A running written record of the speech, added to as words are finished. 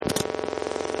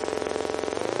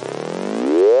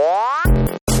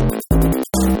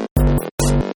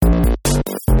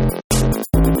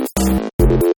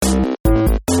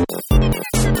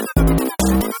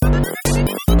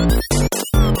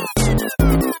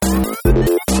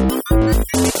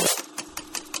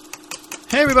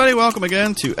everybody. Welcome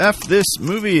again to F This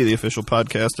Movie, the official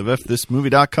podcast of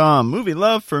FThisMovie.com. Movie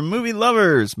love for movie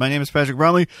lovers. My name is Patrick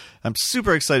Bromley. I'm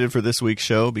super excited for this week's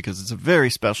show because it's a very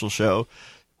special show.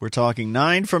 We're talking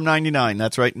 9 from 99.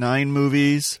 That's right, 9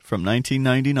 movies from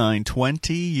 1999,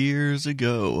 20 years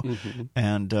ago. Mm-hmm.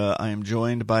 And I am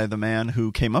joined by the man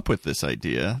who came up with this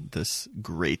idea, this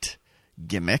great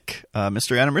gimmick,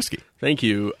 Mr. Adam Riskey. Thank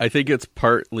you. I think it's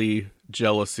partly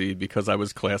jealousy because I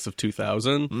was class of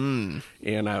 2000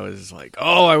 and I was like,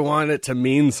 oh, I want it to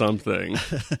mean something.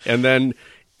 And then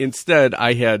instead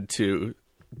I had to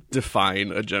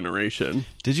define a generation.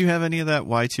 Did you have any of that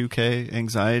Y2K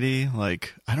anxiety?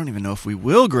 Like, I don't even know if we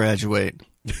will graduate.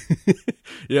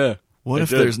 Yeah. What if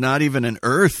there's not even an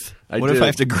Earth? What if I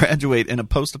have to graduate in a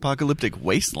post-apocalyptic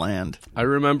wasteland? I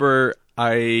remember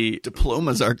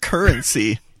Diplomas are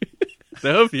currency.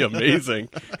 That would be amazing.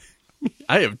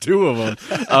 I have 2 of them.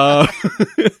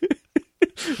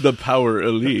 The power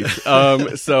elite.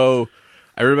 So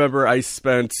I remember I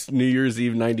spent New Year's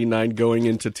Eve 99 going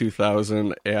into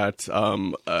 2000 at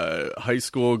a high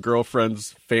school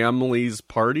girlfriend's family's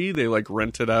party. They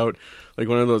rented out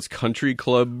one of those country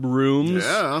club rooms.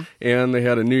 Yeah. And they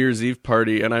had a New Year's Eve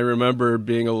party. And I remember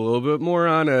being a little bit more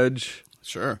on edge.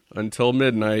 Sure. Until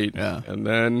midnight. Yeah. And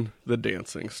then the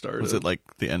dancing started. Was it like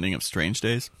the ending of Strange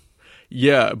Days?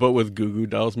 Yeah, but with Goo Goo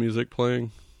Dolls music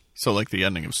playing. So like the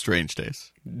ending of Strange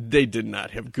Days. They did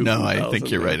not have Goo Goo Dolls. No, I think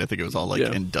you're right. I think it was all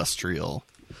industrial.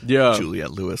 Yeah.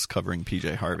 Juliette Lewis covering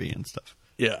PJ Harvey and stuff.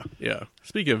 Yeah, yeah.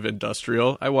 Speaking of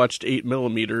industrial, I watched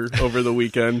 8mm over the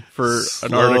weekend for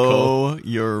an article. article.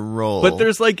 Your roll. But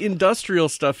there's industrial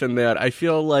stuff in that. I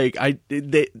feel like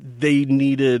they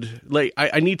needed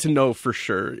I need to know for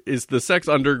sure, is the Sex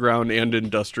Underground and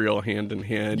industrial hand in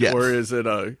hand, yes, or is it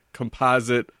a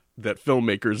composite that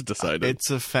filmmakers decided?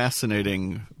 It's a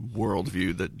fascinating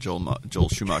worldview that Joel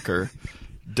Schumacher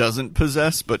doesn't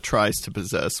possess but tries to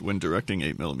possess when directing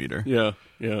 8mm. Yeah,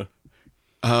 yeah.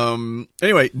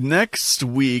 Anyway, next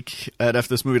week at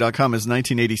fthismovie.com is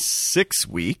 1986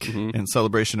 week in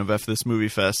celebration of F This Movie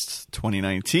Fest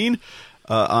 2019.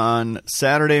 On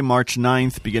Saturday, March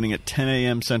 9th, beginning at 10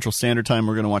 a.m. Central Standard Time,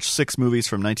 we're going to watch 6 movies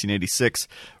from 1986.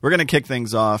 We're going to kick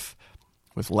things off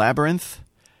with Labyrinth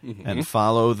and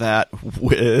follow that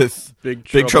with Big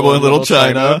Trouble in Little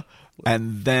China.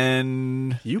 And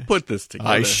then you put this together.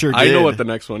 I sure did. I know what the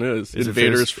next one is.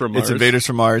 Invaders from Mars. It's Invaders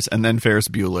from Mars, and then Ferris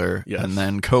Bueller, yes, and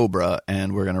then Cobra,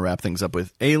 and we're going to wrap things up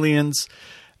with Aliens,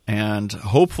 and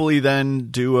hopefully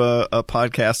then do a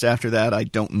podcast after that. I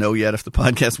don't know yet if the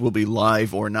podcast will be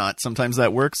live or not. Sometimes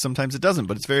that works, sometimes it doesn't,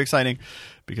 but it's very exciting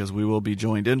because we will be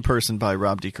joined in person by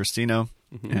Rob DiCristino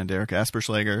and Eric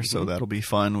Asperschlager, so that'll be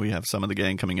fun. We have some of the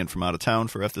gang coming in from out of town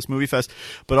for F This Movie Fest.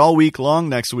 But all week long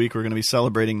next week, we're going to be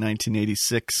celebrating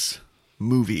 1986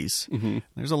 movies.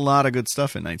 There's a lot of good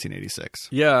stuff in 1986.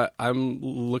 Yeah, I'm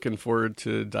looking forward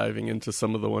to diving into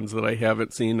some of the ones that I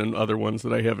haven't seen and other ones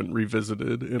that I haven't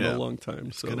revisited in a long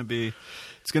time. So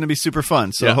it's going to be super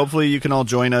fun. So hopefully you can all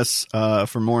join us.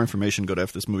 For more information, go to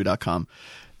fthismovie.com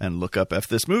and look up F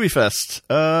This Movie Fest.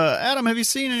 Adam, have you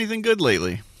seen anything good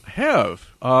lately? Have.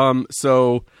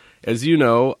 So, as you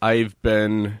know, I've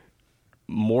been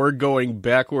more going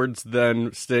backwards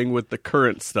than staying with the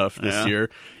current stuff this year.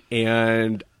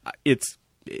 And it's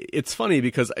funny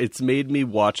because it's made me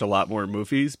watch a lot more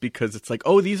movies because it's like,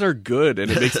 oh, these are good.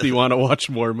 And it makes me want to watch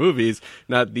more movies.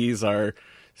 Not these are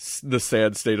the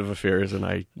sad state of affairs and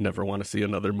I never want to see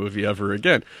another movie ever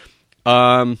again.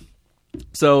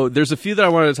 So there's a few that I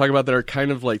wanted to talk about that are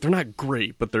kind of they're not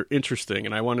great, but they're interesting,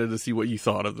 and I wanted to see what you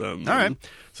thought of them. All right.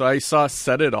 So I saw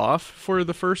Set It Off for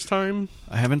the first time.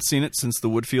 I haven't seen it since the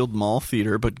Woodfield Mall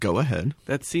Theater, but go ahead.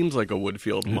 That seems like a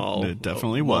Woodfield Mall. It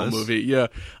definitely was. Movie. Yeah.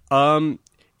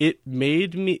 It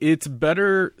made me. It's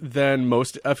better than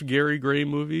most F. Gary Gray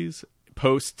movies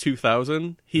post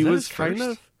 2000. He was kind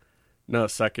of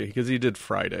second because he did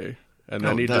Friday. And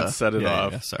then he did Set It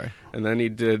Off. Yeah, sorry. And then he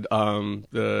did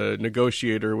The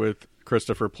Negotiator with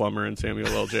Christopher Plummer and Samuel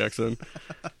L. Jackson.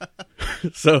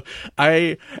 So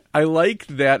I like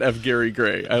that F. Gary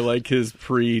Gray. I like his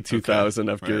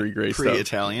pre-2000 F. Gary Gray stuff.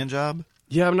 Pre-Italian Job?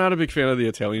 Yeah, I'm not a big fan of The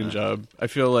Italian Job. I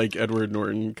feel like Edward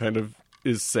Norton kind of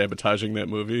is sabotaging that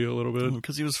movie a little bit.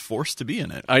 Because he was forced to be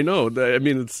in it. I know. I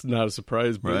mean, it's not a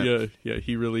surprise, but yeah,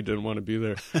 he really didn't want to be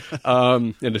there.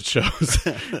 And it shows.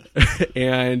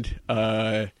 And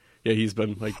he's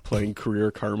been playing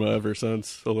career karma ever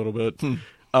since a little bit.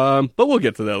 But we'll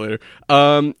get to that later.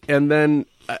 And then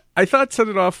I thought Set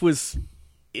It Off was...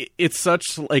 It's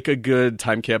such a good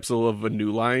time capsule of a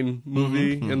New Line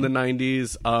movie in the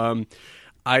 90s.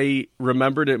 I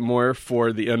remembered it more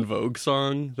for the En Vogue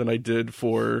song than I did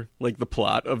for like the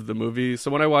plot of the movie.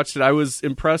 So when I watched it, I was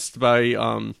impressed by.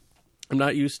 I'm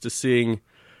not used to seeing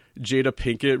Jada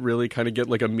Pinkett really kind of get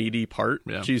like a meaty part.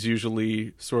 Yeah. She's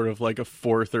usually sort of like a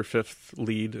fourth or fifth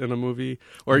lead in a movie,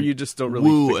 or you just don't really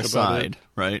Woo think aside, about it.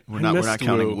 right? We're not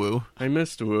counting Woo. I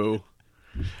missed Woo.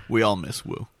 We all miss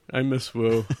Woo. I miss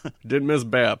Woo. Didn't miss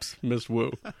Baps. Miss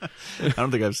Woo. I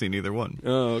don't think I've seen either one.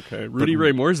 Oh, okay. Rudy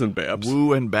Ray Moore's in Baps.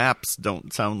 Woo and Baps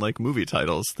don't sound like movie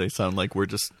titles. They sound like we're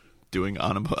just doing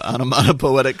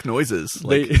onomatopoetic noises,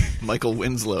 like Michael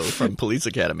Winslow from Police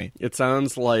Academy. It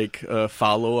sounds like a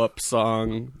follow-up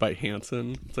song by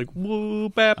Hanson. It's like, Woo,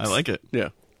 Baps. I like it. Yeah,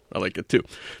 I like it too.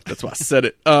 That's why I said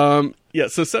it. Yeah,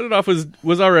 so Set It Off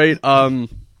was all right.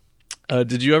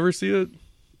 Did you ever see it?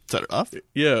 Set It Off?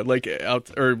 Yeah, like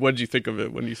or what did you think of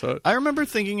it when you saw it? I remember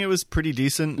thinking it was pretty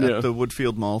decent at the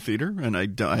Woodfield Mall Theater, and I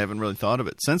haven't really thought of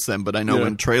it since then. But I know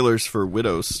when trailers for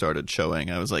Widows started showing,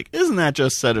 I was like, "Isn't that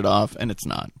just Set It Off?" And it's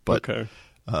not. But okay.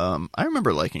 I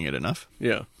remember liking it enough.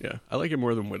 Yeah. I like it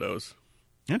more than Widows.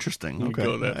 Interesting. Okay,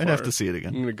 go that I'd far. have to see it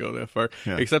again. I'm gonna go that far.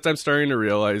 Yeah. Except I'm starting to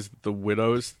realize the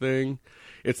Widows thing.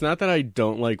 It's not that I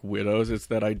don't like Widows; it's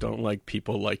that I don't like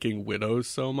people liking Widows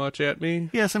so much at me.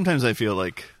 Yeah, sometimes I feel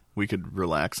like we could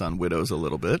relax on Widows a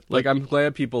little bit. Like, I'm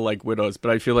glad people like Widows,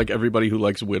 but I feel like everybody who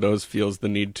likes Widows feels the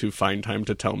need to find time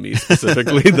to tell me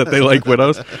specifically that they like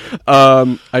Widows.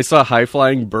 I saw High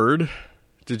Flying Bird.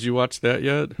 Did you watch that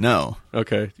yet? No.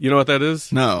 Okay. You know what that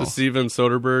is? No. The Steven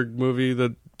Soderbergh movie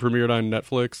that premiered on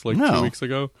Netflix like 2 weeks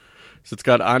ago. So it's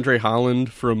got Andre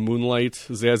Holland from Moonlight.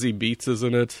 Zazie Beetz is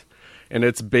in it. And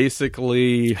it's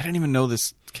basically... I didn't even know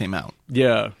this came out.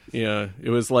 Yeah. It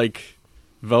was like...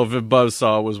 Velvet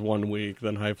Buzzsaw was 1 week,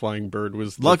 then High Flying Bird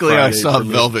was the Luckily, Friday I saw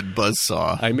premiere. Velvet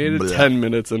Buzzsaw. I made it 10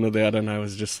 minutes into that, and I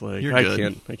was just like, You're I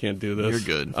good. can't do this.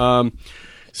 You're good.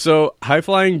 So High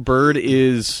Flying Bird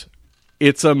it's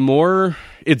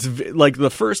like the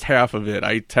first half of it.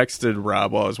 I texted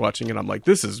Rob while I was watching it. I'm like,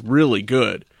 this is really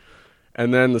good.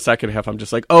 And then the second half, I'm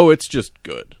just like, oh, it's just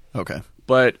good. Okay.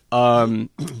 But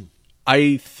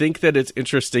I think that it's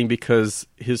interesting because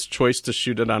his choice to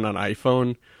shoot it on an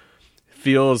iPhone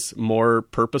feels more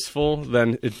purposeful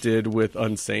than it did with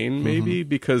Unsane, maybe,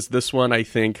 because this one I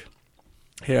think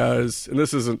has, and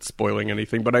this isn't spoiling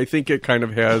anything, but I think it kind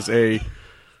of has a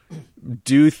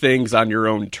do things on your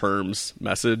own terms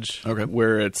message. Okay.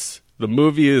 Where the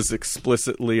movie is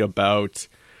explicitly about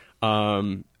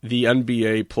the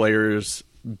NBA players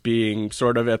being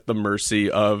sort of at the mercy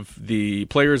of the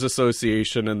Players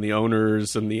Association and the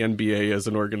owners and the NBA as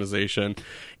an organization,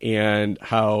 and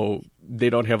how they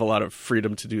don't have a lot of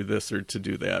freedom to do this or to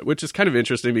do that, which is kind of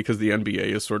interesting because the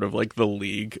NBA is sort of like the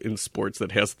league in sports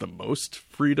that has the most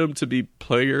freedom to be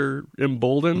player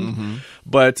emboldened. Mm-hmm.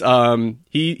 But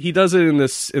he does it in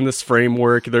this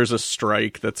framework. There's a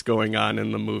strike that's going on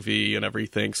in the movie and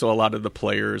everything, so a lot of the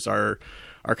players are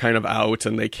kind of out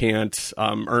and they can't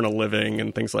earn a living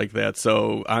and things like that.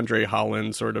 So Andre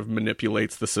Holland sort of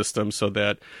manipulates the system so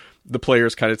that the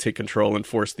players kind of take control and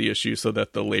force the issue so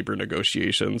that the labor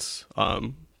negotiations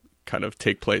kind of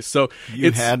take place. So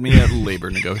you had me at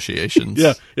labor negotiations.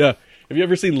 Yeah. Have you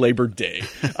ever seen Labor Day?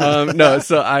 No.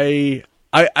 So I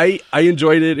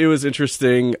enjoyed it. It was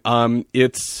interesting.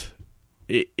 It's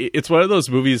one of those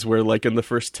movies where like in the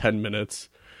first 10 minutes,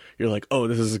 you're like, oh,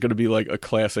 this is going to be like a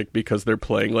classic because they're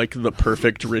playing like the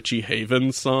perfect Richie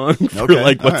Havens song for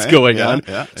like what's going on.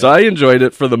 Yeah. So I enjoyed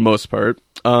it for the most part.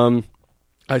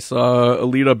 I saw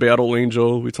Alita Battle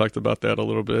Angel. We talked about that a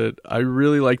little bit. I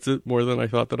really liked it more than I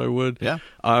thought that I would. Yeah.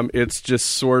 It's just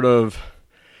sort of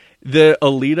the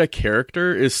Alita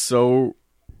character is so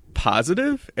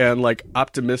positive and like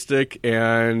optimistic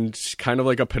and kind of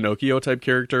like a Pinocchio type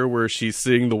character where she's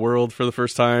seeing the world for the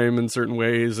first time in certain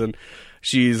ways and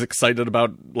she's excited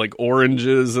about like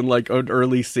oranges and like an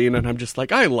early scene, and I'm just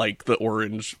like, I like the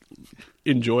orange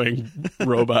enjoying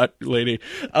robot lady.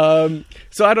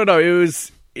 So I don't know.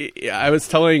 I was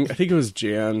telling, I think it was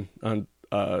Jan on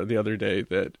the other day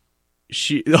that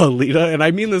Alita, and I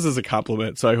mean this as a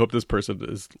compliment, so I hope this person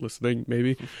is listening,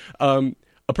 maybe.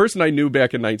 A person I knew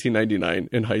back in 1999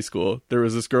 in high school, there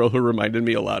was this girl who reminded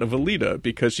me a lot of Alita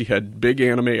because she had big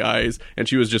anime eyes and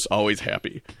she was just always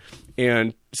happy.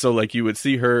 And so like you would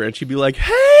see her and she'd be like,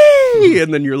 hey,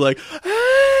 and then you're like,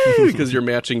 hey, because you're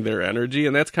matching their energy.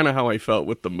 And that's kind of how I felt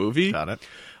with the movie. Got it.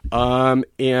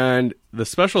 And the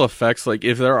special effects, like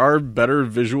if there are better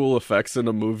visual effects in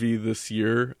a movie this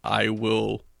year, I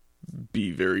will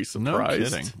be very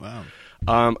surprised. No kidding.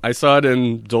 Wow. I saw it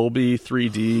in Dolby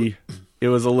 3D. It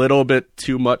was a little bit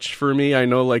too much for me. I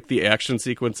know like the action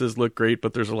sequences look great,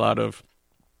 but there's a lot of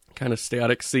kind of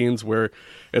static scenes where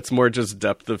it's more just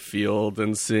depth of field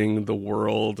and seeing the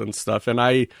world and stuff. And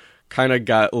I kind of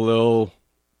got a little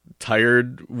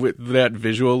tired with that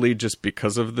visually just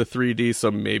because of the 3D.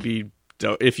 So maybe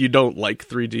if you don't like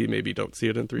 3D, maybe don't see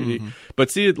it in 3D. Mm-hmm.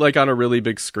 But see it like on a really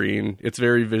big screen. It's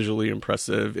very visually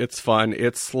impressive. It's fun.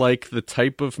 It's like the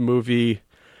type of movie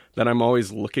that I'm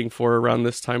always looking for around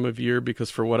this time of year, because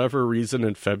for whatever reason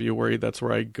in February, that's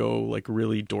where I go like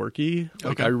really dorky.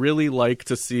 Like I really like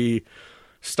to see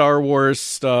Star Wars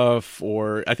stuff,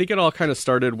 or I think it all kind of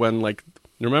started when like,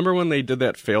 remember when they did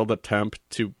that failed attempt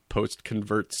to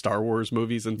convert Star Wars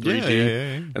movies in 3D?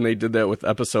 Yeah. And they did that with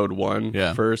episode 1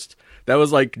 first. That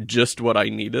was like just what I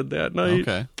needed that night.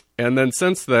 Okay. And then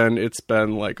since then, it's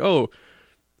been like,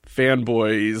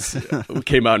 Fanboys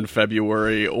came out in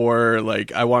February, or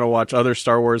like I want to watch other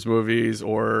Star Wars movies,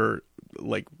 or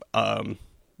like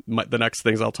the next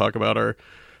things I'll talk about are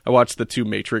I watched the 2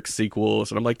 Matrix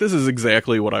sequels, and I'm like, this is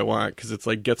exactly what I want, because it's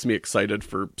like gets me excited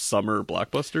for summer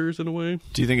blockbusters in a way.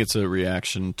 Do you think it's a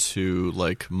reaction to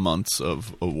like months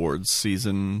of awards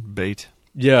season bait?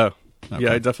 Yeah. Okay.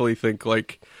 Yeah, I definitely think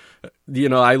like,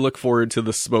 I look forward to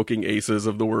the Smoking Aces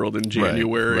of the world in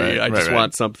January. I just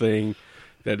want something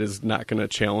that is not going to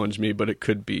challenge me, but it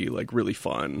could be like really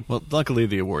fun. Well, luckily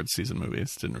the awards season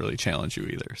movies didn't really challenge you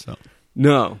either. So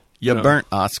no, you burnt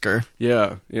Oscar.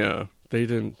 Yeah. They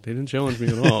didn't challenge me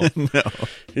at all. No.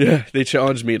 Yeah, they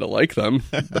challenged me to like them,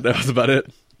 but that was about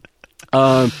it.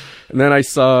 And then I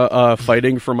saw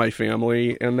Fighting for My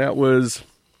Family, and that was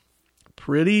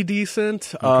pretty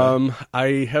decent. Okay.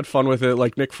 I had fun with it.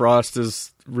 Like Nick Frost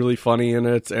is really funny in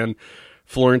it, and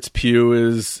Florence Pugh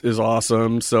is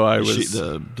awesome. So I was she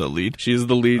the lead. She's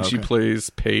the lead. Okay. She plays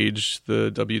Paige,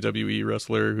 the WWE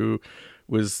wrestler who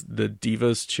was the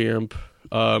Divas champ.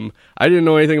 I didn't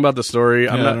know anything about the story.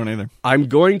 I don't either. I'm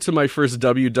going to my first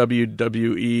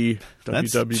WWE.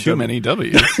 That's too many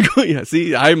W's. Yeah,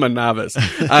 see, I'm a novice.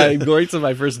 I'm going to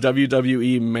my first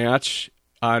WWE match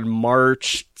on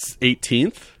March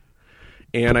 18th,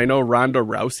 and I know Ronda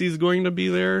Rousey's going to be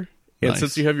there. And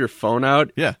since you have your phone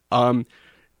out,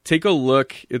 take a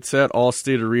look. It's at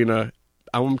Allstate Arena.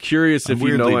 I'm curious if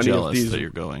you know any of these. That you're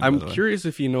going, I'm curious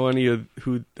if you know any of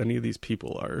who any of these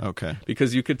people are. Okay,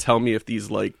 because you could tell me if these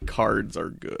like cards are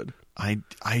good. I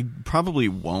probably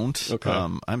won't. Okay.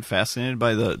 I'm fascinated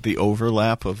by the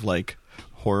overlap of like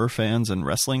horror fans and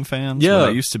wrestling fans. Yeah, when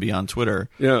I used to be on Twitter.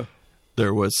 Yeah,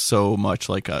 there was so much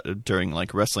like during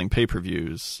like wrestling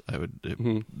pay-per-views.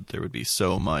 There would be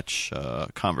so much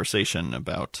conversation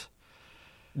about.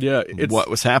 Yeah, what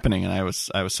was happening, and I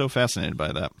was so fascinated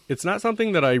by that. It's not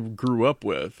something that I grew up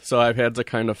with, so I've had to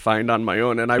kind of find on my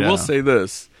own. And I will say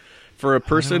this, for a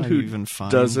person who even find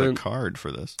doesn't the card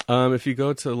for this, if you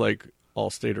go to like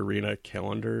Allstate Arena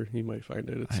calendar, you might find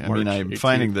it. It's March I'm 18th.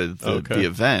 finding the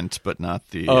event, but not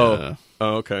the.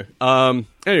 Okay.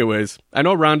 Anyways, I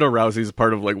know Ronda Rousey's a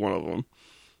part of like one of them.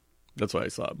 That's what I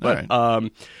saw, but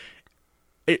right.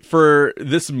 For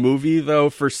this movie, though,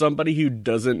 for somebody who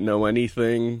doesn't know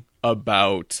anything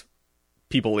about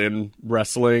people in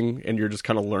wrestling and you're just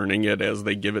kind of learning it as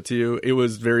they give it to you, it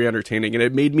was very entertaining, and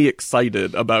it made me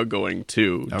excited about going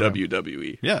to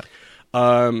WWE. Yeah.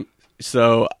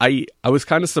 So I was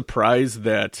kind of surprised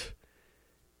that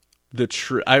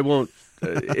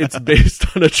it's based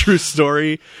on a true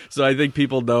story, so I think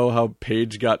people know how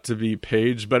Paige got to be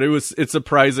Paige, but it's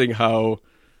surprising how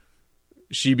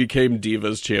she became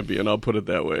Divas champion. I'll put it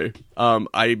that way. But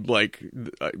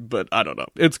I don't know.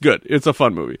 It's good. It's a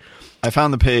fun movie. I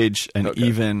found the page, and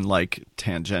even like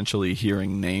tangentially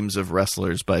hearing names of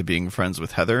wrestlers by being friends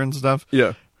with Heather and stuff.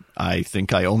 Yeah. I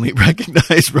think I only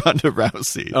recognize Ronda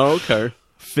Rousey. Oh, okay.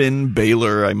 Finn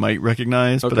Balor I might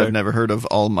recognize, but I've never heard of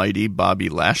Almighty Bobby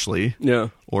Lashley. Yeah.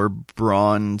 Or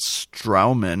Braun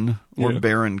Strowman or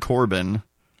Baron Corbin.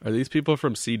 Are these people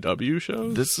from CW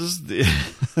shows? This is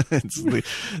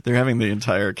they're having the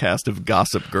entire cast of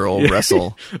Gossip Girl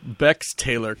wrestle. Bex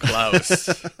Taylor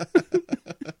Klaus.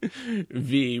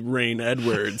 V. Rain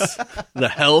Edwards. The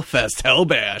Hellfest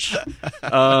Hellbash.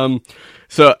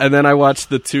 And then I watched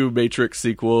the 2 Matrix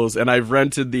sequels, and I've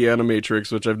rented the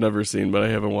Animatrix, which I've never seen, but I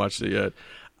haven't watched it yet.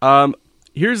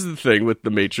 Here's the thing with the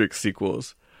Matrix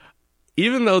sequels.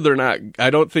 Even though I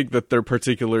don't think that they're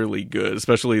particularly good,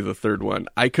 especially the third one.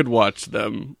 I could watch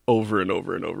them over and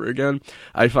over and over again.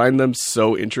 I find them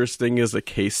so interesting as a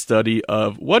case study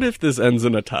of what if this ends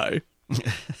in a tie?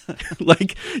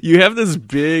 Like, you have this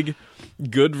big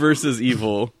good versus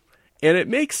evil, and it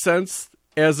makes sense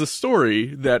as a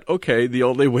story that, okay, the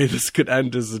only way this could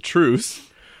end is a truce.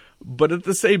 But at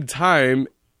the same time,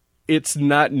 it's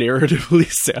not narratively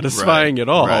satisfying at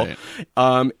all. Right.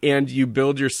 And you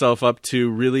build yourself up to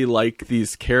really like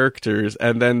these characters,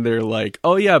 and then they're like,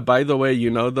 oh yeah, by the way,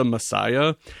 the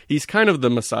Messiah, he's kind of the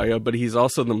Messiah, but he's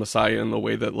also the Messiah in the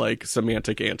way that like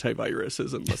Semantic Antivirus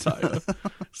is a Messiah.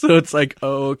 So it's like,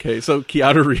 oh, okay, so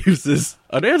Keanu Reeves is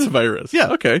an antivirus.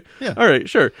 Yeah. Okay. Yeah. All right,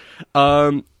 sure.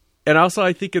 And also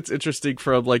I think it's interesting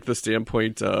from like the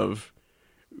standpoint of,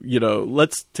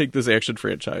 let's take this action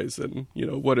franchise and,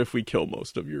 what if we kill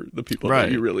most of the people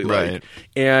that you really like?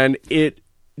 And it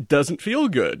doesn't feel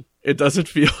good. It doesn't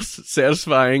feel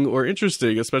satisfying or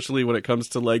interesting, especially when it comes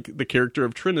to like the character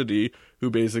of Trinity, who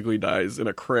basically dies in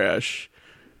a crash.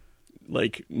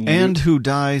 And who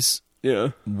dies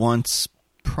once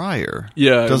prior.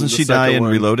 Yeah. Doesn't she die in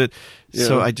Reloaded? Yeah.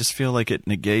 So I just feel like it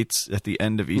negates at the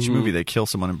end of each movie, they kill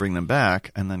someone and bring them back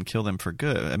and then kill them for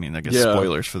good. I mean, I guess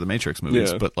spoilers for the Matrix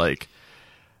movies, but like,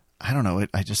 I don't know.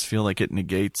 I just feel like it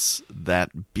negates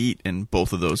that beat in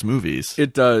both of those movies.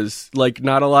 It does. Like,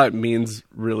 not a lot means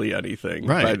really anything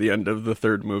by the end of the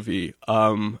third movie.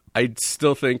 I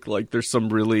still think like there's some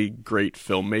really great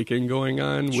filmmaking going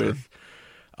on with,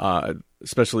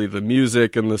 especially the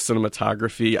music and the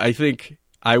cinematography. I think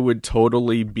I would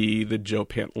totally be the Joe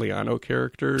Pantoliano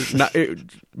character,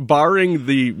 barring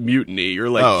the mutiny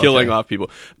or like killing off people.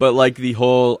 But like the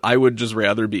whole, I would just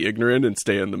rather be ignorant and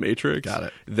stay in the Matrix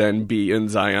than be in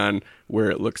Zion, where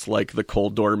it looks like the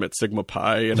cold dorm at Sigma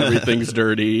Pi and everything's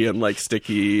dirty and like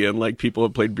sticky and like people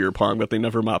have played beer pong but they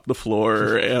never mop the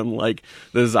floor and like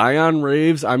the Zion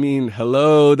raves. I mean,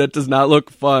 hello, that does not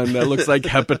look fun. That looks like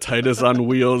hepatitis on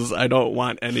wheels. I don't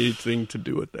want anything to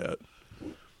do with that.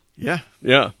 Yeah.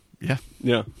 Yeah. Yeah.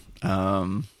 Yeah.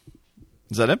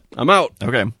 Is that it? I'm out.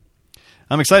 Okay.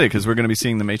 I'm excited because we're going to be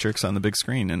seeing The Matrix on the big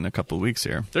screen in a couple of weeks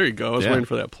here. There you go. I was waiting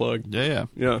for that plug. Yeah.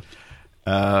 Yeah.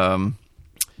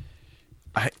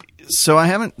 So I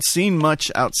haven't seen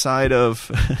much outside of...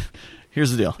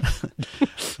 Here's the deal.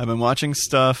 I've been watching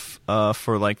stuff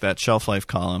for like that shelf life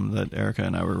column that Erica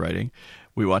and I were writing.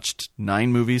 We watched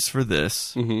 9 movies for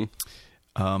this. Mm-hmm.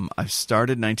 I've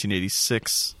started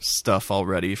 1986 stuff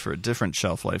already for a different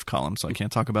shelf life column, so I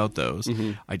can't talk about those.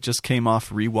 Mm-hmm. I just came off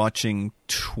rewatching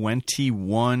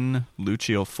 21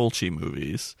 Lucio Fulci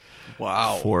movies.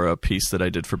 Wow. For a piece that I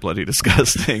did for Bloody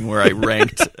Disgusting, where I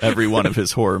ranked every one of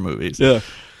his horror movies. Yeah.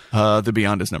 The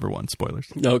Beyond is number 1. Spoilers.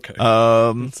 Okay.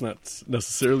 That's not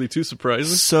necessarily too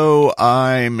surprising. So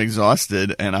I'm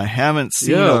exhausted, and I haven't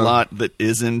seen a lot that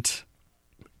isn't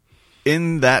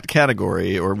in that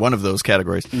category or one of those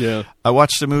categories. Yeah. I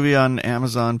watched a movie on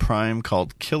Amazon Prime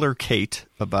called Killer Kate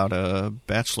about a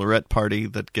bachelorette party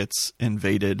that gets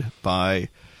invaded by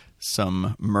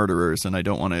some murderers, and I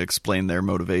don't want to explain their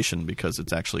motivation because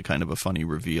it's actually kind of a funny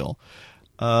reveal.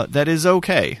 That is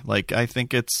okay. Like, I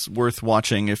think it's worth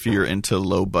watching if you're into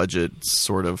low budget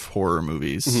sort of horror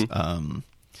movies. Mm-hmm.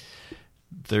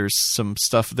 There's some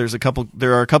stuff. There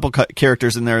are a couple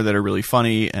characters in there that are really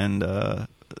funny, and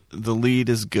the lead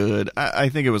is good. I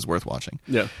think it was worth watching.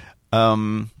 Yeah.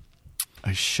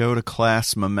 I showed a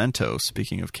class Memento,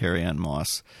 speaking of Carrie-Anne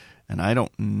Moss, and I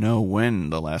don't know when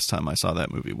the last time I saw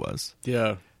that movie was.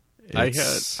 Yeah. I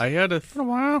had a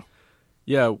while.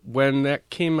 Yeah, when that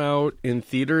came out in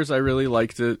theaters, I really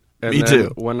liked it. And Me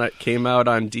too. When it came out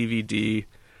on DVD,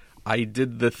 I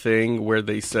did the thing where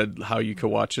they said how you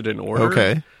could watch it in order.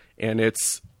 Okay. And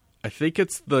I think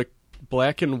it's the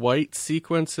black and white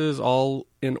sequences all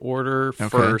in order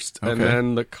first, and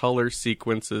then the color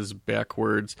sequences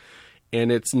backwards.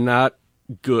 And it's not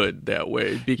good that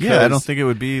way, because I don't think it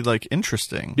would be like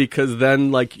interesting, because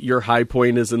then like your high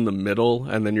point is in the middle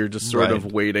and then you're just sort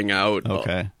of waiting out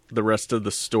the rest of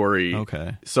the story.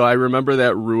 So I remember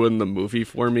that ruined the movie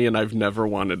for me, and I've never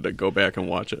wanted to go back and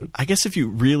watch it. I guess if you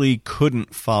really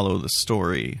couldn't follow the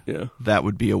story, that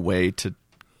would be a way to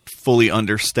fully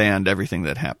understand everything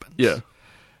that happens.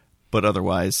 But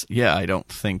otherwise, I don't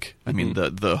think, I mean,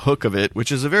 the hook of it,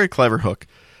 which is a very clever hook,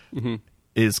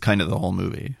 is kind of the whole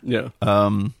movie.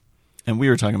 And we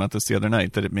were talking about this the other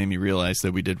night, that it made me realize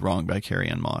that we did wrong by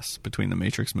Carrie-Anne Moss between the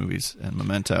Matrix movies and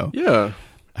Memento.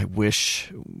 I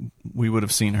wish we would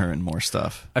have seen her in more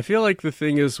stuff. I feel like the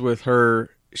thing is with her,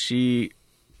 she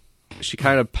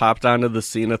kind of popped onto the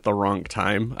scene at the wrong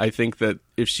time. I think that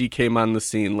if she came on the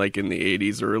scene like in the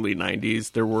 80s or early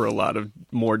 90s, there were a lot of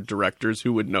more directors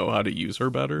who would know how to use her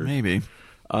better. Maybe.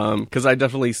 Because I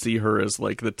definitely see her as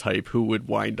like the type who would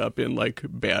wind up in like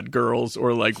Bad Girls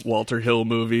or like Walter Hill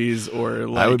movies, or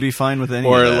like, I would be fine with any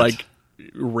or of that. Like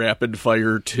Rapid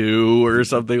Fire 2 or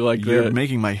something like that. You're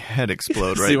making my head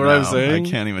explode right now. See what I'm saying? I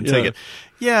can't even take it.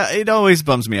 Yeah, it always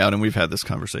bums me out, and we've had this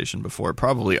conversation before,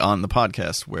 probably on the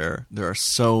podcast, where there are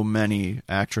so many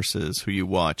actresses who you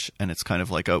watch, and it's kind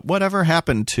of like a whatever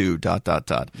happened to ...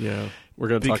 Yeah, we're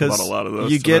going to talk about a lot of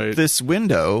those you tonight. get this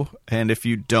window, and if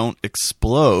you don't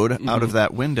explode out of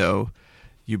that window,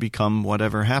 you become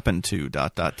whatever happened to ...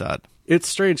 It's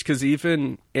strange because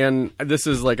and this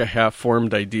is like a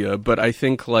half-formed idea, but I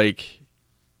think like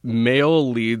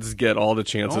male leads get all the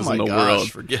chances in the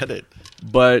world. Forget it.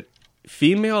 But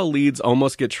female leads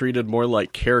almost get treated more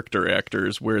like character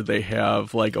actors, where they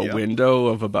have like a window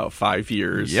of about 5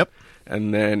 years. Yep.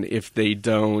 And then if they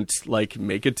don't like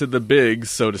make it to the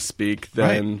bigs, so to speak,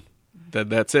 then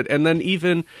that's it. And then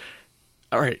even,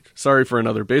 all right, sorry for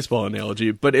another baseball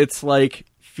analogy, but it's like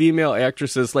female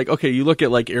actresses, like, okay, you look at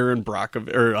like Erin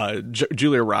Brockovich or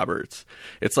Julia Roberts.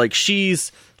 It's like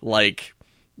she's like,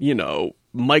 you know,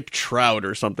 Mike Trout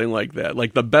or something like that,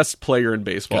 like the best player in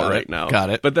baseball right now. Got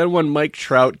it. But then when Mike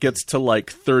Trout gets to like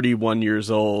 31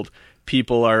 years old,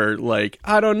 people are like,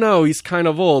 I don't know, he's kind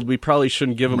of old. We probably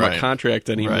shouldn't give him a contract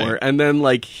anymore. Right. And then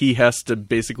like he has to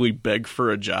basically beg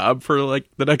for a job for like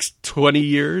the next 20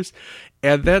 years.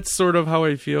 And that's sort of how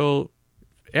I feel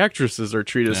actresses are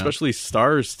treated, especially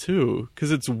stars too,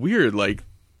 because it's weird. Like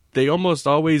they almost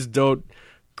always don't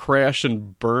crash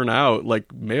and burn out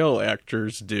like male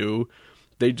actors do.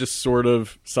 They just sort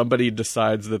of, somebody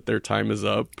decides that their time is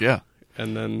up. Yeah.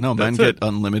 And then men get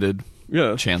unlimited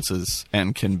Yeah. chances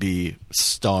and can be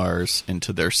stars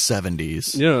into their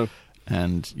 70s. Yeah.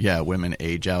 And women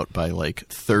age out by like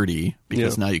 30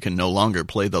 because now you can no longer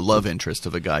play the love interest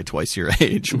of a guy twice your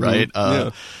age, right?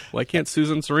 Why can't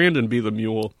Susan Sarandon be the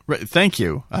mule? Right, thank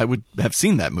you. I would have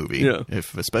seen that movie,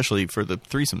 if especially for the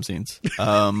threesome scenes.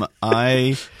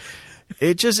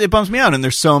 It bums me out, and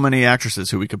there's so many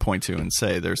actresses who we could point to and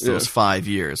say there's those 5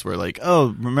 years where like,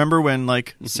 oh, remember when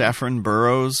like Saffron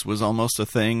Burrows was almost a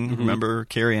thing? Remember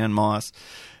Carrie Ann Moss?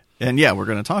 And we're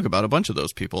going to talk about a bunch of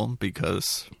those people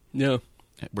because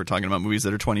we're talking about movies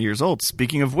that are 20 years old.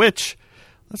 Speaking of which,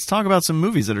 let's talk about some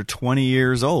movies that are 20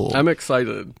 years old. I'm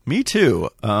excited. Me too.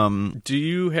 Do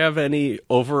you have any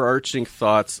overarching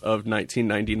thoughts of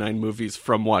 1999 movies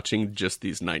from watching just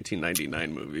these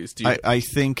 1999 movies? I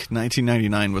think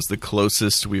 1999 was the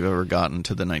closest we've ever gotten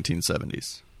to the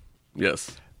 1970s.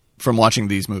 Yes. From watching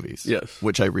these movies. Yes.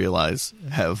 Which I realize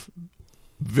have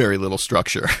very little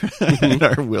structure and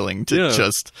are willing to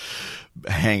just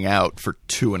hang out for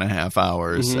 2.5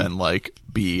 hours and like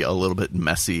be a little bit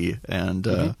messy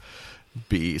and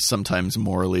be sometimes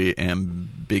morally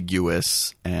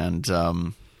ambiguous. And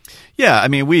I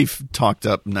mean, we've talked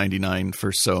up 99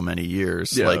 for so many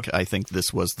years. Like, I think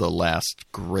this was the last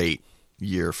great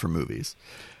year for movies.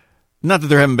 Not that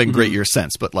there haven't been great years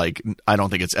since, but like, I don't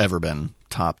think it's ever been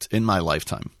topped in my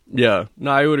lifetime. Yeah,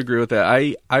 no, I would agree with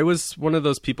that. I was one of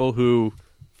those people who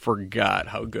forgot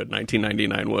how good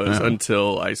 1999 was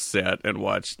until I sat and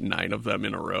watched 9 of them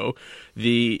in a row.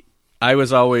 I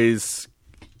was always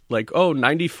like, oh,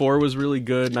 94 was really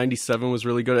good, 97 was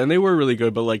really good, and they were really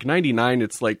good, but like 99,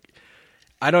 it's like,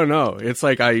 I don't know. It's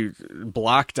like I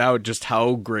blocked out just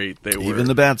how great they were. Even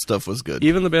the bad stuff was good.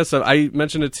 Even the bad stuff. I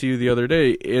mentioned it to you the other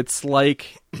day. It's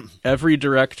like every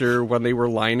director, when they were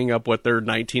lining up what their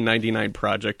 1999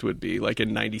 project would be, like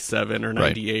in 97 or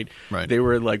 98, they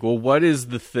were like, well, what is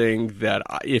the thing that,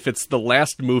 if it's the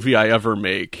last movie I ever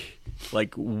make,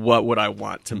 like, what would I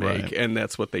want to make? Right. And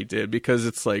that's what they did. Because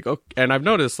it's like, okay, and I've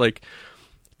noticed, like,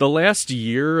 the last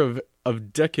year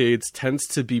of decades tends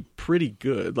to be pretty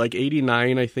good. Like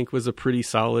 89, I think, was a pretty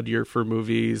solid year for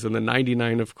movies. And then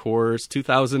 99, of course.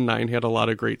 2009 had a lot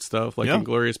of great stuff, like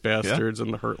Inglourious Bastards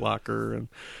and The Hurt Locker and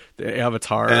the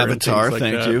Avatar. And things like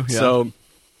thank that. you. Yeah. So,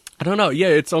 I don't know. Yeah,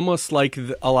 it's almost like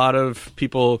a lot of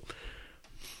people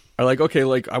are like, okay,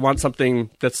 like I want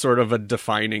something that's sort of a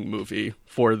defining movie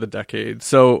for the decade.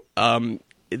 So,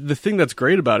 the thing that's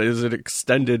great about it is it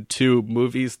extended to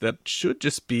movies that should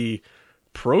just be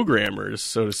programmers,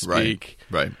 so to speak.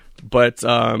 Right. But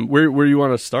where do you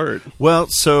want to start? Well,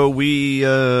 so we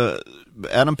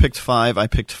Adam picked 5, I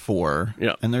picked 4.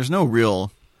 Yeah. And there's no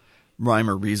real rhyme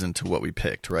or reason to what we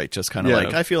picked, right? Just kind of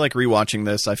like, I feel like rewatching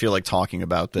this, I feel like talking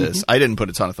about this. I didn't put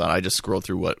a ton of thought. I just scrolled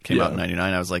through what came out in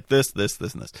 99. I was like, this,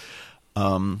 and this.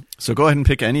 So go ahead and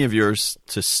pick any of yours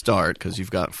to start, because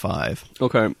you've got 5.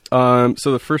 Okay.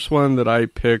 So the first one that I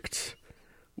picked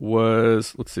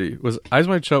was, let's see, was Eyes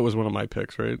Wide Shut was one of my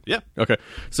picks, right? Yeah. Okay.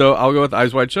 So I'll go with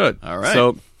Eyes Wide Shut. All right.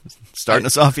 So starting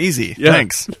us off easy. Yeah,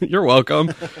 Thanks. You're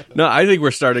welcome. No, I think we're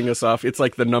starting us off. It's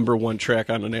like the number 1 track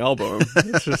on an album.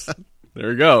 It's just, there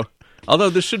we go.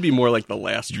 Although this should be more like the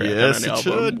last track on an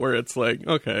album, where it's like,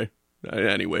 okay.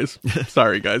 Anyways,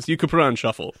 sorry guys, you could put it on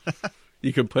shuffle.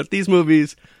 You can put these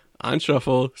movies on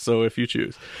shuffle, so if you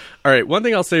choose. All right, one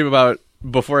thing I'll say about,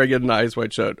 before I get into Eyes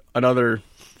Wide Shut, another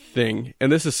thing,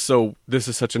 and this is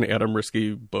such an Adam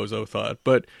Risky bozo thought,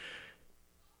 but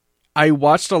I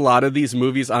watched a lot of these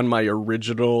movies on my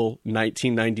original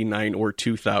 1999 or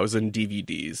 2000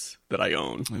 DVDs that I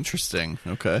own. Interesting.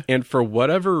 Okay. And for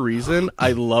whatever reason,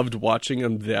 I loved watching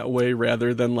them that way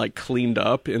rather than like cleaned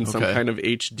up in some kind of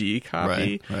HD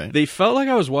copy. Right. They felt like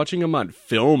I was watching them on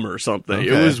film or something. Okay.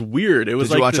 It was weird. It was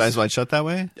Did you like watch Eyes Wide Shut that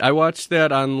way? I watched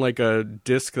that on like a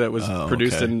disc that was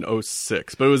produced in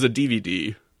 06, but it was a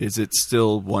DVD. Is it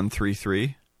still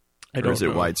 133? Or is it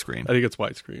widescreen? I think it's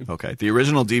widescreen. Okay. The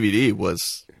original DVD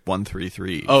was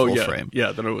 133 full yeah. frame.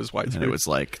 Yeah, then it was widescreen. And it was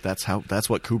like, that's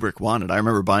what Kubrick wanted. I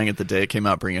remember buying it the day it came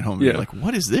out, bringing it home, and being like,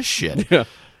 what is this shit?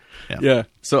 Yeah.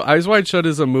 So Eyes Wide Shut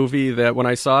is a movie that when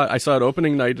I saw it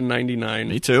opening night in 99.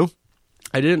 Me too.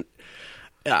 I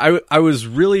was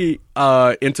really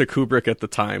into Kubrick at the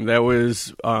time. That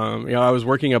was, I was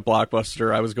working at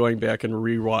Blockbuster. I was going back and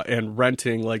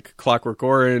renting like Clockwork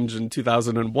Orange in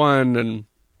 2001, and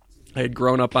I had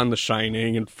grown up on The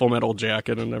Shining and Full Metal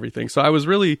Jacket and everything. So I was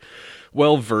really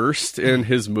well versed in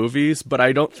his movies, but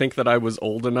I don't think that I was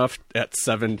old enough at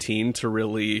 17 to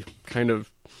really kind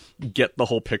of get the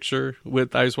whole picture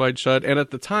with Eyes Wide Shut. And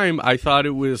at the time, I thought it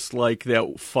was like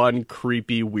that fun,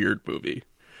 creepy, weird movie.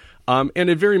 And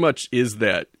it very much is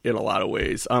that in a lot of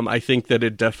ways. I think that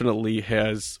it definitely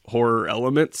has horror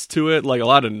elements to it, like a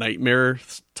lot of nightmare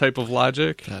type of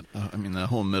logic. The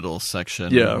whole middle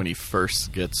section when he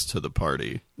first gets to the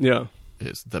party. Yeah.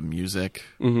 Is the music.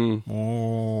 Mm-hmm.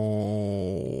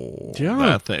 Oh. Yeah.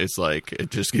 That thing, it's like,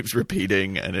 it just keeps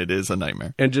repeating, and it is a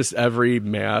nightmare. And just every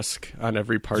mask on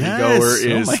every partygoer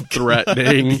is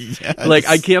threatening. Yes. Like,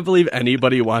 I can't believe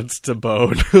anybody wants to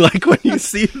bone. Like, when you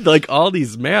see, like, all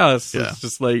these masks, it's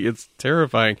just like, it's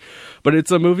terrifying. But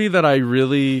it's a movie that I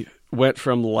really went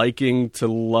from liking to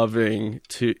loving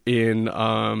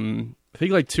I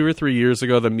think like 2 or 3 years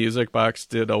ago, the Music Box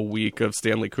did a week of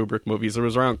Stanley Kubrick movies. It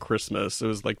was around Christmas. It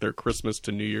was like their Christmas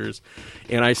to New Year's.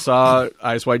 And I saw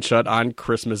Eyes Wide Shut on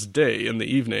Christmas Day in the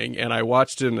evening. And I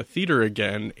watched it in the theater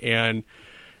again. And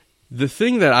the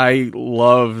thing that I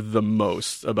love the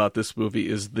most about this movie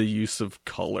is the use of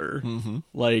color. Mm-hmm.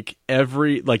 Like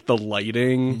the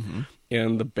lighting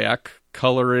and the back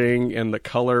coloring and the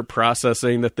color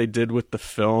processing that they did with the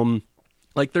film.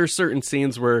 Like, there's certain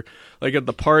scenes where, like, at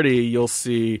the party, you'll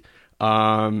see,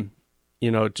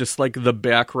 just like the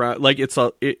background, like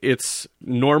it's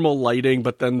normal lighting,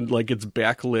 but then like it's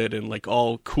backlit and like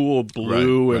all cool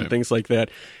blue and things like that.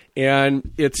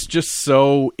 And it's just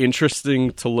so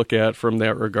interesting to look at from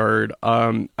that regard.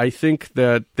 I think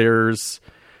that there's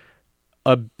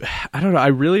I don't know. I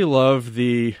really love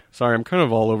sorry, I'm kind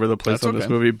of all over the place on this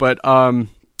movie, but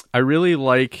I really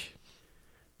like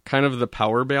kind of the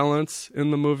power balance in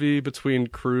the movie between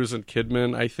Cruise and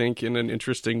Kidman, I think, in an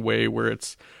interesting way where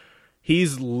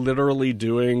he's literally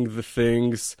doing the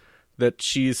things that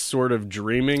she's sort of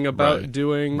dreaming about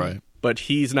doing, but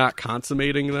he's not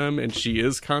consummating them and she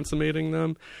is consummating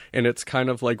them. And it's kind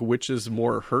of like, which is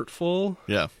more hurtful?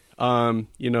 Yeah. And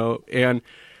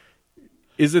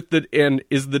is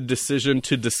the decision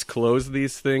to disclose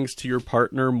these things to your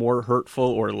partner more hurtful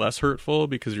or less hurtful?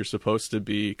 Because you're supposed to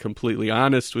be completely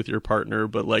honest with your partner,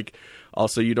 but like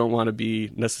also you don't want to be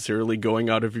necessarily going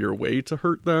out of your way to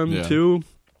hurt them too.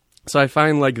 So I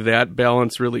find like that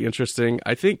balance really interesting.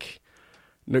 I think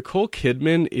Nicole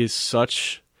Kidman is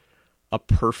such a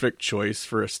perfect choice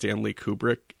for a Stanley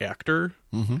Kubrick actor.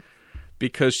 Mm-hmm.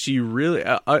 Because she really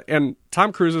and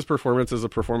Tom Cruise's performance is a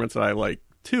performance that I like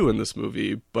too in this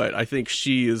movie, but I think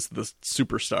she is the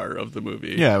superstar of the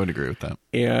movie. Yeah, I would agree with that.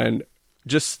 And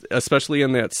just especially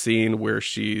in that scene where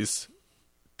she's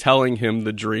telling him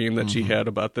the dream that she had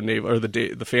about the naval, or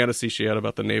the fantasy she had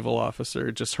about the naval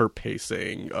officer, just her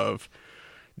pacing of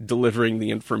delivering the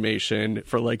information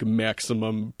for like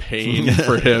maximum pain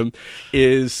for him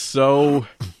is so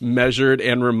measured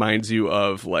and reminds you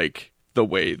of like the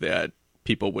way that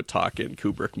people would talk in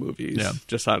Kubrick movies,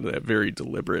 just on that very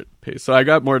deliberate pace. So I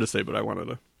got more to say, but I wanted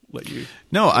to let you.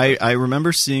 No, I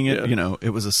remember seeing it. It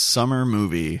was a summer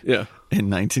movie in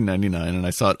 1999, and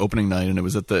I saw it opening night, and it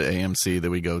was at the AMC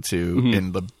that we go to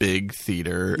in the big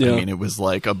theater. I mean, it was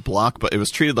like a it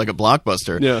was treated like a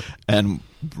blockbuster. Yeah. And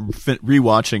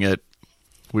rewatching it,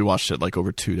 we watched it like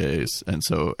over 2 days, and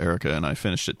so Erica and I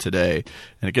finished it today.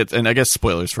 And I guess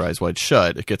spoilers for Eyes Wide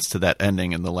Shut, it gets to that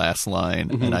ending in the last line,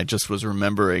 and I just was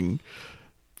remembering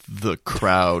the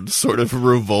crowd sort of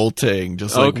revolting,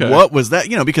 just like, what was that?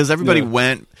 Because everybody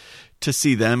went to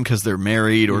see them because they're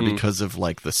married or because of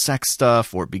like the sex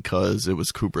stuff or because it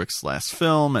was Kubrick's last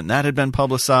film and that had been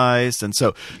publicized. And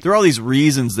so there are all these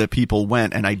reasons that people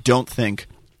went, and I don't think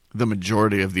the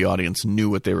majority of the audience knew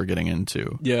what they were getting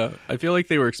into. Yeah, I feel like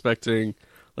they were expecting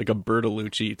like a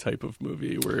Bertolucci type of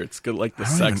movie where it's good, like the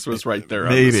sex was right there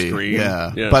on the screen.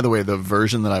 Yeah. By the way, the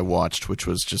version that I watched, which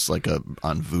was just like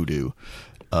on Vudu,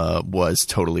 was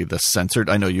totally the censored.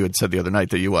 I know you had said the other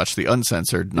night that you watched the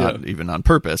uncensored, not even on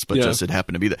purpose, but just it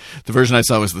happened to be the version I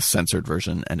saw was the censored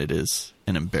version, and it is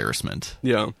an embarrassment.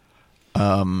 Yeah.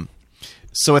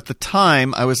 So at the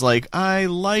time, I was like, I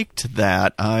liked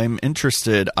that. I'm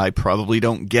interested. I probably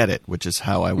don't get it, which is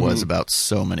how I was about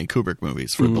so many Kubrick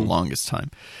movies for the longest time.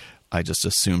 I just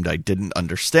assumed I didn't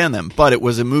understand them. But it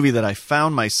was a movie that I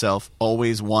found myself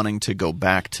always wanting to go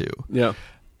back to. Yeah.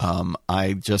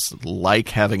 I just like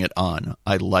having it on.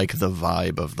 I like the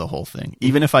vibe of the whole thing.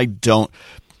 Even if I don't...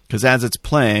 Because as it's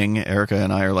playing, Erica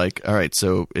and I are like, all right,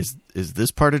 so is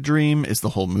this part a dream? Is the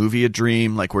whole movie a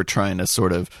dream? Like, we're trying to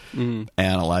sort of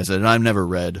analyze it. And I've never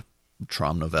read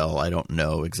Trom Novelle. I don't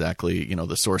know exactly,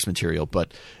 the source material.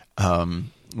 But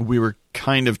we were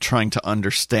kind of trying to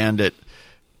understand it,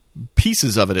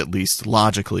 pieces of it at least,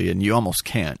 logically. And you almost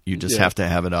can't. You just have to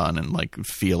have it on and, like,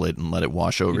 feel it and let it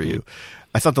wash over you.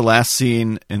 I thought the last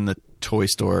scene in the toy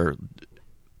store,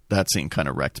 that scene kind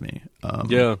of wrecked me.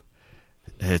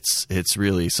 It's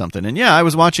really something. And I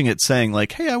was watching it saying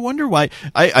like, hey, I wonder why.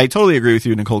 I totally agree with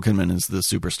you. Nicole Kidman is the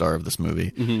superstar of this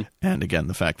movie. And again,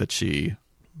 the fact that she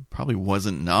probably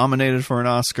wasn't nominated for an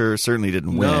Oscar, certainly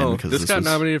didn't win. Because this got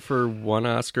nominated for one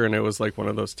Oscar, and it was like one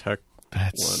of those tech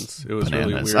ones. It was bananas.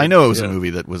 really weird. I know it was a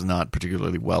movie that was not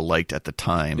particularly well liked at the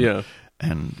time. Yeah.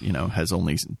 And, has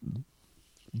only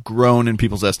grown in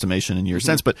people's estimation in years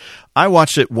since. But I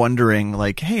watched it wondering,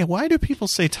 like, hey, why do people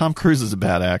say Tom Cruise is a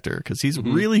bad actor? Because he's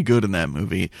really good in that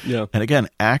movie. Yeah. And again,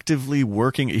 actively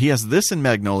working. He has this in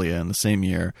Magnolia in the same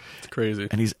year. It's crazy.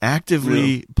 And he's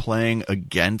actively playing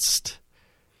against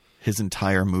his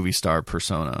entire movie star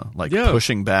persona, like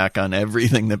pushing back on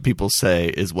everything that people say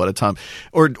is what a Tom,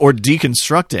 or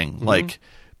deconstructing, like,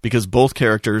 because both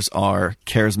characters are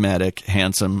charismatic,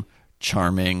 handsome,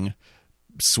 charming,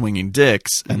 swinging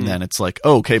dicks, and then it's like,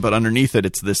 oh, okay, but underneath it,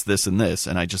 it's this, and this,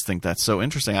 and I just think that's so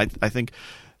interesting. I think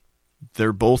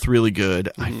they're both really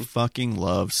good. I fucking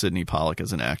love Sidney Pollack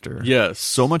as an actor. Yes,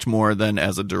 so much more than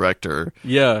as a director.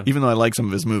 Yeah, even though I like some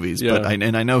of his movies, but I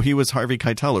know he was Harvey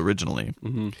Keitel originally.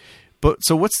 But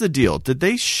so what's the deal? Did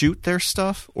they shoot their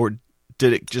stuff, or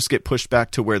did it just get pushed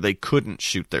back to where they couldn't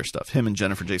shoot their stuff? Him and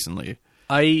Jennifer Jason Leigh.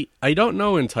 I don't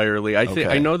know entirely.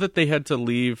 I know that they had to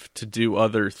leave to do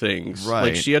other things. Right.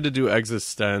 Like she had to do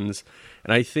Existenz,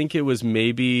 and I think it was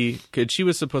maybe she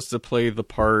was supposed to play the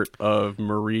part of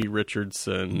Marie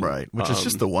Richardson. Right, which is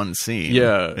just the one scene.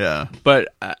 Yeah. Yeah.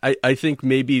 But I think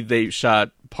maybe they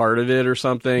shot part of it or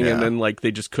something, and then like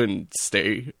they just couldn't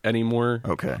stay anymore.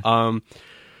 Okay.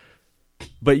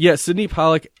 But yeah, Sidney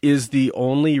Pollack is the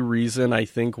only reason I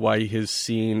think why his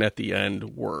scene at the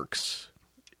end works.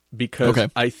 Because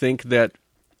I think that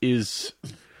is,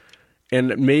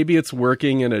 and maybe it's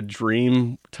working in a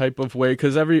dream type of way.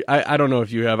 Because I don't know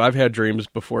if you have, I've had dreams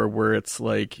before where it's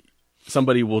like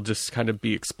somebody will just kind of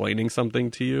be explaining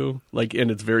something to you, like,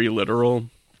 and it's very literal.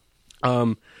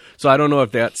 So I don't know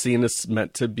if that scene is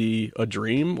meant to be a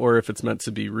dream or if it's meant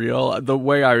to be real. The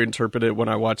way I interpret it when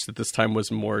I watched it this time was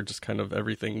more just kind of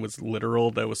everything was literal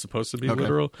that was supposed to be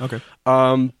literal. Okay.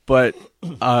 But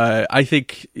I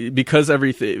think because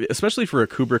everything, especially for a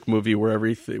Kubrick movie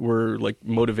where like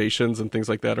motivations and things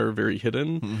like that are very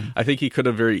hidden, I think he could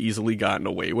have very easily gotten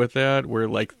away with that, where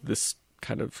like this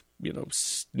kind of,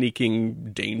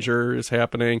 sneaking danger is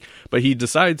happening, but he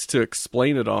decides to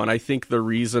explain it all. And I think the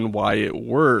reason why it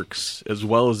works as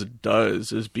well as it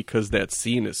does is because that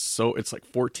scene is it's like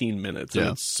 14 minutes and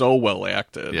it's so well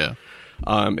acted. Yeah.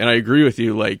 And I agree with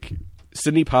you, like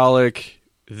Sidney Pollack,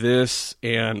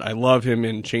 and I love him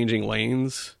in Changing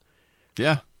Lanes.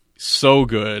 Yeah. So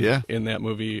good in that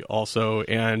movie also.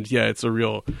 And it's a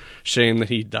real shame that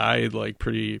he died like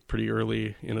pretty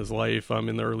early in his life,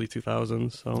 in the early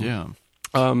 2000s.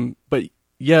 So but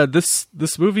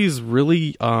this movie is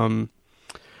really I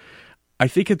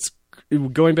think it's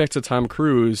going back to Tom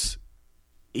Cruise.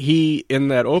 He, in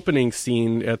that opening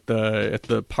scene at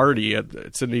the party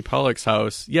at Sidney Pollack's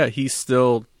house, he's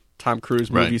still Tom Cruise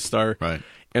movie star. Right.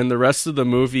 And the rest of the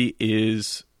movie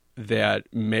is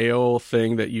that male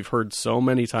thing that you've heard so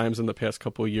many times in the past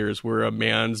couple of years, where a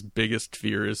man's biggest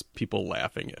fear is people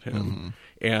laughing at him,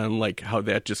 and like how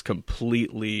that just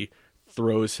completely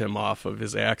throws him off of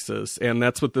his axis. And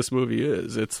that's what this movie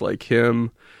is. It's like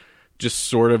him just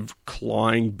sort of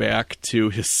clawing back to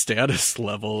his status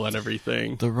level and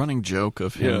everything. The running joke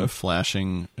of him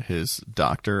flashing his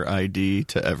doctor ID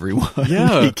to everyone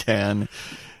he can.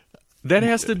 That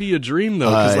has to be a dream, though,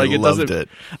 because like it doesn't. It.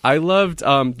 I loved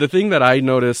the thing that I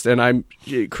noticed, and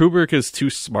Kubrick is too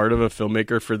smart of a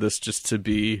filmmaker for this just to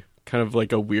be kind of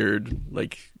like a weird,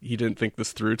 like he didn't think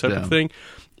this through type of thing.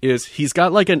 Is he's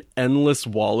got like an endless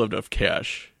wallet of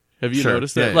cash. Have you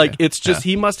noticed that? Like it's just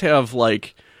he must have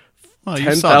like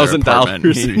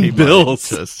 $10,000 in bills.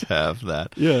 Just have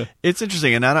that. Yeah, it's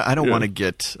interesting, and I don't want to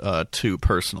get too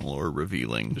personal or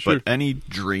revealing, but any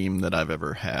dream that I've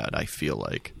ever had, I feel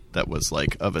like that was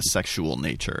like of a sexual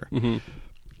nature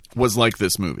was like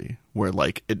this movie, where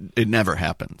like it never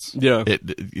happens. Yeah,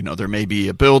 there may be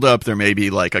a build up, there may be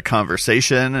like a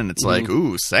conversation, and it's like,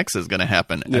 ooh, sex is going to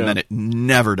happen, and then it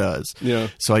never does. Yeah.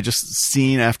 So I just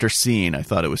scene after scene, I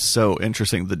thought it was so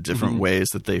interesting the different ways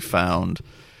that they found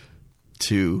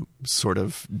to sort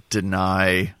of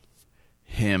deny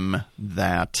him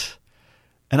that,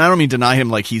 and I don't mean deny him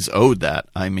like he's owed that.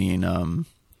 I mean,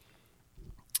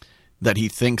 that he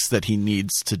thinks that he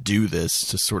needs to do this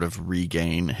to sort of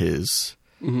regain his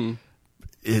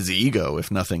ego,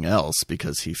 if nothing else,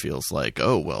 because he feels like,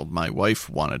 oh, well, my wife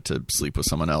wanted to sleep with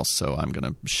someone else, so I'm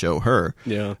going to show her.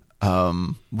 Yeah.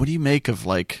 What do you make of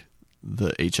like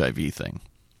the HIV thing?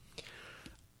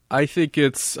 I think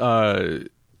it's,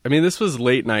 this was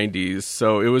late 90s,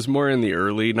 so it was more in the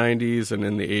early 90s and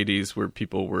in the 80s where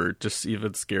people were just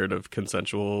even scared of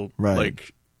consensual,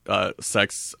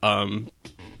 sex,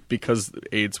 because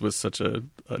AIDS was such an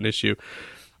issue.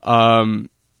 I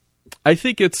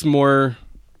think it's more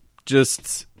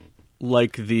just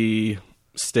like the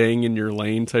staying in your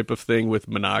lane type of thing with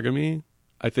monogamy.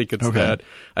 I think it's that.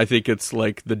 I think it's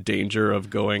like the danger of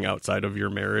going outside of your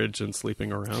marriage and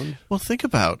sleeping around. Well, think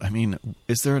about,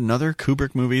 is there another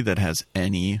Kubrick movie that has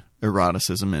any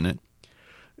eroticism in it?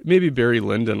 Maybe Barry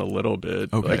Lyndon a little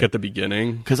bit, like at the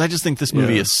beginning. Because I just think this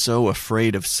movie is so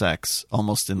afraid of sex,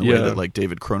 almost in the way that like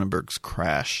David Cronenberg's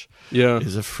Crash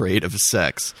is afraid of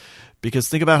sex. Because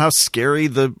think about how scary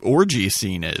the orgy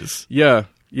scene is. Yeah.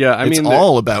 Yeah, it's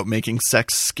all about making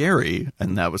sex scary,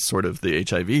 and that was sort of the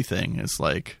HIV thing. It's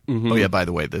like, oh yeah, by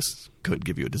the way, this could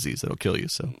give you a disease that'll kill you.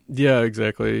 So yeah,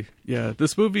 exactly. Yeah,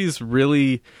 this movie's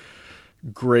really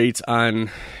great on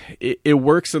it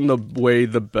works in the way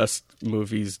the best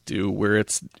movies do, where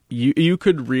it's you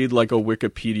could read like a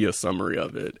Wikipedia summary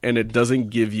of it, and it doesn't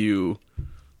give you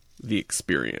the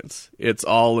experience. It's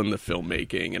all in the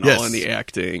filmmaking and all in the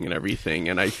acting and everything,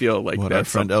 and I feel like what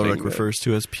that's our friend Elric refers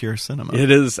to as pure cinema.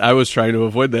 It is. I was trying to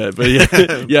avoid that, but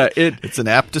it's an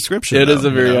apt description. It is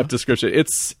a very apt description.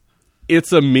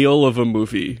 It's a meal of a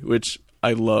movie, which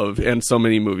I love, and so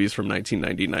many movies from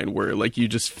 1999 where like you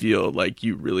just feel like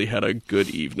you really had a good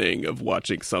evening of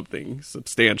watching something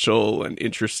substantial and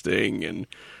interesting, and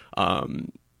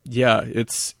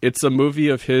it's a movie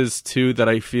of his too that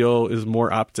I feel is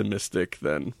more optimistic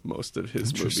than most of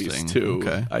his movies too.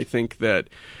 Okay. I think that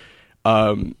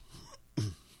I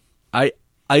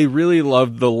really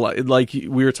love like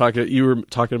you were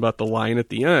talking about the line at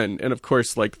the end, and of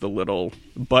course like the little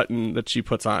button that she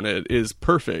puts on it is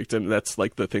perfect, and that's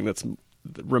like the thing that's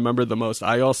remembered the most.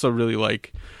 I also really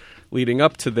like leading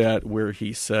up to that where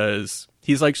he says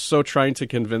he's like so trying to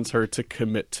convince her to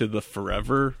commit to the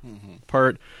forever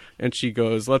part, and she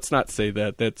goes, let's not say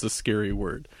that, that's a scary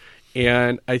word.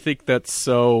 And I think that's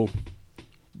so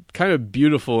kind of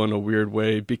beautiful in a weird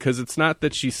way, because it's not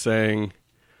that she's saying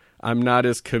I'm not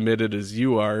as committed as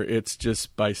you are. It's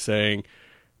just by saying,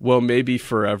 well, maybe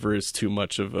forever is too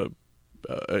much of a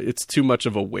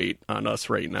weight on us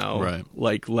right now. Right.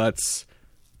 Like, let's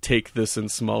take this in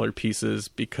smaller pieces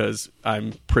because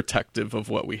I'm protective of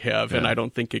what we have, and I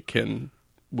don't think it can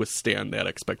withstand that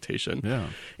expectation. Yeah.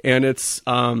 And it's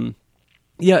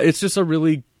it's just a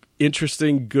really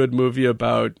interesting, good movie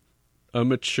about a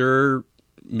mature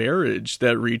marriage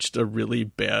that reached a really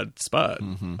bad spot.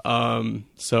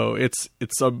 So it's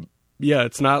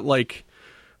not like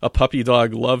a puppy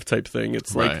dog love type thing.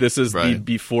 It's like this is the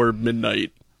before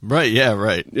midnight. Right. Yeah.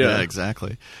 Right. Yeah.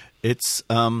 Exactly. It's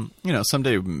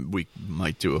someday we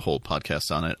might do a whole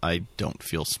podcast on it. I don't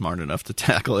feel smart enough to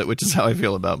tackle it, which is how I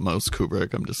feel about most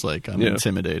Kubrick. I'm just like I'm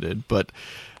intimidated. But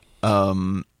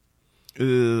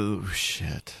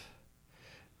shit,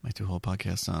 might do a whole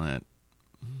podcast on it.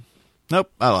 Nope,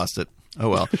 I lost it. Oh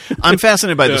well. I'm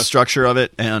fascinated by the structure of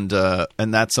it, and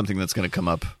that's something that's going to come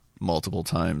up multiple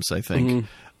times, I think,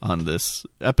 on this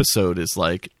episode. Is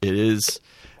like it is.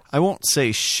 I won't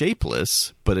say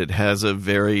shapeless, but it has a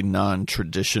very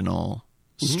non-traditional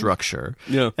structure.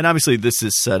 Yeah. And obviously this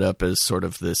is set up as sort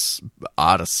of this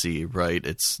odyssey, right?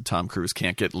 It's Tom Cruise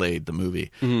can't get laid, the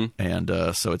movie. And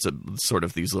so it's a sort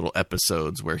of these little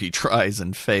episodes where he tries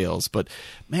and fails. But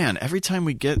man, every time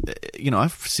we get,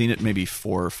 I've seen it maybe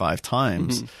 4 or 5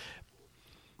 times.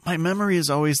 My memory is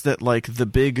always that like the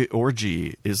big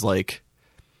orgy is like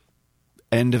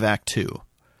end of Act 2.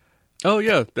 Oh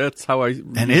yeah, that's how I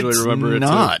And usually it's remember it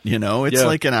not, too. It's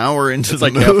like an hour into the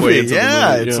like movie. halfway into the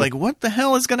movie, It's yeah. like, what the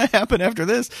hell is going to happen after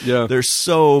this? Yeah. There's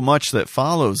so much that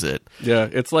follows it. Yeah,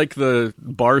 it's like the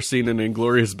bar scene in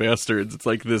Inglourious Bastards. It's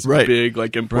like this Right. big,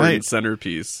 like important Right.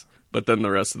 centerpiece. But then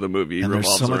the rest of the movie And revolves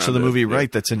there's so much of the around movie, it.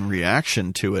 right, that's in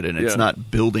reaction to it, and it's Yeah.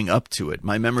 not building up to it.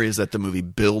 My memory is that the movie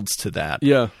builds to that.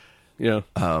 Yeah, yeah.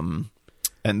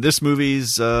 And this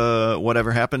movie's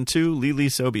Whatever Happened to Lily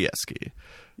Sobieski,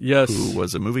 Yes. who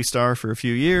was a movie star for a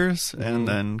few years and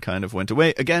then kind of went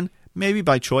away. Again, maybe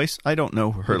by choice. I don't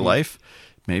know her life.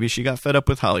 Maybe she got fed up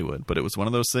with Hollywood, but it was one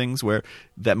of those things where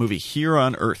that movie Here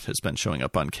on Earth has been showing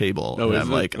up on cable. Oh, and is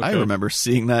I'm it? like, I Okay. remember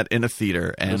seeing that in a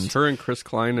theater. And Was her and Chris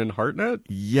Klein and Hartnett?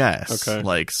 yes, Okay.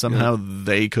 like somehow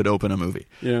they could open a movie.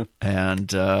 Yeah.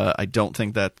 And I don't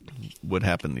think that would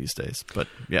happen these days. But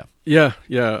yeah. Yeah,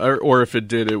 yeah. Or if it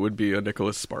did, it would be a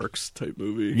Nicholas Sparks type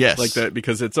movie. Yes. Like that,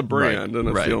 because it's a brand, Right, and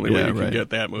it's right, the only way yeah, you can right,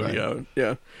 get that movie right. out.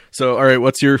 Yeah. So, all right,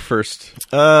 what's your first?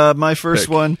 My first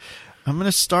Pick. one, I'm going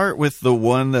to start with the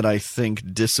one that I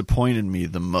think disappointed me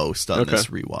the most on Okay. this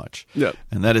rewatch. Yeah.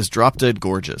 And that is Drop Dead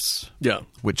Gorgeous, Yeah.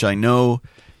 which I know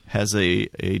has a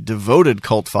devoted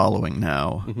cult following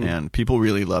now, and people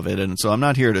really love it. And so I'm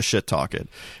not here to shit talk it.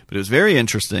 But it was very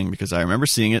interesting because I remember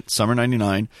seeing it, summer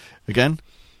 99. Again,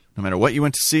 no matter what you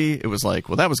went to see, it was like,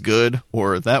 well, that was good,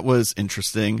 or that was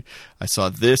interesting. I saw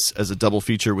this as a double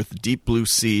feature with Deep Blue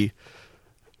Sea,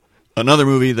 another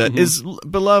movie that is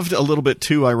beloved a little bit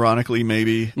too ironically,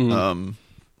 maybe,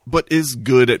 but is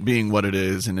good at being what it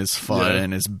is and is fun Yeah.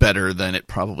 and is better than it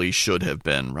probably should have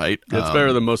been, right? It's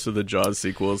better than most of the Jaws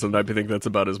sequels, and I think that's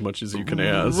about as much as you can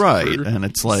ask. Right, for and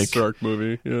it's like- shark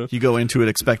movie. Yeah. You go into it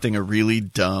expecting a really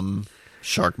dumb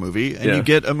shark movie, and Yeah. you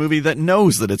get a movie that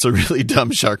knows that it's a really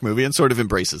dumb shark movie and sort of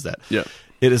embraces that. Yeah.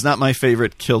 It is not my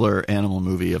favorite killer animal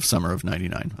movie of summer of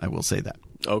 99. I will say that.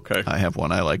 Okay. I have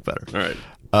one I like better. All right.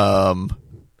 Um,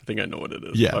 I think I know what it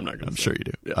is. yeah, but I'm not going to. I'm sure you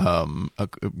do. Yeah.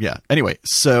 Yeah. Anyway,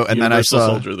 so and then I Universal saw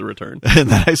Soldier: The Return. and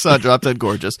then I saw Drop Dead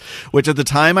Gorgeous, which at the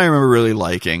time I remember really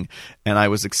liking, and I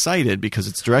was excited because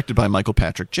it's directed by Michael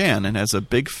Patrick Jan, and as a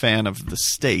big fan of The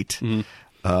State,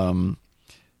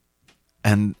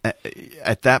 and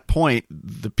at that point,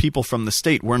 the people from The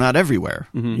State were not everywhere,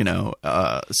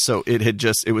 so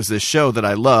it was this show that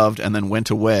I loved and then went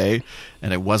away,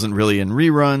 and it wasn't really in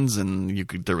reruns, and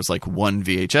there was like one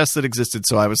VHS that existed,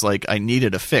 so I was like, I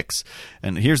needed a fix.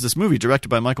 And here's this movie directed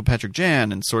by Michael Patrick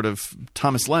Jan, and sort of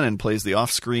Thomas Lennon plays the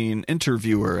off-screen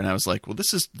interviewer, and I was like, well,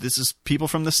 this is people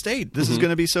from The State. This is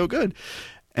going to be so good.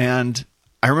 And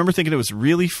I remember thinking it was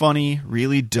really funny,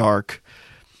 really dark.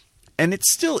 And it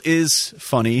still is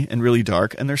funny and really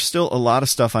dark, and there's still a lot of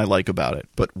stuff I like about it.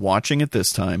 But watching it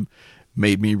this time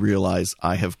made me realize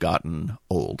I have gotten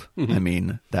old. I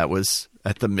mean, that was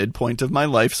at the midpoint of my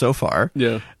life so far.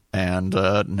 Yeah. And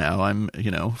now I'm,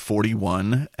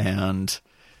 41, and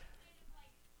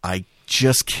I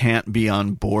just can't be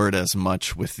on board as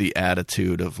much with the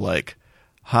attitude of like,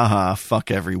 haha,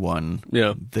 fuck everyone.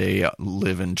 Yeah. They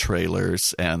live in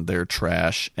trailers and they're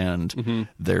trash and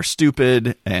they're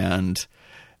stupid and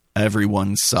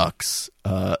everyone sucks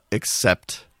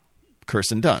except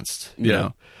Kirsten Dunst. You Yeah.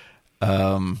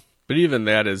 know? But even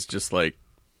that is just like,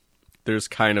 there's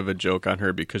kind of a joke on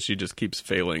her because she just keeps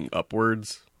failing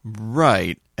upwards.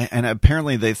 Right. And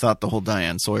apparently they thought the whole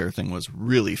Diane Sawyer thing was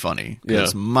really funny.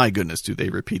 Because Yeah. my goodness, do they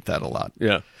repeat that a lot.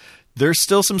 Yeah. There's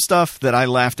still some stuff that I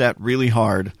laughed at really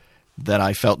hard that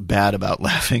I felt bad about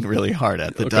laughing really hard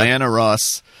at. The Okay. Diana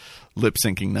Ross lip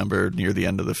syncing number near the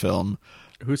end of the film.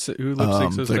 Who lip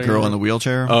syncs this The thing? girl in the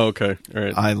wheelchair. Oh, okay. All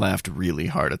right. I laughed really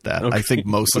hard at that. Okay. I think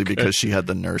mostly Okay. because she had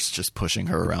the nurse just pushing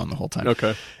her around the whole time.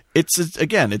 Okay. It's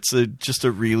just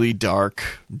a really dark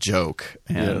joke,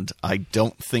 and I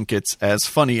don't think it's as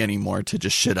funny anymore to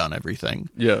just shit on everything,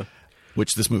 Yeah.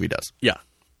 which this movie does. Yeah.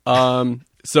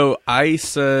 So I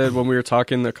said when we were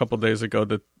talking a couple days ago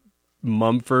that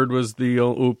Mumford was the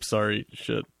oops, sorry,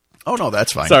 shit. Oh no,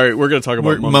 that's fine. Sorry, we're going to talk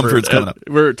about Mumford. Mumford's coming up.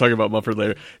 We're talking about Mumford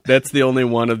later. That's the only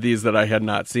one of these that I had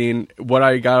not seen. What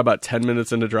I got about 10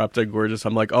 minutes into Drop Dead Gorgeous,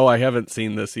 I'm like, oh, I haven't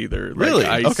seen this either. Like, Really?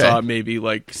 I Okay. saw maybe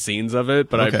like scenes of it,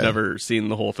 but I've Okay. never seen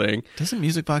the whole thing. Doesn't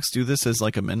Music Box do this as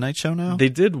like a midnight show now? They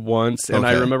did once, and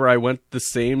I Okay. remember I went the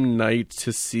same night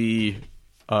to see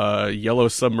Yellow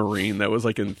Submarine that was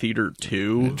like in theater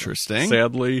 2. Interesting.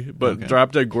 Sadly, but Okay.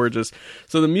 Drop Dead Gorgeous.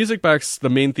 So the Music Box, the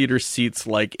main theater seats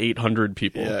like 800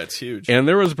 people. Yeah, it's huge. And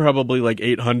there was probably like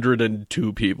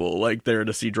 802 people like there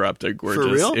to see Drop Dead Gorgeous.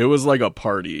 real? It was like a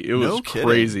party. It No was kidding.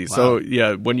 crazy. Wow. So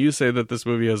yeah, when you say that this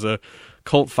movie has a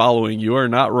cult following, you are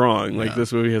not wrong. Like Yeah.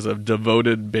 this movie has a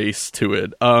devoted base to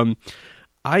it.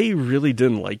 I really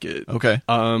didn't like it. Okay.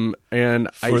 And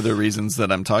For the reasons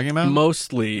that I'm talking about?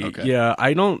 mostly, Okay. yeah,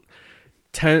 I don't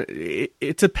tend.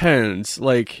 It depends.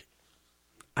 Like,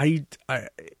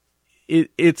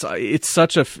 it's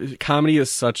such a comedy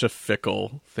is such a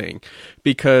fickle thing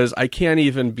because I can't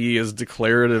even be as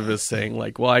declarative as saying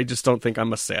like, well, I just don't think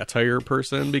I'm a satire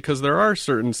person because there are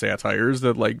certain satires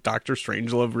that like Dr.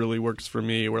 Strangelove really works for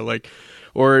me,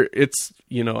 or it's,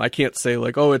 you know, I can't say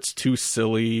like, oh, it's too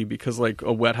silly because like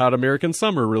a Wet Hot American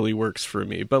Summer really works for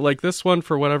me. But like this one,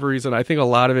 for whatever reason, I think a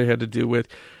lot of it had to do with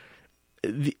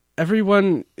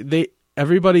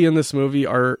everybody in this movie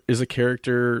is a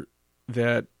character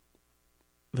that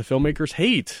the filmmakers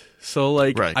hate. So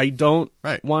like, Right. I don't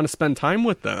Right. want to spend time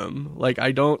with them. Like,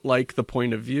 I don't like the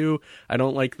point of view. I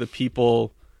don't like the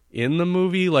people in the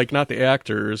movie, like not the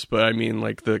actors, but I mean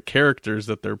like the characters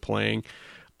that they're playing.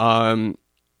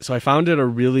 So I found it a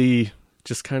really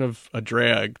just kind of a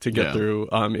drag to get Yeah. through.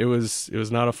 It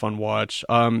was not a fun watch.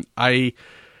 I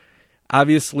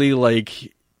obviously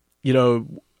like, you know,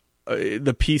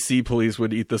 the PC police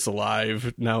would eat this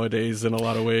alive nowadays in a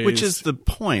lot of ways. Which is the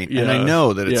point. And Yeah. I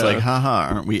know that it's Yeah. like,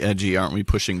 haha, aren't we edgy? Aren't we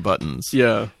pushing buttons?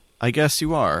 yeah. I guess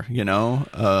you are, you know?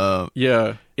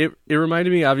 Yeah. It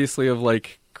reminded me obviously of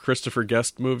like Christopher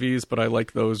Guest movies, but I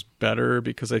like those better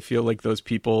because I feel like those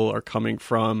people are coming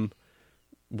from,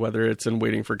 whether it's in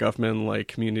Waiting for Guffman, like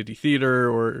community theater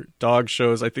or dog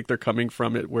shows, I think they're coming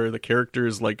from it where the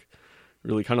characters like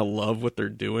really kind of love what they're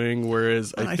doing.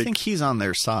 Whereas I think he's on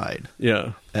their side.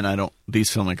 yeah, And these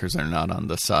filmmakers are not on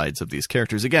the sides of these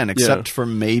characters. Again, except for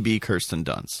maybe Kirsten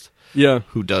Dunst, yeah,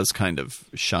 who does kind of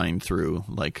shine through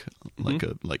like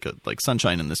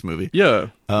sunshine in this movie. yeah.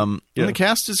 And the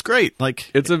cast is great. Like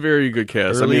It's a very good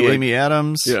cast. early I mean, like, Amy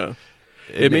Adams. yeah.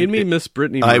 It made me miss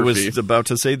Brittany Murphy. I was about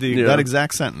to say Yeah. that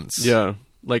exact sentence. Yeah.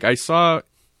 Like I saw,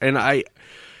 and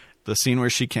The scene where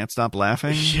she can't stop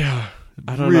laughing. yeah,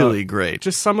 I don't Really know. great.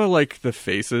 Just some of like the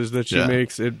faces that she Yeah.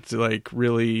 makes, it like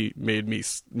really made me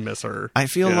miss her. I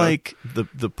feel Yeah. like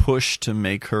the push to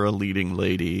make her a leading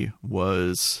lady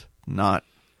was not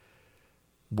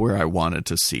where I wanted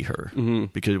to see her. Mm-hmm.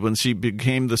 Because when she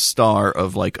became the star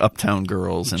of like Uptown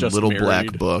Girls and Just Little Married.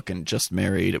 Black Book and Just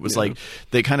Married, it was like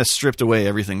they kind of stripped away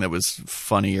everything that was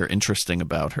funny or interesting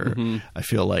about her. Mm-hmm. I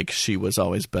feel like she was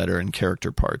always better in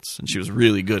character parts, and she was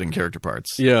really good in character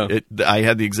parts. Yeah. I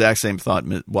had the exact same thought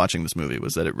watching this movie,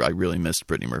 was that I really missed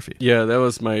Brittany Murphy. Yeah, that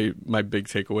was my big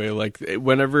takeaway. Like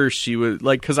whenever she was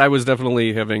like, because I was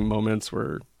definitely having moments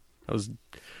where I was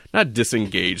not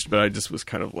disengaged, but I just was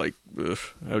kind of like, ugh,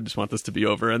 I would just want this to be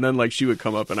over. And then like she would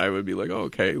come up and I would be like, oh,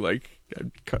 okay, like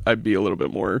I'd be a little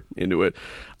bit more into it.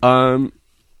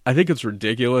 I think it's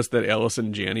ridiculous that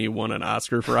Allison Janney won an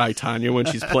Oscar for I, Tonya when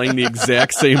she's playing the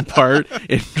exact same part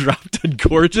in Drop Dead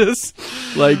Gorgeous.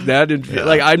 Like that,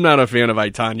 like I'm not a fan of I,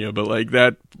 Tonya, but like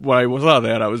that, when I saw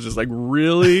that, I was just like,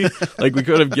 really? Like we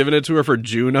could have given it to her for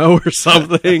Juno or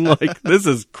something. Like this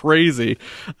is crazy.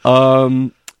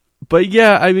 But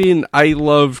yeah, I mean, I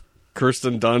love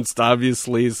Kirsten Dunst,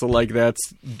 obviously, so like that's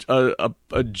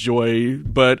a joy.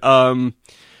 But I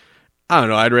don't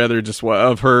know. I'd rather just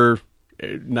of her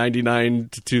 99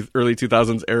 to early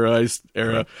 2000s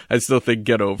era. I still think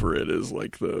Get Over It is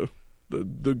like the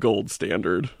gold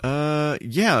standard.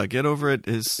 Yeah, Get Over It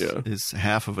is Yeah.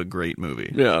 half of a great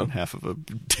movie. Yeah. And half of a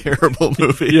terrible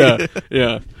movie.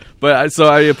 yeah. But so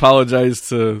I apologize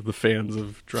to the fans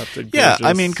of Drop Dead Gorgeous. Yeah,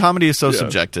 I mean, comedy is so Yeah.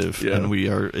 subjective, Yeah. and we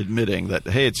are admitting that,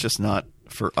 hey, it's just not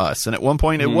for us. And at one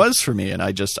point, it was for me, and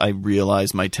I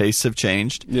realized my tastes have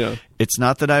changed. Yeah. It's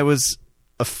not that I was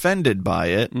offended by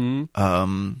it.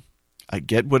 I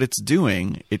get what it's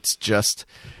doing. It's just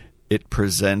it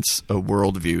presents a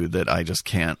worldview that I just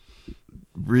can't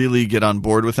really get on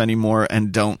board with anymore,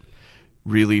 and don't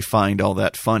really find all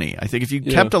that funny. I think if you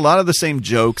kept a lot of the same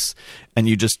jokes and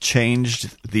you just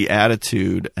changed the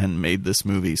attitude and made this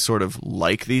movie sort of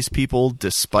like these people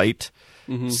despite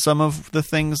some of the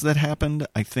things that happened,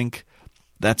 I think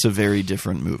that's a very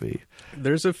different movie.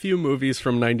 There's a few movies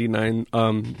from '99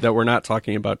 that we're not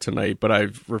talking about tonight, but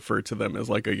I've referred to them as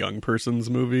like a young person's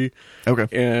movie. Okay.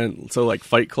 And so like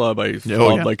Fight Club, I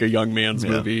called like a young man's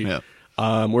movie. Yeah.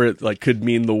 where it like could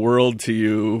mean the world to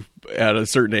you at a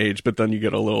certain age, but then you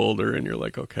get a little older and you're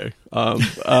like, okay.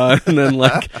 And then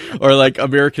like, or like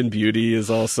American Beauty is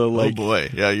also like, oh boy,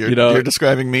 yeah, you're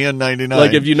describing me in '99.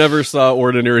 Like if you never saw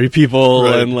Ordinary People,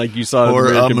 right, and like you saw or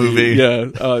American a movie,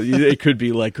 Beauty, it could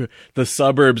be like The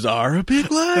Suburbs Are a Big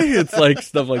Lie. It's like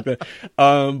stuff like that.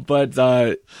 But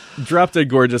Drop Dead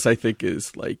Gorgeous, I think,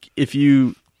 is like if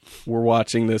you were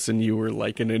watching this and you were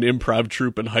like in an improv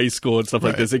troupe in high school and stuff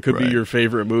like this, it could be your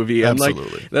favorite movie. Absolutely.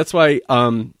 And like that's why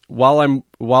while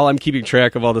I'm keeping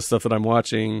track of all the stuff that I'm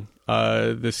watching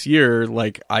this year,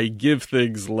 like I give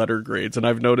things letter grades, and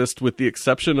I've noticed with the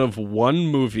exception of one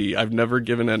movie, I haven't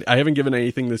given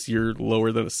anything this year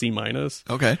lower than a C-.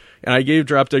 Okay. And I gave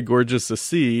Drop Dead Gorgeous a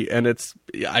C, and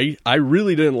I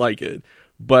really didn't like it,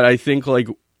 but I think like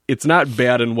it's not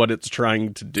bad in what it's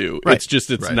trying to do. Right. It's just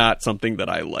not something that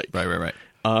I like. Right.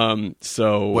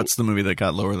 So what's the movie that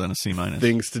got lower than a C-?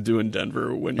 Things to Do in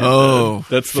Denver when you're dead.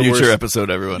 That's the future worst episode,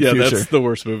 everyone. Yeah, future. That's the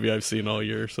worst movie I've seen all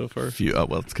year so far.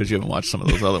 Well, it's because you haven't watched some of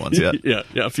those other ones yet.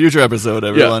 yeah. Future episode,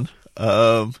 everyone.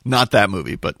 Not that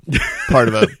movie, but part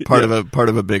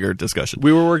of a bigger discussion.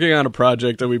 We were working on a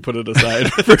project and we put it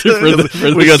aside for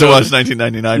the we got show. to watch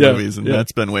 1999 movies, and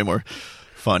that's been way more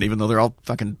fun, even though they're all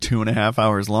fucking 2.5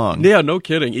 hours long. Yeah, no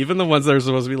kidding. Even the ones that are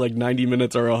supposed to be like 90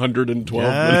 minutes are 112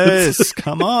 minutes. Yes,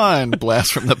 come on.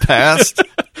 Blast from the Past.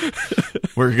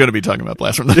 We're going to be talking about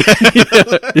Blast from the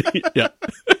Past. Yeah.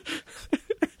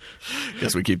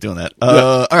 Guess we keep doing that.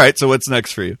 All right, so what's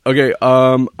next for you? Okay,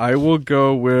 I will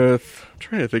go with... I'm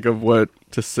trying to think of what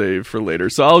to save for later.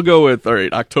 So I'll go with, all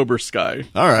right, October Sky.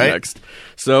 All right. Next.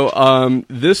 So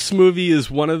this movie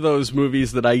is one of those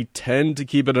movies that I tend to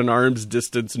keep at an arm's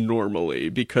distance normally,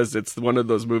 because it's one of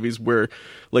those movies where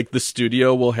like the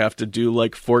studio will have to do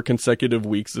like 4 consecutive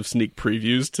weeks of sneak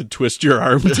previews to twist your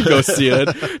arm to go see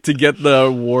it, to get the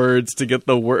awards, to get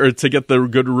the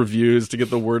good reviews, to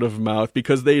get the word of mouth,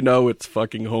 because they know it's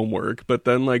fucking homework. But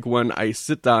then like when I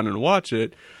sit down and watch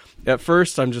it, at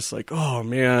first, I'm just like, oh,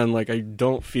 man, like, I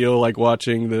don't feel like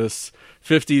watching this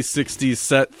 50s, 60s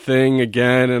set thing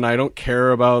again, and I don't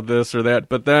care about this or that.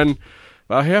 But then,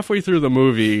 about halfway through the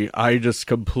movie, I just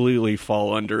completely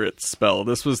fall under its spell.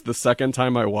 This was the second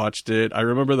time I watched it. I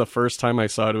remember the first time I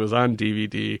saw it, it was on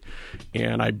DVD,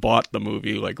 and I bought the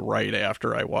movie, like, right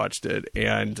after I watched it.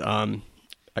 And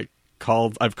I've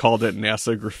called it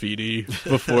NASA graffiti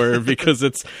before,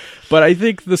 because but I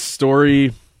think the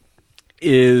story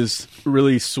is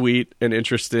really sweet and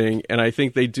interesting, and I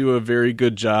think they do a very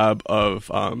good job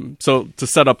of so to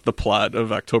set up the plot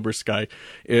of October Sky,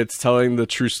 it's telling the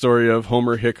true story of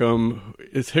Homer Hickam.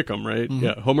 It's Hickam, right? Mm-hmm.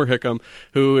 Yeah, Homer Hickam,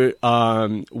 who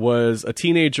was a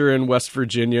teenager in West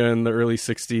Virginia in the early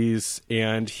 60s,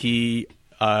 and he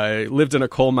lived in a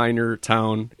coal miner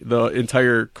town. The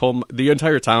entire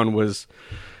town was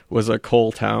a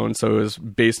coal town, so it was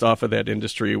based off of that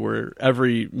industry where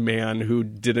every man who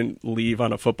didn't leave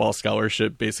on a football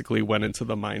scholarship basically went into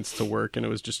the mines to work, and it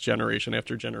was just generation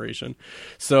after generation.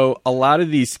 So a lot of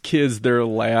these kids, their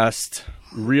last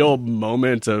real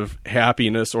moment of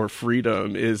happiness or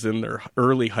freedom is in their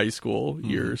early high school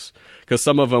years, because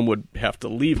some of them would have to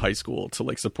leave high school to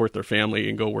like support their family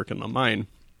and go work in the mine.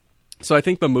 So I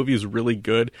think the movie is really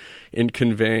good in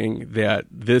conveying that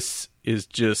this is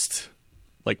just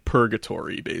like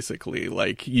purgatory, basically.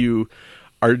 Like you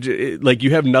are like,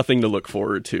 you have nothing to look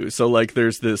forward to. So like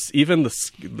there's this, even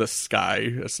the sky,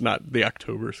 it's not the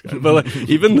October sky, but like,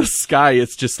 even the sky,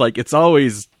 it's just like, it's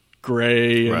always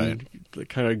gray and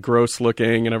kind of gross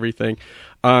looking and everything.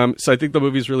 So I think the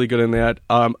movie's really good in that.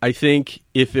 I think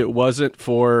if it wasn't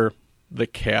for the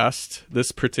cast,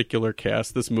 this particular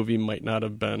cast, this movie might not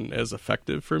have been as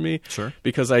effective for me. Sure.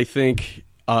 Because I think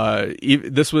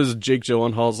this was Jake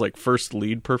Gyllenhaal's like first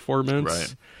lead performance,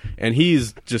 right? And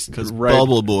he's just because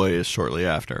Bubble Boy is shortly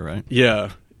after, right?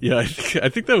 Yeah. I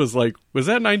think that was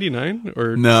that 99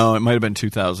 or no? It might have been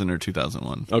 2000 or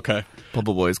 2001. Okay.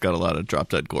 Bubble Boy's got a lot of Drop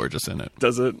Dead Gorgeous in it.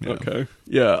 Does it? Yeah. Okay.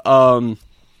 Yeah.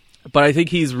 But I think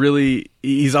he's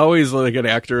always like an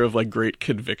actor of like great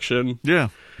conviction. Yeah.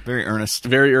 Very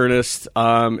earnest,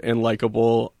 and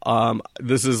likable.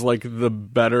 This is like the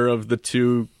better of the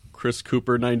two Chris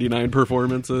Cooper 99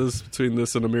 performances between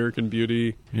this and American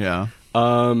Beauty. Yeah.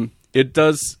 It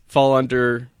does fall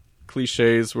under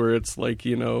cliches where it's like,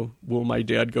 you know, will my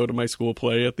dad go to my school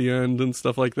play at the end and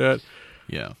stuff like that.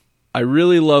 Yeah. I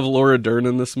really love Laura Dern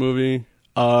in this movie.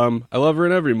 I love her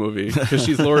in every movie because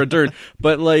she's Laura Dern.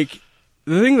 But like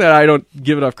the thing that I don't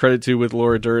give enough credit to with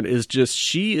Laura Dern is just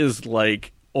she is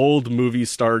like old movie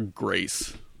star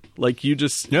grace. Like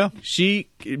she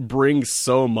brings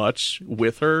so much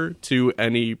with her to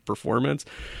any performance,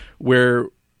 where,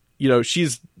 you know,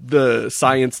 she's the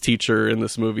science teacher in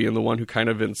this movie and the one who kind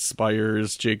of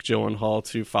inspires Jake Gyllenhaal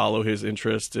to follow his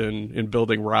interest in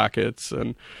building rockets.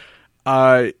 And,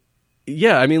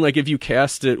 yeah, I mean, like, if you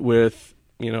cast it with,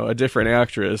 you know, a different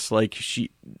actress, like,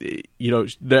 she, you know,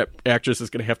 that actress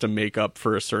is going to have to make up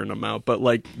for a certain amount. But,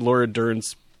 like, Laura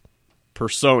Dern's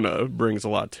persona brings a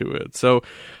lot to it. So,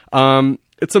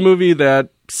 it's a movie that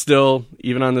still,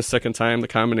 even on the second time, the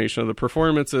combination of the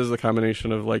performances, the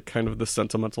combination of like kind of the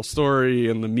sentimental story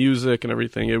and the music and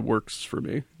everything, it works for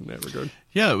me in that regard.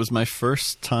 Yeah, it was my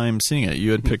first time seeing it.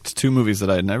 You had picked two movies that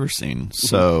I had never seen,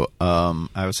 so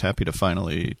I was happy to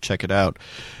finally check it out.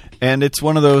 And it's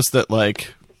one of those that,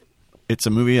 like, it's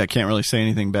a movie I can't really say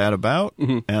anything bad about,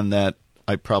 and that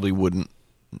I probably wouldn't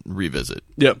revisit.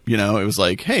 Yep. You know, it was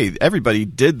like, hey, everybody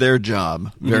did their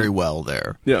job very well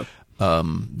there. Yeah.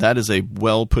 That is a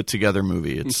well put together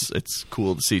movie. It's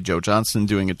cool to see Joe Johnston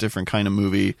doing a different kind of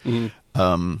movie.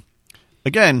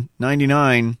 Again,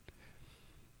 99.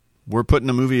 We're putting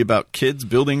a movie about kids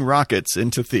building rockets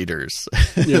into theaters.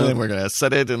 Yeah. And we're going to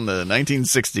set it in the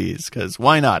 1960s because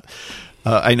why not?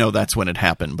 I know that's when it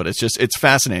happened, but it's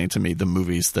fascinating to me, the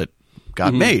movies that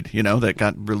got made, you know, that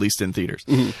got released in theaters.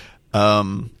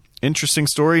 Interesting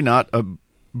story, not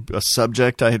a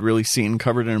subject I had really seen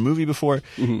covered in a movie before.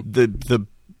 The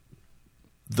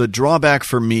drawback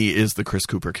for me is the Chris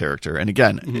Cooper character. And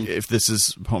again, if this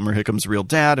is Homer Hickham's real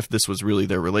dad, if this was really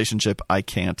their relationship, I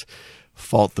can't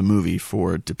fault the movie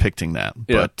for depicting that.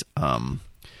 Yeah. But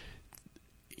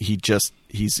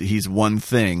he's one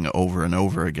thing over and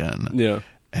over again. Yeah.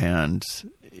 And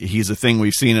he's a thing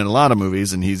we've seen in a lot of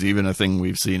movies, and he's even a thing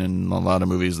we've seen in a lot of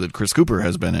movies that Chris Cooper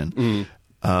has been in.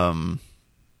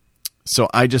 So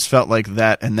I just felt like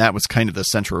that, and that was kind of the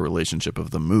central relationship of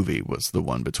the movie, was the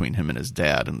one between him and his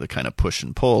dad, and the kind of push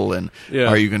and pull, and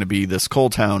are you going to be this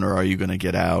coal town, or are you going to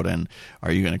get out, and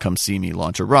are you going to come see me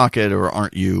launch a rocket, or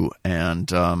aren't you?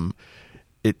 And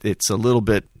it's a little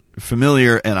bit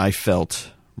familiar, and I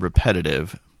felt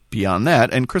repetitive beyond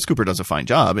that. And Chris Cooper does a fine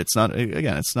job. It's not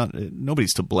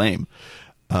nobody's to blame.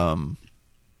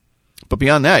 But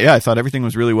beyond that, yeah, I thought everything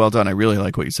was really well done. I really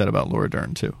like what you said about Laura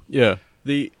Dern too. Yeah.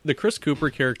 The Chris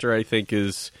Cooper character, I think,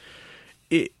 it's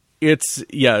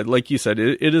like you said,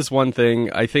 it is one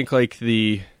thing. I think, like,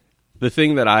 the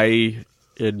thing that I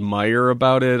admire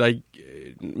about it,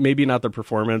 maybe not the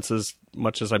performance as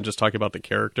much as I'm just talking about the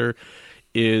character,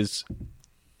 is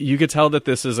you could tell that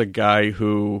this is a guy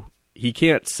who, he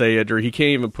can't say it, or he can't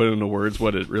even put into words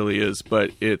what it really is, but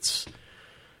it's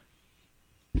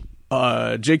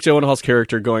Jake Gyllenhaal's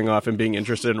character going off and being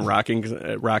interested in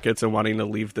rockets and wanting to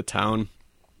leave the town.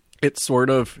 It sort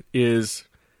of is,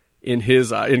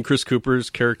 in Chris Cooper's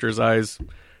character's eyes,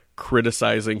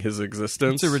 criticizing his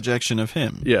existence. It's a rejection of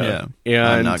him. Yeah. And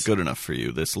I'm not good enough for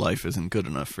you. This life isn't good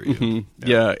enough for you.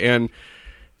 Yeah. And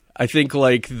I think,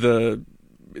 like, the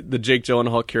Jake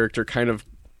Gyllenhaal character kind of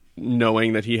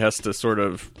knowing that he has to sort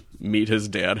of meet his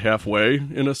dad halfway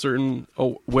in a certain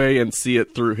way and see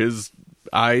it through his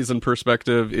eyes and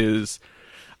perspective is,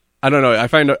 I don't know, I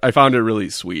found it really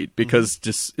sweet, because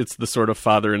just it's the sort of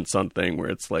father and son thing where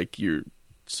it's like you're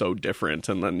so different,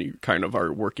 and then you kind of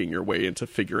are working your way into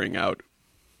figuring out,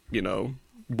 you know,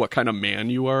 what kind of man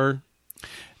you are.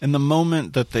 And the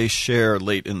moment that they share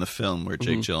late in the film where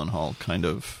Jake Gyllenhaal kind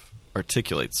of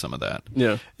articulates some of that.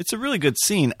 Yeah. It's a really good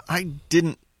scene. I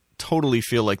didn't totally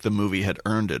feel like the movie had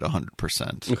earned it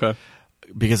 100%. Okay.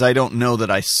 Because I don't know that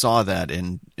I saw that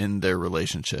in their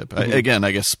relationship. Again,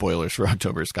 I guess spoilers for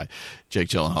October Sky. Jake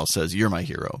Gyllenhaal says, "You're my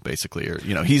hero," basically, or,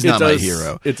 you know, he's not my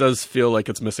hero. It does feel like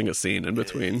it's missing a scene in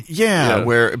between. Yeah,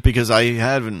 because I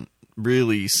haven't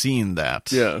really seen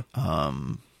that. Yeah.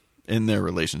 In their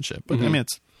relationship, but I mean,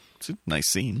 it's a nice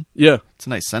scene. Yeah, it's a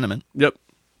nice sentiment. Yep,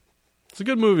 it's a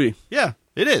good movie. Yeah.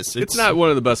 It is. It's not one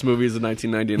of the best movies of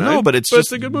 1999. No, but it's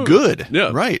just a good movie. Good.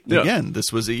 Yeah. Right. Yeah. Again, this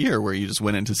was a year where you just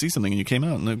went in to see something and you came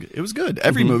out and it was good.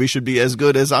 Every movie should be as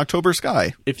good as October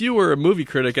Sky. If you were a movie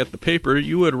critic at the paper,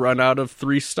 you would run out of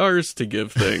 3 stars to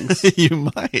give things. You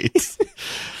might.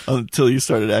 Until you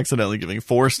started accidentally giving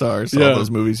 4 stars to all those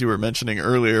movies you were mentioning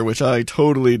earlier, which I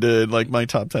totally did. Like, my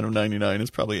top 10 of 99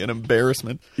 is probably an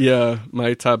embarrassment. Yeah,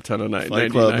 my top 10 of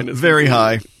 99 is very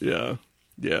high. Yeah.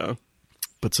 Yeah.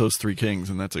 But so's Three Kings,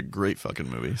 and that's a great fucking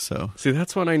movie. So see,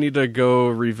 that's one I need to go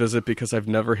revisit, because I've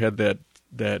never had that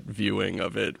that viewing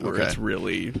of it where Okay. it's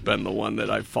really been the one that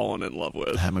I've fallen in love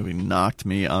with. That movie knocked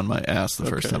me on my ass the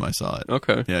first Okay. time I saw it.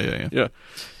 Okay. Yeah.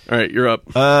 All right, you're up.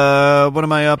 What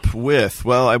am I up with?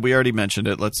 Well, we already mentioned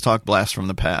it. Let's talk Blast from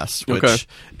the Past, which Okay.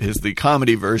 is the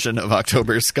comedy version of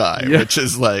October Sky, Yeah. which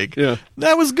is like, Yeah.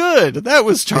 that was good. That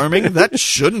was charming. That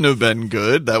shouldn't have been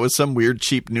good. That was some weird,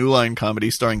 cheap New Line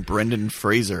comedy starring Brendan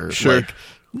Fraser. Sure. Like,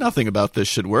 nothing about this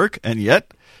should work, and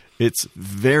yet it's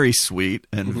very sweet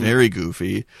and very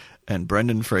goofy, and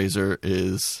Brendan Fraser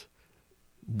is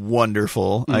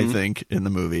wonderful, I think, in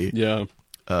the movie. Yeah.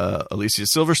 Alicia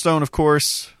Silverstone, of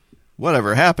course.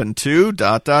 Whatever happened to ...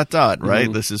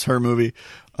 Right? This is her movie.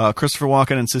 Christopher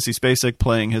Walken and Sissy Spacek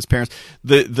playing his parents.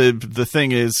 The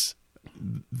thing is,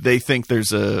 they think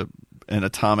there's an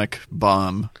atomic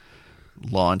bomb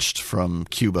launched from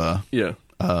Cuba Yeah.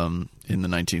 in the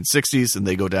 1960s, and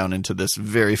they go down into this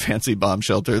very fancy bomb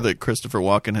shelter that Christopher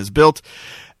Walken has built,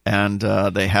 and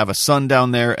they have a son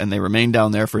down there, and they remain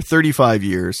down there for 35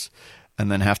 years. And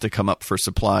then have to come up for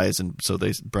supplies, and so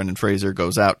Brendan Fraser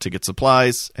goes out to get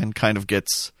supplies and kind of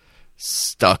gets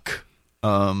stuck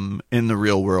in the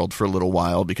real world for a little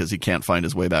while because he can't find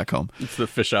his way back home. It's the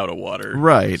fish out of water.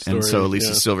 Right, story. and so Lisa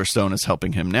Yeah. Silverstone is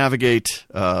helping him navigate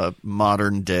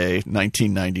modern day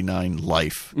 1999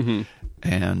 life.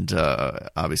 And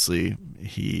obviously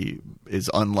he is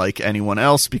unlike anyone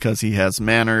else because he has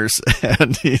manners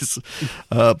and he's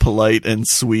polite and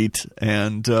sweet,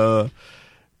 and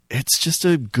it's just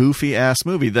a goofy ass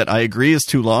movie that I agree is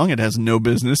too long. It has no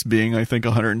business being, I think,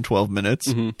 112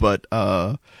 minutes, but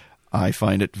I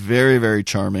find it very, very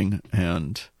charming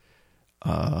and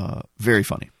very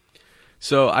funny.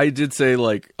 So I did say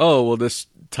like, oh, well, this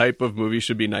type of movie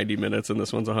should be 90 minutes and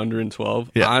this one's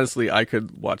 112. Yeah. Honestly, I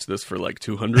could watch this for like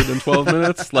 212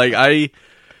 minutes. Like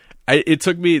it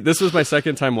took me, this was my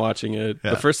second time watching it.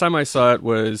 Yeah. The first time I saw it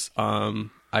was,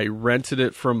 I rented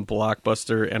it from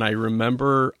Blockbuster, and I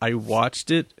remember I watched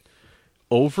it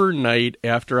overnight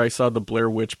after I saw the Blair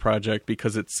Witch Project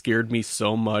because it scared me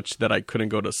so much that I couldn't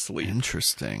go to sleep.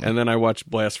 Interesting. And then I watched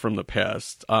Blast from the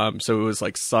Past. So it was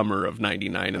like summer of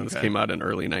 99, and this came out in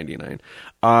early 99.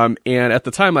 And at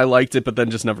the time I liked it, but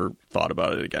then just never thought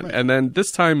about it again. Right. And then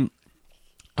this time,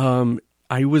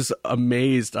 I was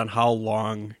amazed on how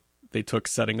long they took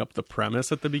setting up the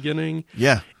premise at the beginning.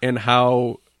 Yeah. And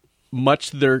how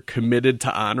much they're committed to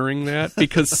honoring that,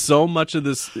 because so much of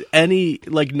this,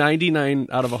 like 99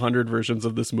 out of 100 versions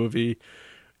of this movie,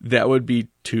 that would be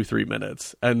 2-3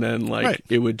 minutes, and then like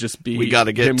it would just be, we got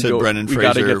to get to Brendan Fraser, we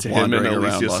got to get to him and wandering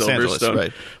around Alicia Los Silverstone. Angeles,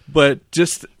 right? But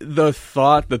just the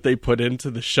thought that they put into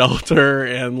the shelter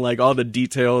and like all the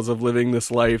details of living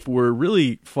this life were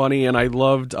really funny, and I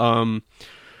love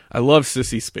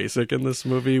Sissy Spacek in this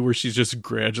movie, where she's just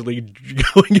gradually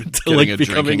going into like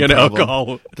becoming an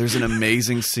alcohol. There's an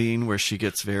amazing scene where she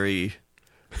gets very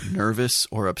nervous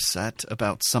or upset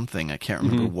about something. I can't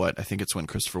remember what. I think it's when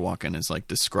Christopher Walken is like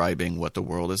describing what the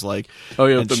world is like. Oh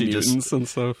yeah, and the mutants and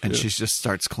stuff. And she just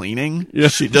starts cleaning. Yeah.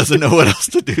 She doesn't know what else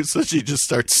to do, so she just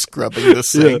starts scrubbing the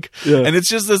sink. Yeah. And it's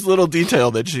just this little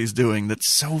detail that she's doing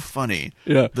that's so funny.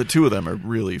 Yeah. The two of them are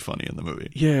really funny in the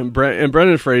movie. Yeah, and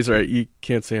Brendan Fraser, you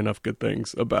can't say enough good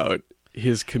things about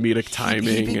his comedic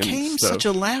timing. He became and stuff. such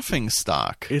a laughing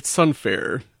stock. It's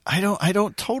unfair. I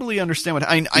don't totally understand what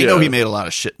I know. He made a lot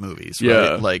of shit movies, right?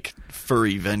 Yeah. Like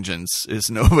Furry Vengeance is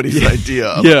nobody's idea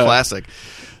of a classic.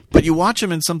 But you watch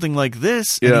him in something like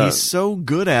this, and he's so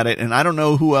good at it, and I don't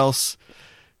know who else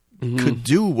could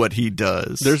do what he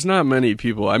does. There's not many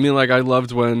people. I mean, like, I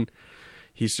loved when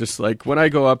he's just like, when I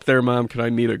go up there, Mom, can I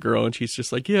meet a girl? And she's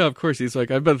just like, yeah, of course. He's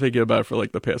like, I've been thinking about it for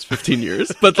like the past 15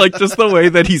 years. But like, just the way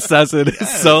that he says it is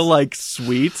so like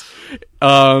sweet.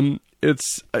 I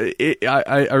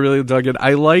really dug it.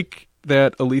 I like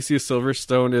that Alicia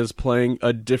Silverstone is playing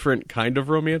a different kind of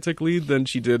romantic lead than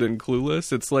she did in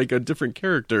Clueless. It's like a different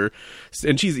character,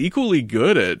 and she's equally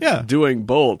good at doing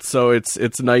both. So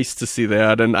it's nice to see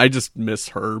that, and I just miss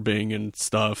her being in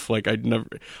stuff. Like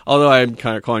although I'm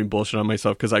kind of calling bullshit on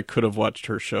myself because I could have watched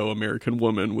her show American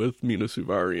Woman with Mina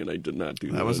Suvari, and I did not do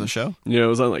that. That wasn't a show? Yeah, it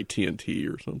was on like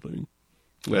TNT or something.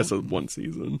 Lasted one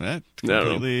season. That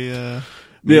completely. Yeah.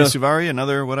 Suvari,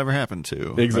 another whatever happened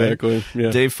to. Exactly. Right? Yeah.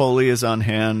 Dave Foley is on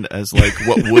hand as like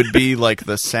what would be like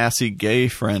the sassy gay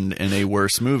friend in a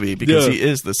worse movie, because he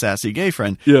is the sassy gay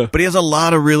friend. Yeah. But he has a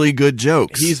lot of really good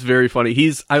jokes. He's very funny.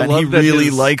 He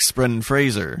really likes Brendan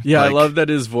Fraser. Yeah, like, I love that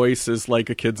his voice is like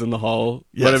a Kids in the Hall,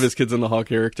 one of his Kids in the Hall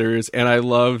characters, and I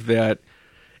love that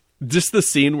just the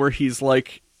scene where he's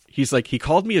like, he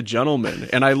called me a gentleman,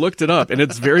 and I looked it up, and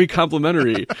it's very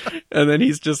complimentary. And then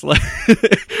he's just like,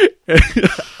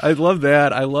 I love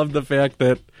that. I love the fact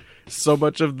that so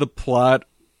much of the plot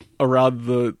around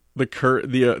the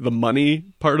money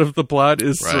part of the plot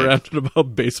is surrounded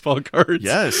about baseball cards.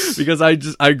 Yes. Because I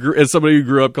grew, as somebody who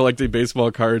grew up collecting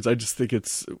baseball cards, I just think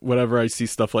it's, whenever I see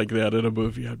stuff like that in a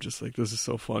movie, I'm just like, this is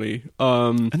so funny.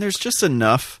 And there's just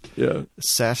enough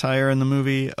satire in the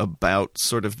movie about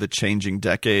sort of the changing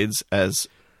decades as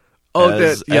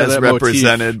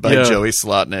represented by Joey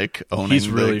Slotnick owning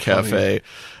the cafe. Funny.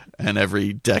 And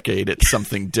every decade it's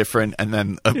something different, and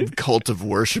then a cult of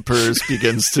worshipers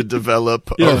begins to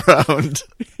develop around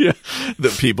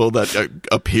the people that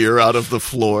appear out of the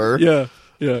floor. Yeah.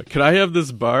 Can I have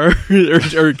this bar,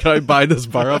 or can I buy this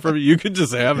bar off from you? You can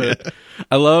just have it.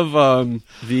 I love I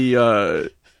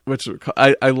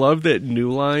love that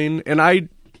New Line, and I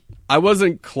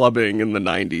wasn't clubbing in the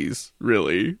 90s,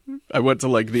 really. I went to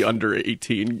like the under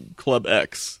 18 Club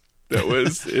X that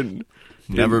was in.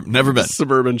 Never been.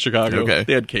 Suburban Chicago. Okay.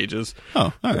 They had cages.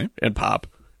 Oh, all right. And pop.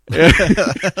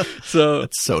 So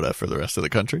it's soda for the rest of the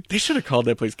country. They should have called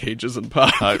that place Cages and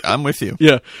Pop. I'm with you.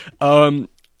 Yeah.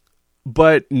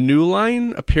 But New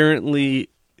Line apparently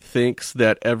thinks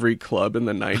that every club in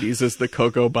the 90s is the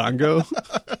Coco Bongo.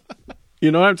 You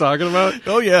know what I'm talking about?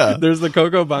 Oh, yeah. There's the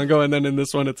Coco Bongo, and then in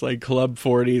this one, it's like Club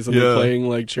 40s, and they're playing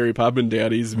like Cherry Poppin'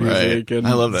 Daddy's music. Right. And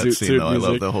I love that Zoot scene, Suit though. music.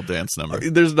 I love the whole dance number.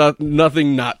 There's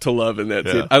nothing not to love in that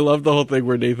scene. I love the whole thing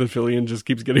where Nathan Fillion just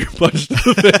keeps getting punched in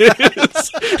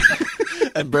the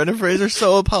face. And Brendan Fraser's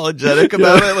so apologetic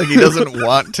about it. Like, he doesn't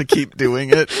want to keep doing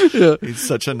it. Yeah. He's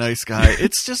such a nice guy.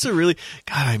 It's just a really...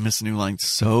 God, I miss New Line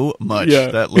so much. Yeah.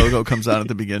 That logo comes out at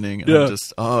the beginning. And I'm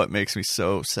just... Oh, it makes me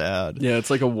so sad. Yeah, it's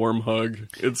like a warm hug.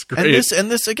 It's great. And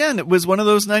this again, it was one of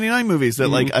those 99 movies that,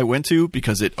 like, I went to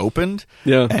because it opened.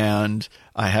 Yeah. And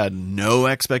I had no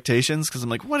expectations because I'm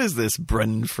like, what is this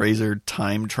Brendan Fraser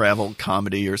time travel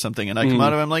comedy or something? And I come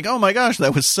out of it, I'm like, oh my gosh,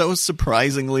 that was so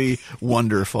surprisingly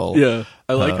wonderful. Yeah.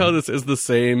 I like how this is the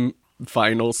same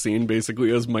final scene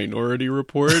basically as Minority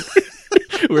Report.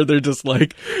 Where they're just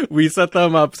like, we set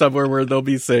them up somewhere where they'll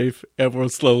be safe, and we'll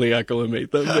slowly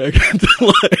acclimate them back into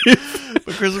life.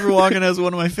 But Christopher Walken has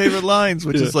one of my favorite lines,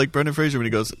 which is like Brendan Fraser when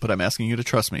he goes, "But I'm asking you to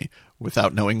trust me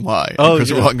without knowing why." And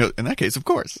Christopher Walken goes, "In that case, of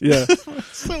course." Yeah.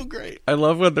 So great. I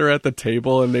love when they're at the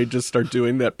table and they just start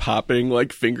doing that popping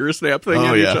like finger snap thing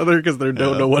at each other because they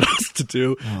don't know what else to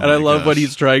do. And I love when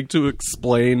he's trying to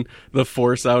explain the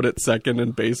force out at second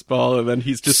in baseball, and then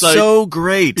he's just so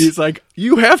great. He's like,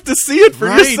 you have to see it for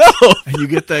yourself. And you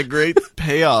get that great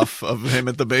payoff of him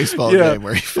at the baseball game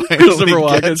where he finally Christopher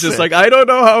Walken's just like, I don't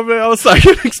know how else I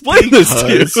can explain this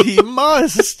to you. He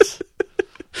must.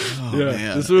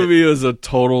 Man. This movie is a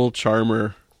total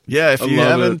charmer. Yeah,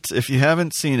 if you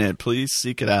haven't seen it, please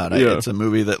seek it out. It's a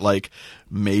movie that like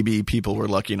maybe people were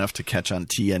lucky enough to catch on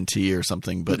TNT or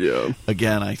something, but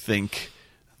again, I think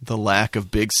the lack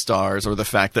of big stars or the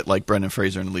fact that like Brendan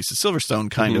Fraser and Alicia Silverstone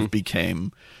kind of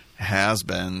became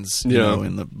has-beens, you know,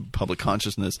 in the public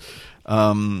consciousness.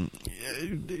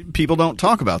 People don't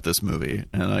talk about this movie,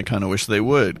 and I kind of wish they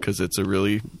would because it's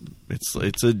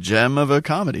a gem of a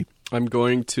comedy. I'm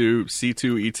going to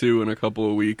C2E2 in a couple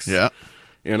of weeks. Yeah.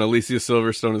 And Alicia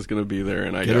Silverstone is going to be there,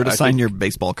 and get her to sign your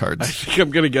baseball cards. I think I'm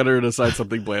going to get her to sign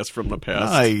something Blast from the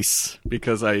Past. Nice,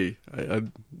 because I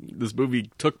this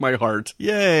movie took my heart.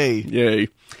 Yay!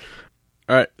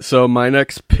 All right, so my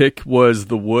next pick was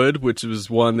The Wood, which was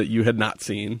one that you had not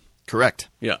seen. Correct.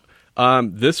 Yeah.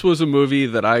 This was a movie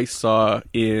that I saw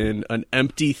in an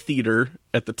empty theater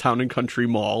at the Town and Country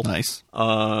Mall. Nice.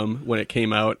 When it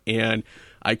came out, and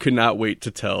I could not wait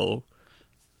to tell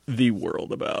the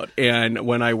world about. And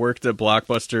when I worked at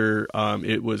Blockbuster,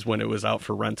 it was when it was out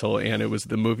for rental, and it was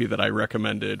the movie that I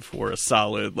recommended for a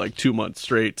solid like 2 months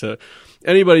straight to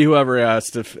anybody who ever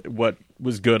asked what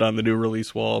was good on the new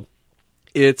release wall.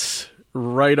 It's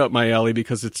right up my alley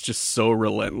because it's just so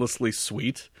relentlessly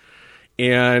sweet.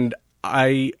 And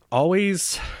I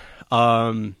always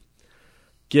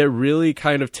get really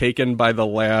kind of taken by the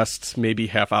last maybe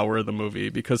half hour of the movie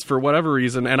because for whatever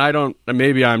reason, and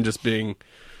maybe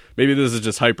this is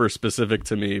just hyper specific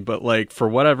to me, but like for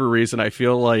whatever reason, I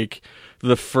feel like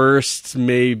the first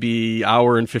maybe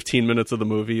hour and 15 minutes of the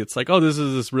movie, it's like, oh, this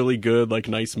is this really good, like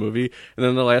nice movie. And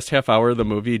then the last half hour of the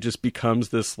movie just becomes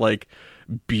this like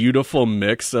beautiful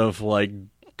mix of like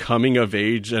coming of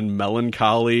age and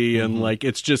melancholy. And like,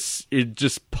 it just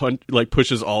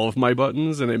pushes all of my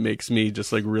buttons and it makes me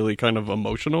just like really kind of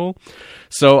emotional.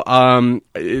 So,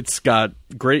 it's got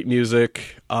great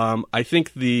music. I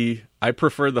think I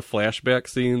prefer the flashback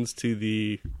scenes to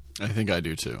the I think I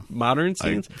do too. Modern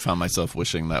scenes. I found myself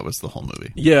wishing that was the whole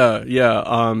movie. Yeah.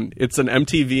 It's an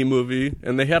MTV movie,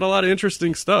 and they had a lot of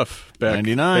interesting stuff back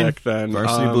 99. Back then.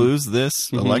 Varsity Blues,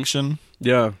 this, Election.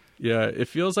 Yeah. It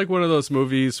feels like one of those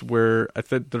movies where I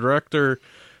think the director,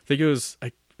 I'm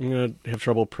going to have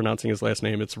trouble pronouncing his last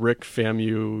name. It's Rick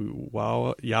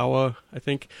Famuyiwa, I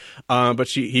think. But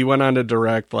he went on to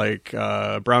direct like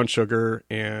Brown Sugar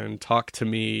and Talk to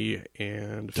Me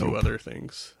and a few other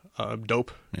things.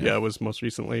 Dope. Yeah, it was most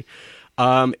recently.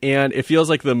 And it feels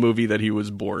like the movie that he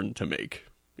was born to make.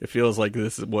 It feels like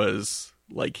this was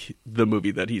like the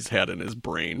movie that he's had in his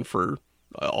brain for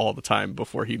all the time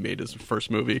before he made his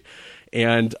first movie.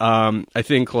 And I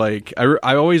think like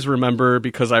I always remember,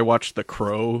 because I watched the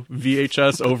Crow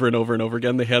VHS over and over and over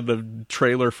again, they had the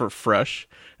trailer for Fresh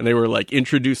and they were like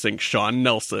introducing Sean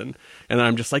Nelson, and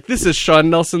I'm just like, this is Sean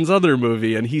Nelson's other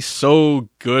movie, and he's so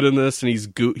good in this, and he's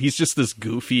just this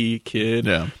goofy kid.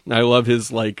 Yeah. I love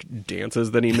his like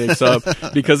dances that he makes up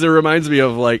because it reminds me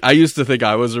of like, I used to think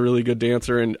I was a really good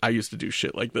dancer, and I used to do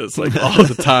shit like this like all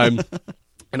the time.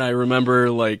 And I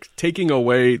remember like taking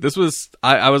away,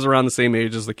 I was around the same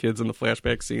age as the kids in the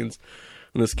flashback scenes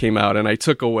when this came out, and I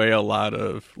took away a lot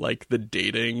of like the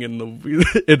dating and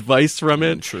the advice from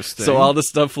it. Interesting. So all the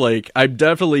stuff, like I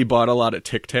definitely bought a lot of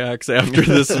Tic Tacs after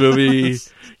this movie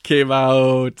came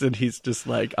out, and he's just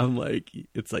like,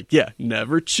 it's like, yeah,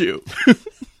 never chew.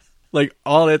 Like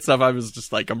all that stuff, I was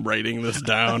just like, I'm writing this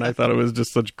down. I thought it was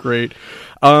just such great.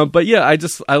 But yeah,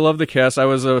 I love the cast. I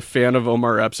was a fan of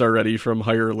Omar Epps already from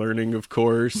Higher Learning, of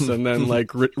course. And then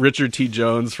like Richard T.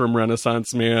 Jones from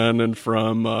Renaissance Man and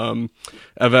from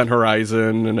Event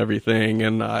Horizon and everything.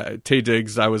 And Taye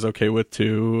Diggs I was okay with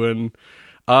too. And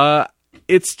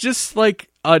it's just like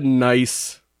a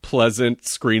nice, pleasant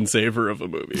screensaver of a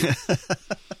movie.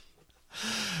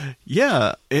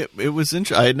 Yeah, it was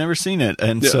interesting. I had never seen it,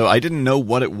 and so I didn't know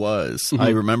what it was. Mm-hmm. I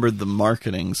remembered the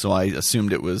marketing, so I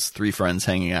assumed it was three friends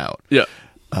hanging out. Yeah.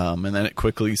 And then it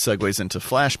quickly segues into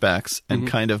flashbacks and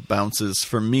kind of bounces,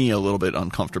 for me, a little bit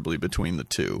uncomfortably between the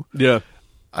two. Yeah.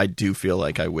 I do feel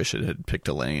like I wish it had picked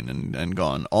a lane and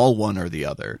gone all one or the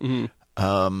other. Mm-hmm.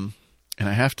 And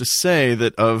I have to say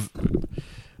that of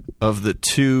the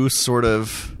two sort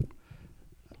of...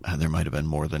 there might have been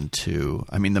more than two.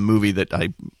 I mean, the movie that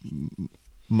I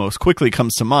most quickly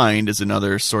comes to mind is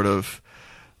another sort of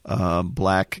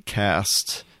black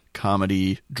cast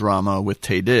comedy drama with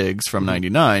Taye Diggs from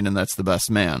 '99, and that's The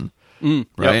Best Man, right?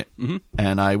 Yep. Mm-hmm.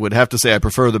 And I would have to say I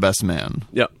prefer The Best Man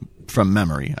from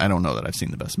memory. I don't know that I've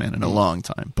seen The Best Man in a long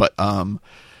time, but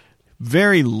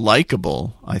very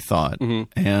likable, I thought.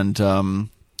 Mm-hmm. And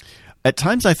at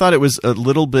times I thought it was a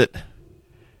little bit...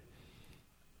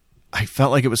 I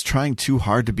felt like it was trying too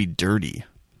hard to be dirty.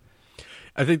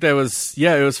 I think that was,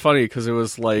 it was funny because it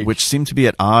was like... Which seemed to be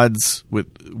at odds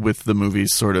with the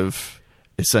movie's sort of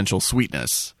essential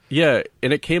sweetness. Yeah,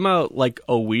 and it came out like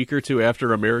a week or two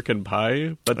after American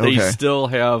Pie, but they still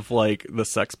have like the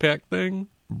sex pack thing.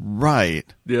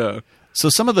 Right. Yeah. So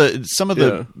some of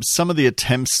the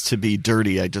attempts to be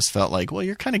dirty, I just felt like, well,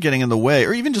 you're kind of getting in the way,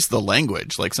 or even just the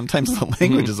language. Like sometimes the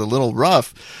language is a little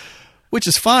rough. Which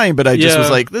is fine, but I just was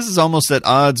like, this is almost at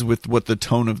odds with what the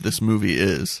tone of this movie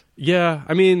is. Yeah,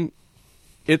 I mean,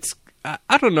 it's...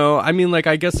 I don't know. I mean, like,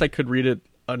 I guess I could read it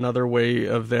another way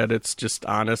of that. It's just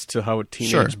honest to how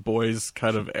teenage boys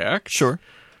kind of act. Sure.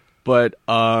 But,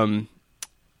 yeah,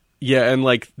 and,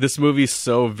 like, this movie's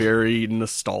so very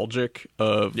nostalgic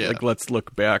of, like, let's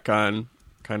look back on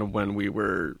kind of when we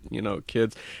were,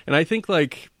 kids. And I think,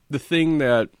 like, the thing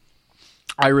that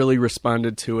I really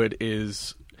responded to it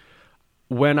is...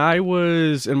 When I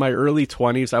was in my early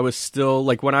 20s, I was still,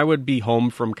 like, when I would be home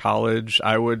from college,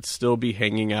 I would still be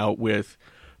hanging out with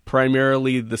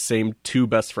primarily the same two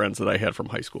best friends that I had from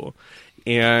high school.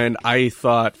 And I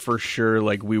thought for sure,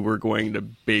 like, we were going to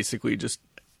basically just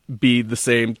be the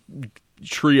same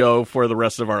trio for the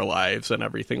rest of our lives and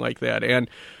everything like that. And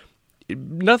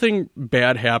nothing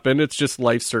bad happened. It's just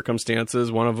life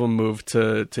circumstances. One of them moved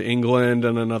to England,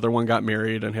 and another one got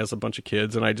married and has a bunch of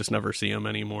kids, and I just never see them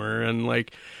anymore. And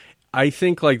like, I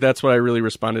think like that's what I really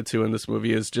responded to in this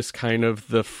movie is just kind of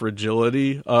the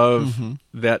fragility of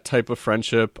that type of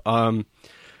friendship. I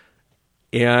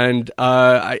don't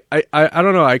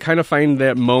know. I kind of find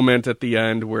that moment at the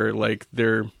end where like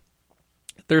they're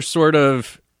sort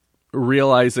of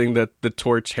realizing that the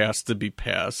torch has to be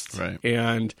passed, right?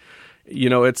 And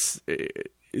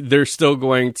they're still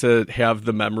going to have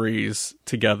the memories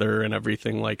together and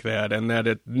everything like that, and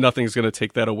that nothing's going to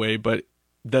take that away. But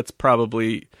that's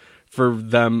probably for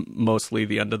them mostly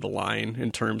the end of the line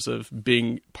in terms of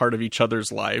being part of each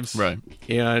other's lives, right?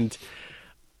 And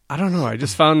I don't know. I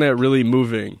just found that really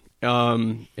moving.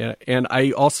 Yeah, and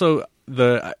I also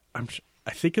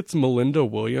I think it's Melinda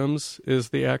Williams is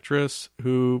the actress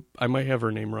who, I might have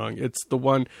her name wrong. It's the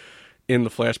one in the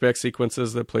flashback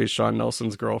sequences that plays Sean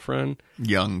Nelson's girlfriend.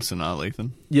 Young Sanaa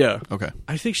Lathan. Yeah. Okay.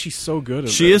 I think she's so good at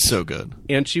She is so good.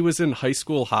 And she was in High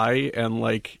School High and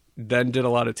like then did a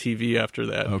lot of TV after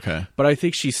that. Okay. But I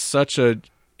think she's such a...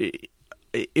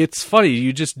 It's funny.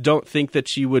 You just don't think that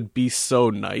she would be so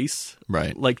nice.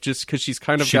 Right. Like just because she's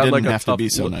kind of She got didn't like a have tough to be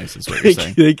so look. nice is what you're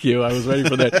saying. Thank you. I was waiting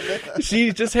for that.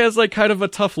 She just has like kind of a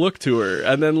tough look to her.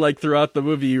 And then like throughout the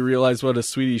movie you realize what a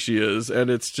sweetie she is. And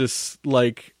it's just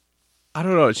like... I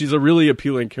don't know. She's a really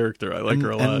appealing character. I like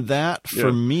her a lot. And that,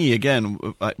 for me, again,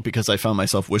 because I found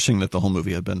myself wishing that the whole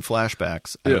movie had been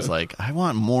flashbacks, I was like, I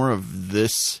want more of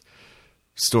this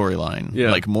storyline,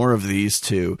 like more of these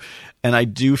two. And I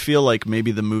do feel like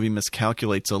maybe the movie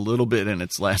miscalculates a little bit in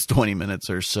its last 20 minutes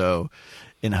or so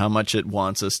in how much it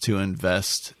wants us to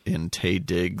invest in Taye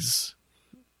Diggs'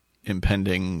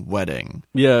 impending wedding.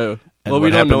 Yeah. And well,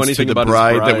 we don't know happens anything to the about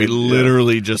bride, his bride that we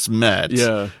literally just met.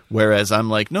 Yeah. Whereas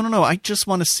I'm like, no, I just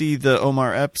want to see the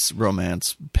Omar Epps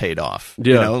romance paid off.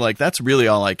 Yeah. You know, like that's really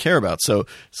all I care about. So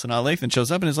Sanaa Lathan shows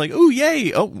up and is like, "Ooh,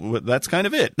 yay! Oh, that's kind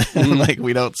of it." Like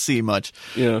we don't see much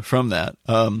from that.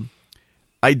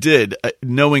 I did,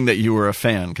 knowing that you were a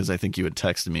fan, because I think you had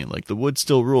texted me like, "The Wood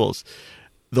still rules."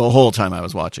 The whole time I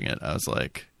was watching it, I was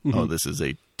like, "Oh, this is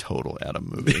a total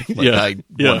Adam movie." Like, I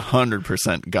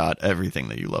 100% got everything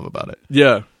that you love about it.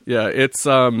 Yeah. It's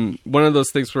one of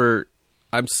those things where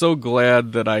I'm so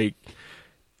glad that I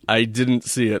didn't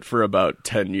see it for about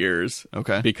 10 years.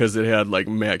 Okay. Because it had like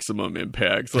maximum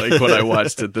impact, like when I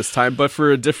watched it this time, but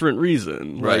for a different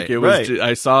reason. Right, Like it was, right.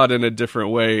 I saw it in a different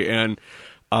way, and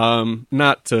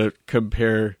not to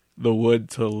compare The Wood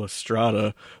to La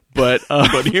Strada, but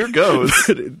here goes.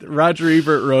 Roger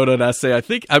Ebert wrote an essay.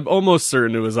 I'm almost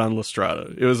certain it was on La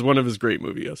Strada. It was one of his great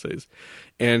movie essays.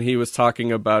 And he was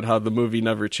talking about how the movie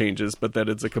never changes, but that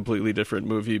it's a completely different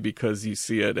movie because you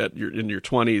see it in your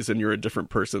 20s and you're a different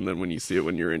person than when you see it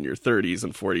when you're in your 30s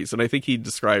and 40s. And I think he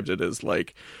described it as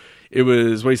like, it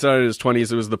was when he started in his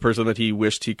 20s, it was the person that he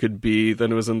wished he could be. Then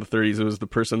it was in the 30s, it was the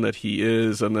person that he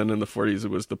is. And then in the 40s, it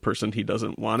was the person he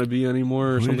doesn't want to be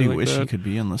anymore. Or Who something did he like wish that. he could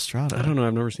be in La Strada? I don't know.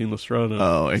 I've never seen La Strada.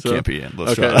 Oh, it So- can't be in La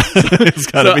Strada. Okay. It's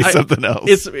got to be something else.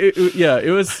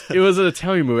 It was an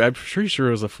Italian movie. I'm pretty sure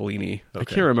it was a Fellini. I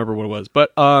can't remember what it was,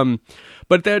 but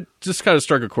that just kind of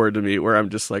struck a chord to me where I'm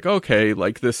just like, okay,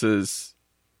 like this is,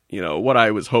 what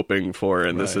I was hoping for,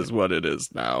 and this Right. is what it is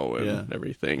now, and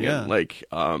everything, Yeah. and like,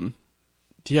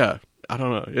 I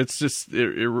don't know. It's just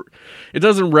it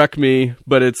doesn't wreck me,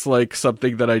 but it's like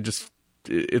something that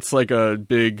it's like a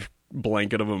big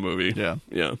blanket of a movie.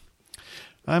 Yeah.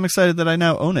 I'm excited that I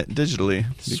now own it digitally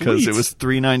because Sweet. it was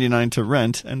 $3.99 to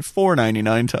rent and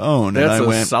 $4.99 to own. That's and I a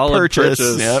went solid purchase.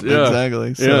 purchase. Yep, Yeah.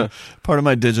 exactly. So Yeah. part of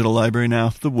my digital library now,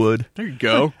 The Wood. There you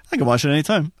go. I can watch it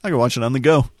anytime. I can watch it on the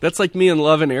go. That's like me in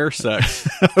Love and Air Sex.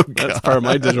 That's part of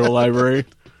my digital library.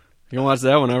 You can watch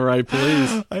that whenever I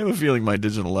please. I have a feeling my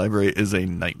digital library is a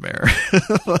nightmare.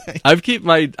 I keep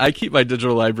my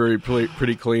digital library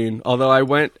pretty clean. Although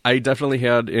I definitely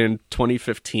had in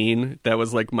 2015. That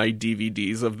was like my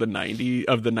DVDs of the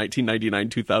 1999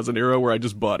 2000 era where I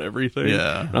just bought everything.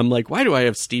 Yeah. And I'm like, why do I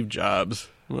have Steve Jobs?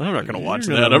 Well, I'm not going to watch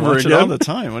You're that gonna ever watch again. it all the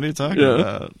time. What are you talking Yeah.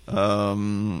 about?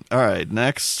 All right.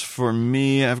 Next for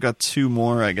me, I've got two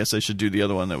more. I guess I should do the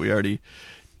other one that we already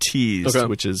teased, Okay.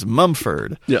 which is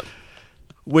Mumford. Yep.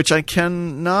 Which I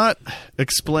cannot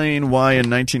explain why in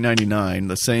 1999,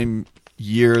 the same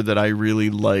year that I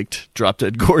really liked Drop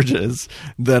Dead Gorgeous,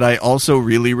 that I also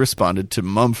really responded to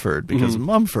Mumford, because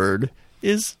Mumford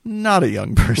is not a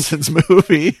young person's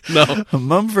movie. No.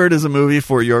 Mumford is a movie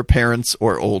for your parents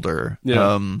or older.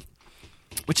 Yeah.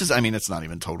 Which is, I mean, it's not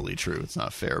even totally true. It's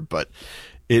not fair, but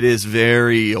it is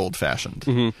very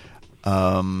old-fashioned.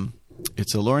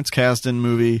 It's a Lawrence Kasdan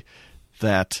movie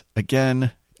that,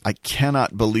 again, I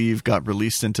cannot believe got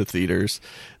released into theaters.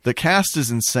 The cast is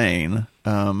insane.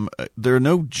 There are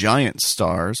no giant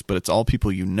stars, but it's all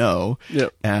people you know.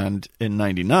 Yep. And in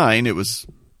 99, it was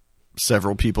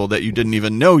several people that you didn't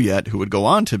even know yet who would go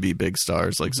on to be big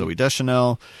stars, like Zooey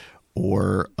Deschanel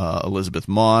or Elizabeth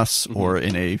Moss, or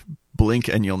in a blink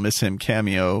and you'll miss him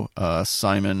cameo,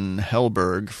 Simon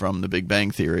Helberg from The Big Bang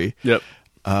Theory. Yep.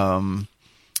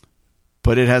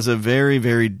 But it has a very,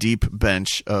 very deep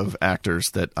bench of actors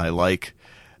that I like.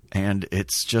 And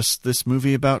it's just this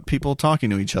movie about people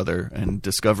talking to each other and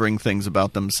discovering things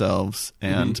about themselves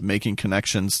and making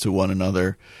connections to one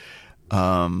another.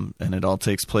 And it all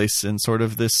takes place in sort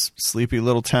of this sleepy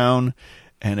little town.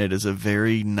 and it is a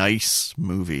very nice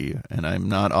movie, and I'm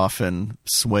not often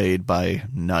swayed by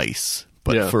nice.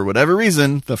 But for whatever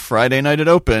reason, the Friday night it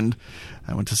opened,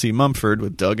 I went to see Mumford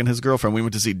with Doug and his girlfriend. We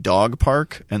went to see Dog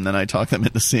Park, and then I talked them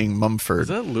into seeing Mumford. Is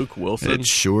that Luke Wilson? It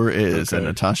sure is, and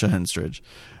Natasha Henstridge.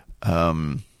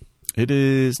 It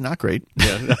is not great.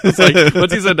 Yeah, it's like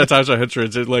once he said Natasha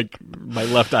Henstridge, it like my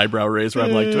left eyebrow raised. Where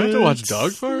I'm like, do I have to watch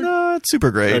Dog Park? No, it's super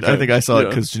great. Okay. I think I saw it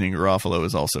because Janine Garofalo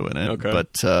is also in it. Okay.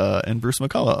 But and Bruce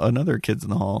McCullough, another Kids in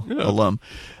the Hall alum.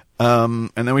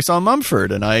 And then we saw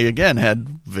Mumford, and I again had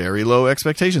very low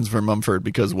expectations for Mumford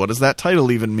because what does that title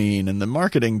even mean? And the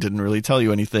marketing didn't really tell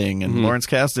you anything. And Lawrence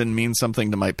Kasdan means something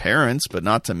to my parents, but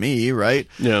not to me, right?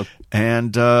 Yeah.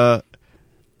 And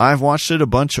I've watched it a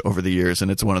bunch over the years, and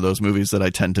it's one of those movies that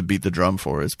I tend to beat the drum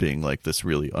for as being like this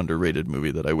really underrated movie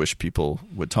that I wish people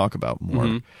would talk about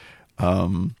more.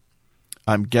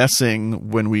 I'm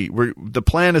guessing when the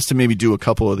plan is to maybe do a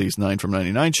couple of these 9 from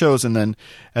 99 shows, and then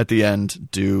at the end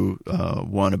do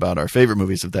one about our favorite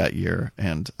movies of that year.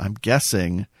 And I'm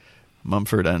guessing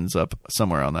Mumford ends up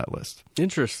somewhere on that list.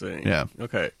 Interesting. Yeah.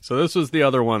 Okay. So this was the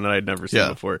other one that I'd never seen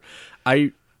before.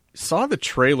 I saw the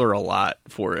trailer a lot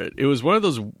for it. It was one of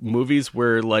those movies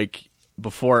where, like,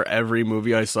 before every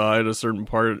movie I saw at a certain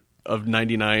part of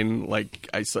 99, like,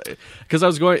 I saw, because I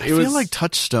was going, I feel like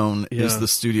Touchstone is the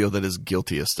studio that is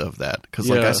guiltiest of that. Because,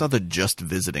 like, I saw the Just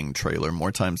Visiting trailer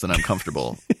more times than I'm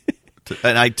comfortable.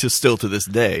 And I still to this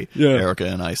day, Erica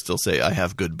and I still say I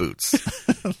have good boots.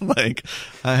 Like,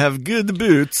 I have good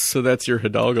boots. So that's your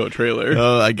Hidalgo trailer.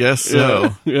 Oh, I guess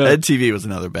so. Yeah. Ed TV was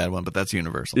another bad one, but that's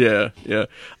Universal. Yeah, yeah.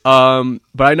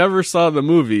 But I never saw the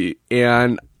movie,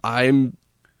 and I'm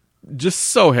just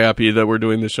so happy that we're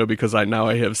doing this show because I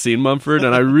have seen Mumford,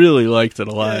 and I really liked it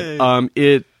a lot.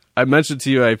 I mentioned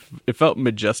to you, it felt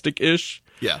majestic-ish.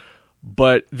 Yeah.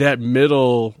 But that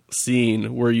middle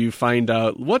scene where you find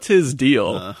out what's his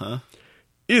deal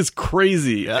is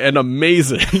crazy and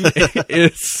amazing.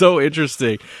 It's so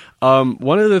interesting.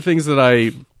 One of the things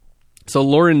that so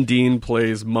Lauren Dean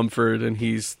plays Mumford, and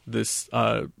he's this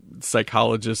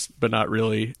psychologist, but not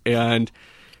really. And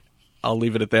I'll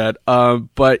leave it at that.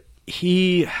 But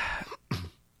he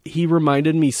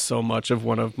reminded me so much of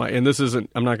one of my, and this isn't,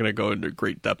 I'm not going to go into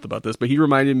great depth about this, but he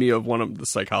reminded me of one of the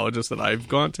psychologists that I've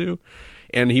gone to.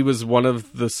 And he was one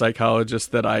of the psychologists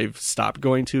that I've stopped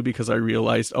going to because I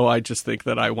realized, I just think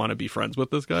that I want to be friends with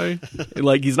this guy.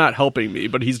 Like, he's not helping me,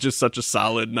 but he's just such a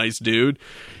solid, nice dude.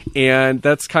 And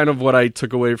that's kind of what I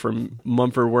took away from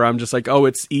Mumford, where I'm just like,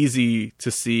 it's easy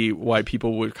to see why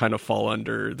people would kind of fall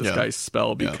under this guy's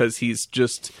spell because he's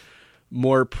just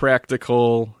more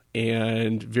practical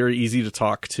and very easy to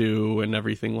talk to and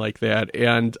everything like that.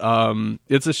 And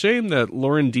it's a shame that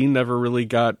Lauren Dean never really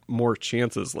got more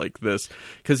chances like this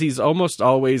because he's almost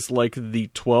always like the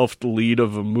 12th lead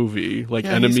of a movie, like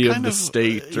Enemy of the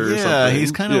State or something. Yeah,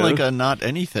 he's kind of like a not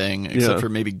anything except for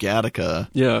maybe Gattaca.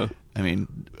 Yeah. I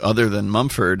mean, other than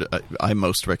Mumford, I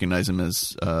most recognize him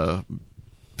as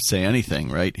Say Anything,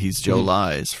 right? He's Joe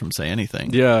Lies from Say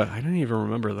Anything. Yeah, I didn't even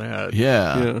remember that.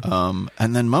 Yeah.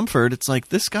 And then Mumford, it's like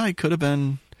this guy could have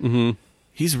been.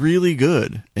 He's really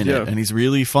good in it, and he's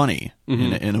really funny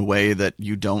in a way that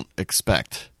you don't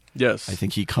expect. Yes, I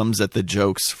think he comes at the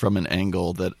jokes from an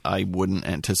angle that I wouldn't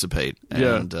anticipate,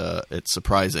 and it's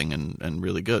surprising and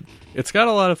really good. It's got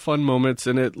a lot of fun moments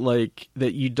in it, like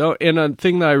that you don't. And a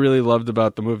thing that I really loved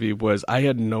about the movie was I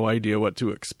had no idea what to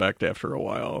expect after a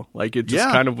while. Like, it just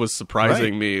kind of was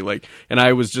surprising me. Like, and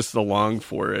I was just along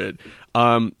for it.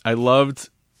 I loved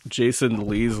Jason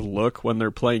Lee's look when they're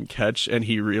playing catch and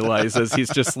he realizes he's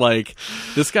just like,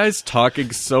 this guy's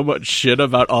talking so much shit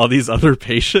about all these other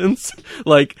patients.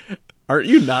 Like, aren't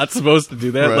you not supposed to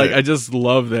do that? Right. Like, I just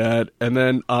love that. And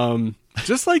then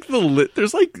just like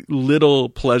there's like little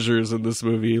pleasures in this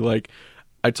movie. Like,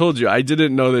 I told you, I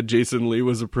didn't know that Jason Lee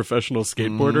was a professional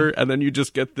skateboarder, and then you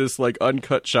just get this like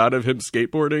uncut shot of him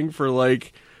skateboarding for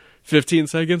like 15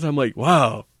 seconds. I'm like,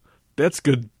 wow, that's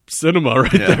good cinema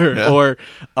right there. Yeah.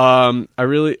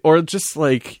 Or just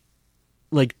like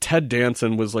Ted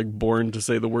Danson was like born to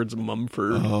say the words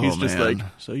Mumford. He's just like,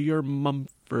 so you're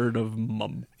Mumford of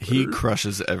Mumford. He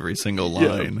crushes every single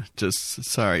line. Just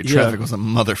traffic was a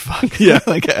motherfucker. Yeah.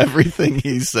 Like everything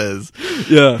he says.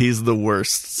 Yeah. He's the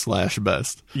worst /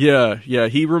 best. Yeah. Yeah.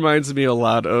 He reminds me a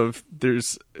lot of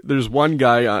there's one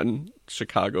guy on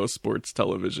Chicago sports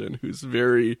television who's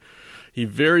he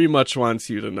very much wants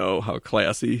you to know how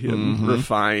classy and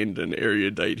refined and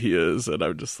erudite he is. And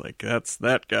I'm just like, that's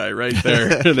that guy right there.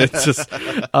 And it's just,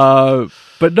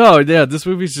 but no, yeah, this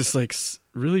movie's just like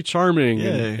really charming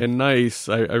and nice.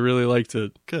 I really liked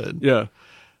it. Good. Yeah.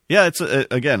 Yeah, it's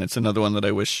again, it's another one that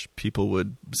I wish people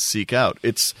would seek out.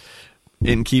 It's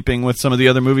in keeping with some of the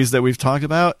other movies that we've talked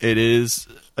about. It is,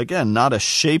 again, not a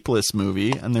shapeless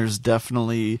movie, and there's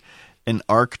definitely an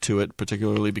arc to it,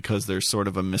 particularly because there's sort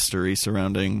of a mystery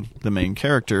surrounding the main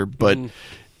character, but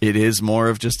it is more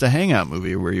of just a hangout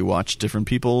movie where you watch different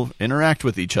people interact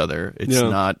with each other. It's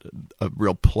not a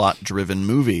real plot-driven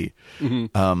movie.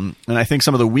 And I think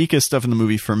some of the weakest stuff in the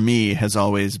movie for me has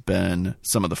always been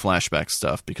some of the flashback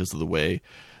stuff because of the way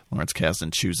Lawrence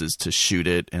Kasdan chooses to shoot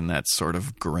it in that sort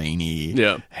of grainy,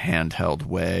 handheld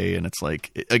way. And it's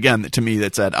like, again, to me,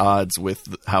 that's at odds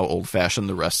with how old-fashioned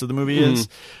the rest of the movie is.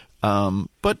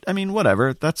 But, I mean,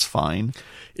 whatever. That's fine.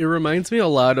 It reminds me a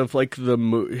lot of, like,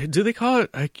 do they call it...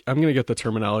 I'm going to get the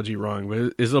terminology wrong,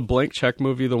 but is a blank check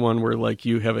movie the one where, like,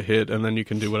 you have a hit and then you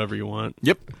can do whatever you want?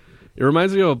 Yep. It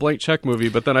reminds me of a blank check movie,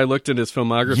 but then I looked at his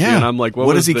filmography and I'm like,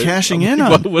 what is he cashing in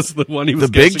on? What was the one he was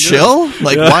The Big Chill?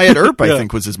 Like Wyatt Earp, I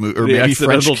think, was his movie. Or The maybe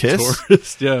French Accidental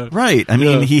Kiss. Tourist, Right. I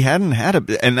mean, he hadn't had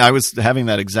a... And I was having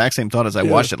that exact same thought as I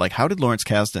watched it. Like, how did Lawrence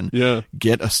Kasdan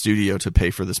get a studio to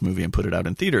pay for this movie and put it out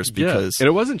in theaters? Because and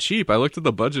it wasn't cheap. I looked at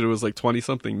the budget. It was like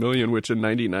 20-something million, which in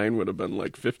 99 would have been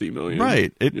like 50 million.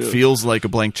 Right. It feels like a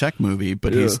blank check movie,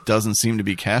 but he doesn't seem to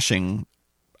be cashing...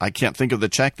 I can't think of the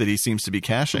check that he seems to be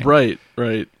cashing. Right.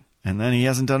 And then he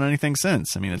hasn't done anything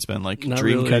since. I mean, it's been like Not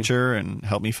Dreamcatcher and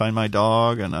Help Me Find My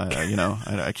Dog, and I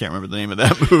can't remember the name of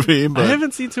that movie. But I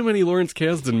haven't seen too many Lawrence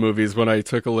Kasdan movies when I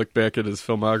took a look back at his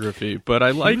filmography, but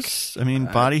I like...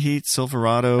 Body Heat,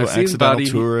 Silverado, Accidental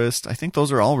Tourist. I think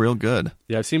those are all real good.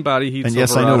 Yeah, I've seen Body Heat, and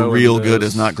Silverado. Yes, I know real good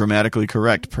is not grammatically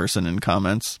correct, person in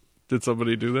comments. Did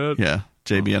somebody do that? Yeah.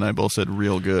 JB and I both said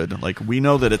real good. Like, we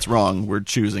know that it's wrong. We're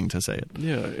choosing to say it.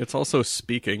 Yeah, it's also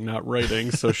speaking, not writing,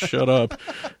 so shut up.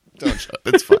 Don't shut up.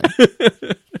 It's fine.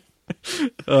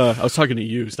 I was talking to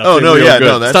you. Stop saying real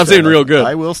good. No, stop saying real good.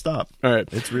 I will stop. All right.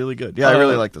 It's really good. Yeah, I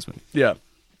really like this movie. Yeah.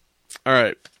 All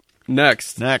right.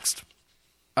 Next.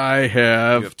 I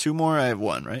have... You have two more? I have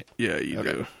one, right? Yeah, you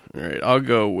do. All right. I'll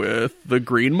go with The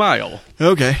Green Mile.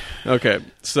 Okay.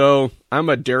 So, I'm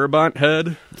a Darabont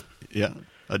head. Yeah.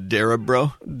 A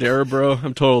Darabro? Darabro.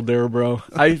 I'm total Darabro.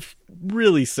 I'm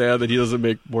really sad that he doesn't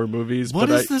make more movies. What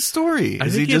is the story? I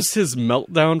think it's his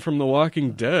meltdown from The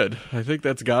Walking Dead. I think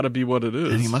that's got to be what it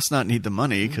is. And he must not need the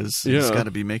money because he's got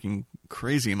to be making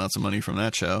crazy amounts of money from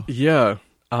that show. Yeah.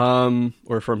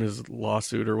 Or from his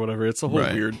lawsuit or whatever. It's a whole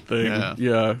weird thing.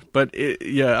 Yeah. But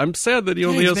I'm sad that he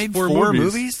only has made four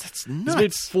movies. That's nuts. He's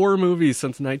made 4 movies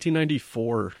since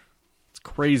 1994. It's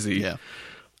crazy. Yeah.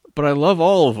 But I love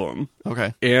all of them.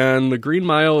 Okay. And The Green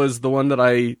Mile is the one that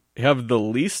I have the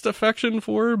least affection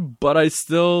for, but I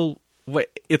still...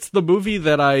 It's the movie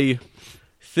that I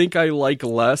think I like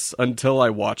less until I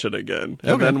watch it again.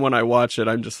 And then when I watch it,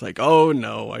 I'm just like, oh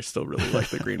no, I still really like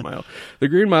The Green Mile. The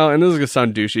Green Mile, and this is going to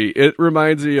sound douchey, it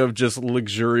reminds me of just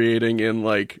luxuriating in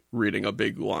like reading a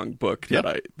big long book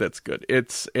that's good.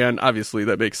 And obviously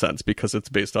that makes sense because it's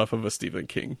based off of a Stephen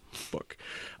King book.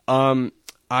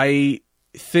 I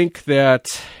think that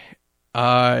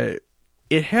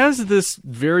it has this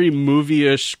very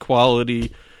movie-ish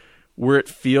quality where it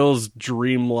feels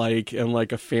dreamlike and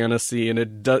like a fantasy, and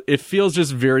it feels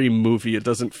just very movie. It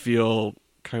doesn't feel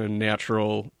kind of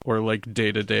natural or like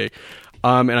day-to-day,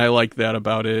 and I like that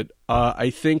about it. I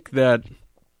think that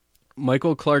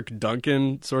Michael Clarke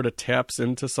Duncan sort of taps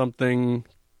into something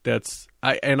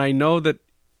I know that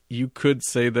you could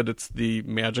say that it's the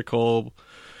magical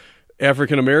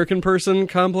African-American person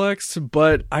complex,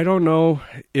 but I don't know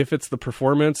if it's the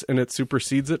performance and it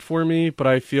supersedes it for me, but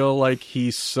I feel like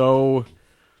he's so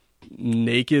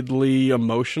nakedly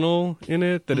emotional in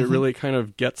it that it really kind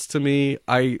of gets to me.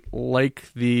 I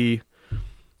like the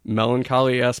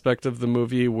melancholy aspect of the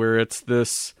movie where it's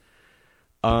this,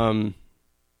 it's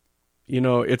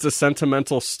a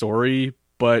sentimental story,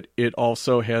 but it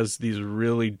also has these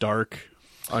really dark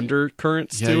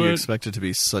undercurrents to it. You expect it to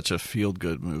be such a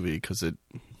feel-good movie because it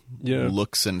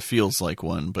looks and feels like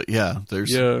one, but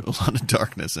there's a lot of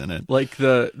darkness in it. Like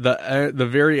the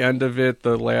very end of it,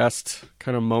 the last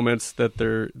kind of moments that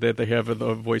they have of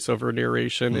the voiceover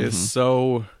narration is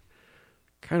so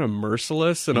kind of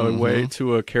merciless in a way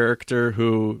to a character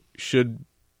who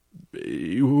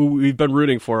we've been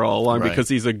rooting for all along because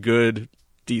he's a good,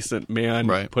 decent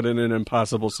man put in an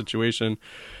impossible situation.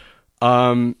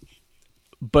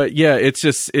 But yeah, it's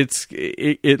just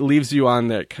it leaves you on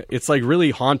that. It's like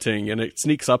really haunting, and it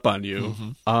sneaks up on you.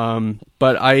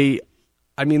 But I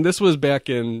mean, this was back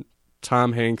in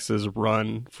Tom Hanks's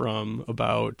run from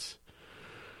about,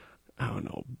 I don't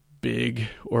know, Big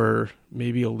or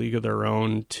maybe A League of Their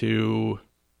Own to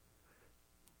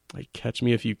like Catch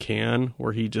Me If You Can,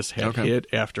 where he just had Okay. hit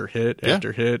after hit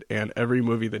after hit, and every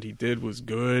movie that he did was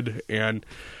good. And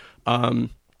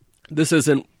this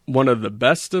isn't one of the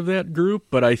best of that group,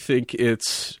 but I think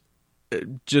it's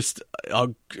just a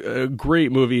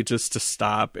great movie just to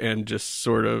stop and just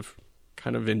sort of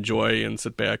kind of enjoy and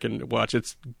sit back and watch.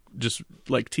 It's just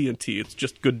like TNT. It's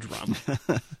just good drama.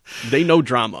 They know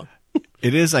drama.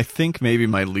 It is, I think, maybe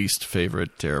my least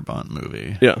favorite Darabont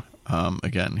movie. Yeah.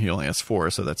 Again, he only has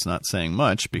 4, so that's not saying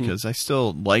much because I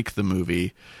still like the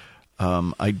movie.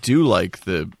 I do like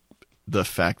the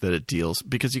fact that it deals,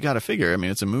 because you got to figure, I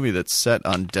mean, it's a movie that's set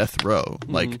on death row.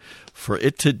 Like, for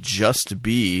it to just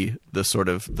be the sort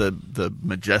of the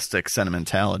majestic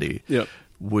sentimentality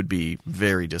would be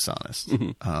very dishonest.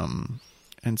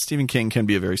 And Stephen King can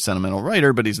be a very sentimental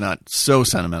writer, but he's not so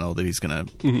sentimental that he's going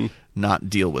to not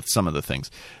deal with some of the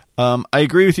things. I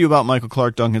agree with you about Michael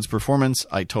Clarke Duncan's performance.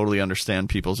 I totally understand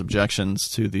people's objections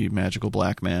to the magical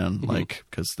black man, like,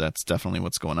 because that's definitely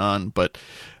what's going on. But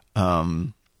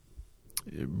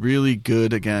really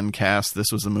good, again, cast.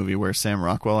 This was the movie where Sam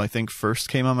Rockwell, I think, first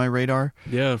came on my radar.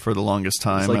 Yeah. For the longest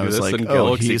time. Like I was this like, and oh,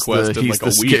 Galaxy he's Quest in the like a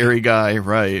week. scary guy,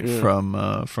 right,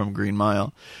 from Green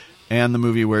Mile. And the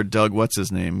movie where Doug, what's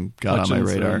his name, got on my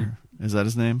radar. Is that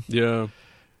his name? Yeah.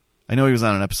 I know he was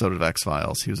on an episode of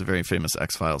X-Files. He was a very famous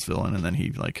X-Files villain, and then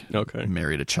he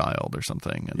married a child or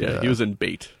something. And, Yeah, he was in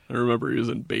Bait. I remember he was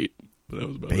in Bait. But that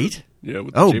was about Bait? it. Yeah,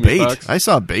 with Oh, Jamie Bait. Foxx. I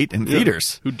saw Bait in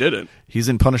theaters. Who didn't? He's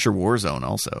in Punisher Warzone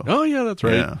also. Oh, yeah, that's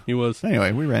right. Yeah. He was.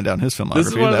 Anyway, we ran down his filmography. This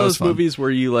is one of that was those fun. movies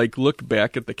where you like look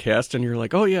back at the cast and you're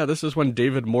like, oh yeah, this is when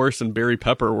David Morse and Barry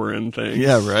Pepper were in things.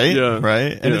 Yeah, right? Yeah.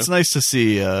 Right? And Yeah. it's nice to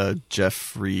see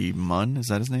Jeffrey Munn. Is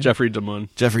that his name? Jeffrey DeMunn.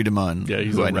 Jeffrey DeMunn, Yeah,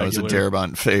 he's who a I know is a regular.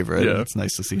 Darabont favorite. Yeah. It's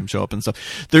nice to see him show up and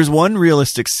stuff. There's one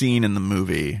realistic scene in the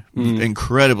movie,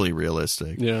 incredibly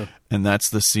realistic. Yeah. And that's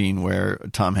the scene where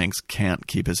Tom Hanks can't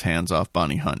keep his hands off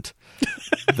Bonnie Hunt.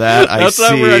 That I That's see.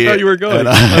 not where I thought you were going. And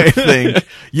I think,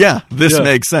 yeah, this Yeah.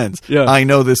 makes sense. Yeah. I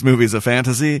know this movie's a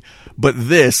fantasy, but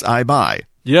this I buy.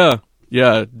 Yeah.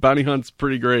 Yeah. Bonnie Hunt's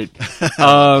pretty great.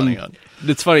 Bonnie Hunt.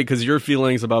 It's funny because your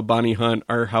feelings about Bonnie Hunt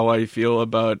are how I feel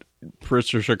about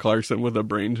Patricia Clarkson with a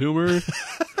brain tumor.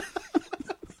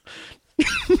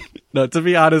 No, to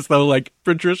be honest though, like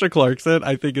Patricia Clarkson,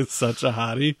 I think is such a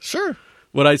hottie. Sure.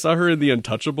 When I saw her in The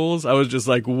Untouchables, I was just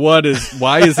like, why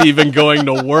is he even going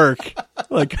to work?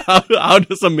 Like, how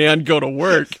does a man go to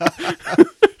work?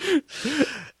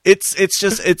 It's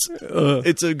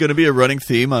going to be a running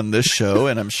theme on this show,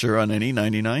 and I'm sure on any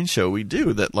 99 show we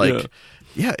do that. Like,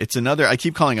 yeah, it's another. I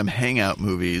keep calling them hangout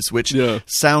movies, which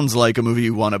sounds like a movie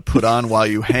you want to put on while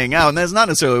you hang out, and that's not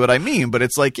necessarily what I mean. But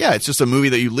it's like, yeah, it's just a movie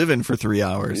that you live in for 3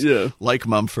 hours. Yeah, like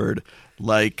Mumford,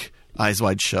 like Eyes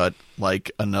Wide Shut,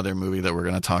 like another movie that we're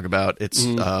going to talk about. It's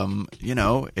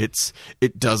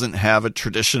it doesn't have a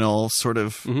traditional sort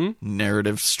of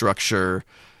narrative structure.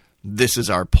 This is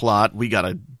our plot. We got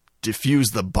to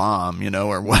defuse the bomb,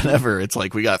 or whatever. It's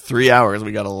like we got 3 hours.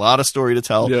 We got a lot of story to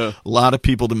tell. Yeah. A lot of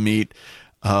people to meet.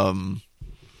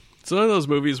 It's one of those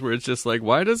movies where it's just like,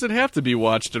 why does it have to be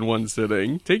watched in one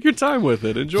sitting? Take your time with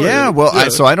it. Enjoy it. Yeah, well,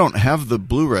 Yeah. I don't have the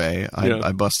Blu-ray.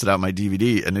 I busted out my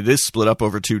DVD, and it is split up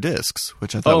over 2 discs,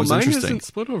 which I thought was mine interesting. isn't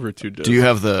split over 2 discs. Do you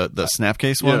have the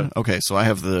Snapcase one? Yeah. Okay, so I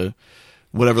have the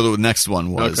whatever the next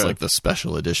one was, Okay. like the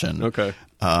special edition. Okay.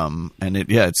 And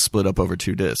it's split up over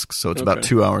 2 discs, so it's about Okay.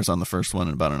 2 hours on the first one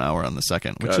and about an hour on the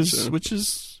second, which Gotcha.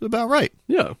 is about right.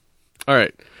 Yeah. All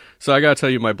right. So I got to tell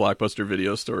you my Blockbuster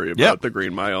Video story about the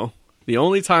Green Mile. The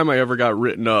only time I ever got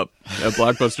written up at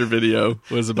Blockbuster Video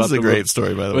was about This is a great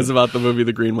story, by the way. Was about the movie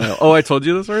The Green Mile. Oh, I told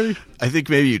you this already? I think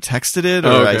maybe you texted it, or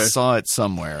Oh, I okay. saw it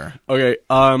somewhere. Okay.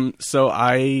 So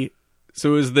it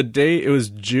was it was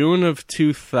June of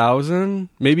 2000,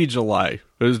 maybe July.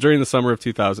 It was during the summer of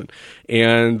 2000,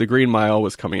 and The Green Mile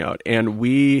was coming out, and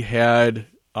we had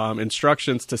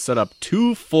instructions to set up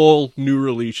 2 full new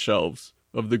release shelves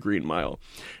of The Green Mile.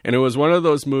 And it was one of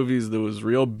those movies that was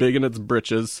real big in its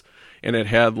britches, and it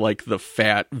had like the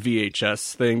fat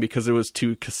VHS thing because it was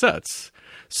 2 cassettes.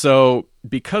 So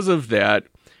because of that,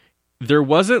 there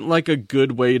wasn't like a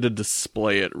good way to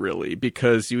display it really,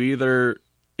 because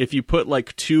if you put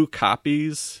like 2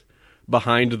 copies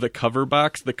behind the cover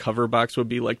box would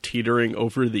be like teetering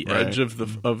over the edge of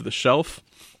the shelf.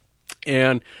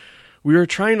 And we were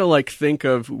trying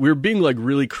to we were being like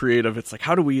really creative. It's like,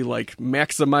 how do we like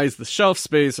maximize the shelf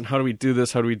space, and how do we do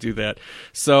this? How do we do that?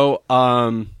 So,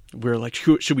 we were like,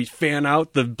 should we fan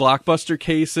out the Blockbuster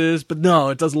cases? But no,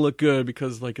 it doesn't look good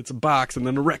because like it's a box and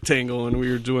then a rectangle, and we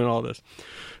were doing all this.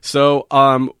 So,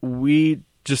 we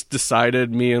just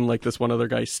decided, me and like this one other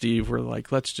guy, Steve, were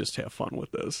like, let's just have fun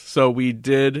with this. So we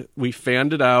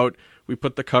fanned it out. We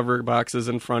put the cover boxes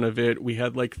in front of it. We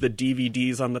had like the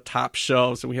DVDs on the top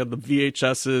shelves, and we had the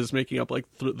VHSs making up like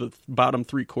the bottom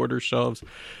 3/4 shelves.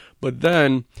 But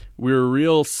then we were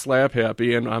real slap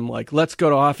happy, and I'm like, let's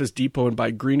go to Office Depot and buy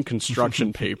green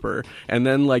construction paper, and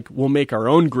then like we'll make our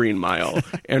own Green Mile,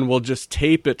 and we'll just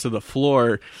tape it to the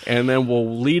floor, and then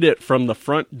we'll lead it from the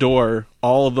front door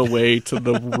all the way to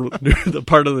the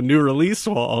part of the new release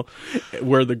wall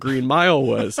where the Green Mile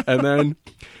was, and then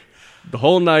the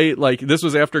whole night, like this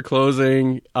was after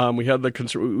closing. We had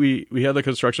the we had the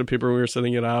construction paper. And we were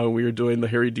sending it out. And we were doing the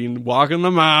Harry Dean walking the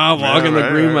mile, walking the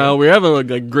Green Mile. We were having like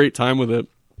a great time with it.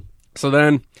 So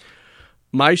then,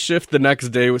 my shift the next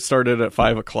day started at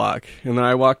 5:00, and then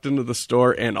I walked into the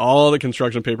store, and all the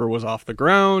construction paper was off the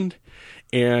ground.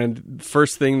 And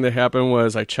first thing that happened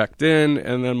was I checked in,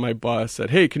 and then my boss said,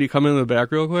 "Hey, can you come into the back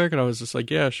real quick?" And I was just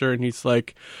like, "Yeah, sure." And he's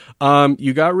like,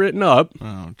 "You got written up.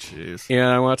 Oh, jeez. And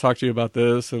I want to talk to you about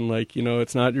this. And like, you know,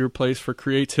 it's not your place for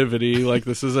creativity. Like,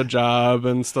 this is a job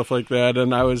and stuff like that."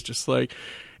 And I was just like,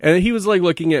 and he was like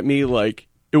looking at me like,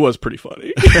 it was pretty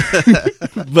funny,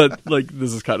 but like,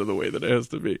 this is kind of the way that it has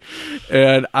to be.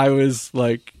 And I was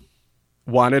like,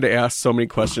 wanted to ask so many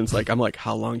questions. Like, I'm like,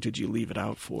 how long did you leave it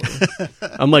out for?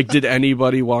 I'm like, did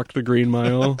anybody walk the Green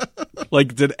Mile?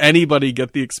 Like, did anybody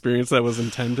get the experience that was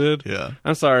intended? Yeah.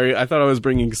 I'm sorry. I thought I was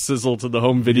bringing sizzle to the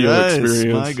home video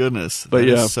experience. My goodness. But that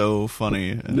yeah. is so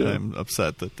funny. And I'm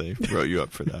upset that they wrote you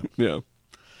up for that. Yeah.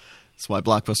 That's why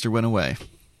Blockbuster went away.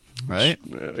 Right?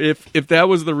 If that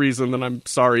was the reason, then I'm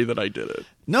sorry that I did it.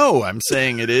 No, I'm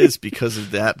saying it is because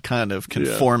of that kind of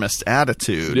conformist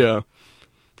attitude. Yeah.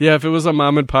 Yeah, if it was a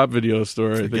mom and pop video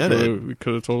store, Forget I think we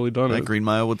could have totally done that it. Green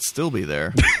Mile would still be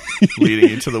there, leading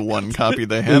you to the one copy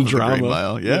they have of the Green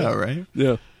Mile. Yeah, right?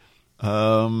 Yeah.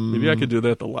 Maybe I could do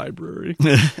that at the library.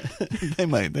 They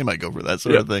might go for that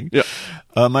sort of thing. Yeah.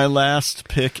 My last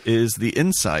pick is The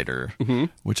Insider,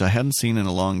 which I hadn't seen in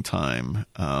a long time.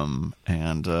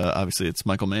 And obviously it's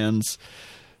Michael Mann's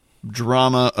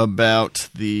drama about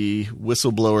the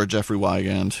whistleblower Jeffrey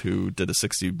Wigand, who did a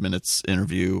 60 Minutes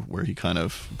interview where he kind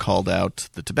of called out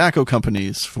the tobacco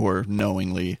companies for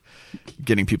knowingly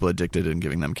getting people addicted and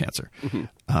giving them cancer.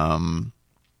 And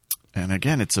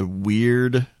again, it's a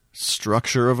weird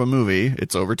structure of a movie.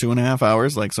 It's over 2.5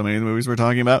 hours, like so many of the movies we're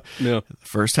talking about. Yeah. The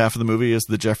first half of the movie is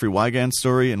the Jeffrey Wigand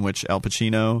story, in which Al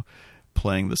Pacino,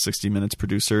 playing the 60 Minutes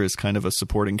producer, is kind of a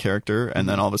supporting character, and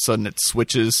then all of a sudden it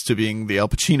switches to being the Al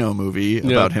Pacino movie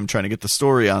about him trying to get the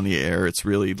story on the air. It's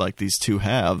really like these two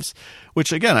halves,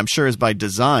 which again I'm sure is by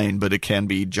design, but it can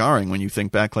be jarring when you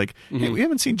think back like, hey, we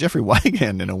haven't seen Jeffrey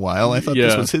Wigand in a while. I thought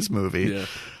this was his movie.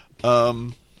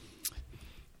 I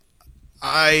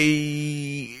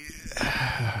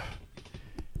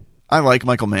like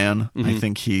Michael Mann. I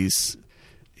think he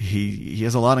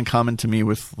has a lot in common to me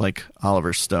with like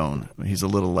Oliver Stone. He's a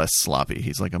little less sloppy.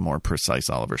 He's like a more precise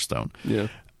Oliver Stone. Yeah.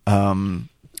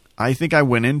 I think I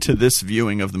went into this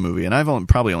viewing of the movie, and I've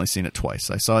probably only seen it twice.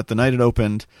 I saw it the night it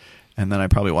opened, and then I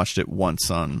probably watched it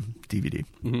once on DVD.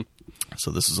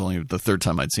 So this is only the third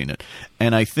time I'd seen it.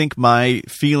 And I think my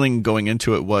feeling going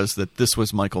into it was that this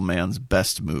was Michael Mann's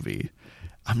best movie.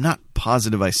 I'm not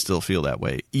positive I still feel that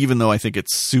way, even though I think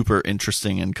it's super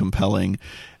interesting and compelling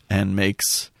and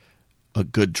makes a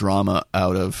good drama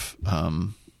out of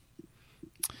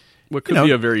what could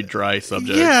be a very dry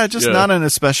subject. Yeah, just not an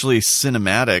especially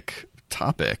cinematic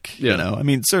topic. Yeah. You know, I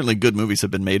mean, certainly good movies have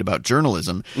been made about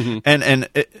journalism, and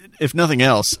if nothing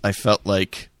else, I felt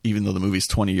like even though the movie's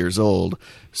 20 years old,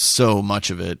 so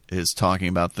much of it is talking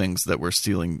about things that we're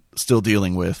still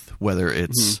dealing with, whether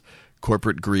it's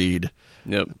corporate greed,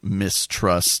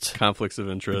 mistrust, conflicts of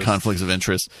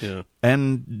interest,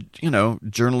 and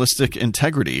journalistic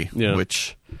integrity,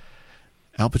 which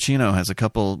Al Pacino has a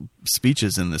couple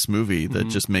speeches in this movie that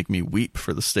just make me weep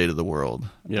for the state of the world.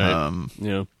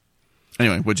 Anyway,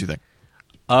 what'd you think?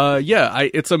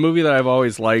 It's a movie that I've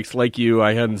always liked. Like you,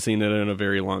 I hadn't seen it in a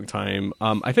very long time.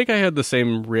 I think I had the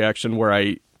same reaction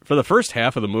where for the first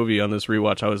half of the movie on this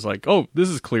rewatch, I was like, oh, this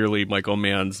is clearly Michael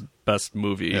Mann's best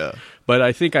movie. Yeah. But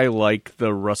I think I like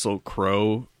the Russell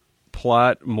Crowe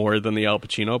plot more than the Al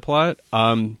Pacino plot.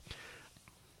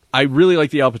 I really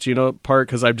like the Al Pacino part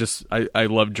because I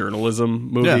love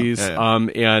journalism movies.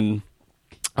 And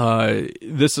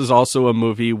this is also a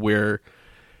movie where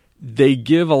they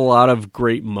give a lot of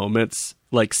great moments,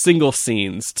 like single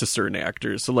scenes to certain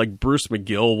actors. So like Bruce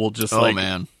McGill will just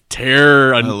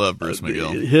tear. I love Bruce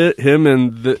McGill. Hit him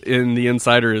in the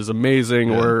Insider is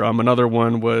amazing. Yeah. Or another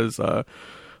one was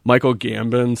Michael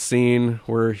Gambon scene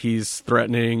where he's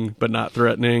threatening but not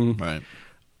threatening. Right.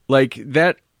 Like,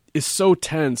 that is so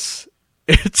tense.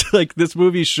 It's like, this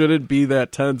movie shouldn't be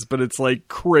that tense, but it's like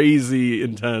crazy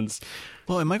intense.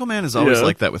 Well, and Michael Mann is always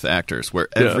like that with actors, where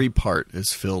every part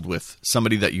is filled with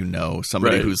somebody that you know,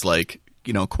 somebody who's like,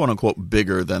 you know, quote unquote,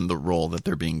 bigger than the role that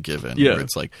they're being given. Yeah. Where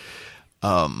it's like,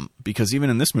 because even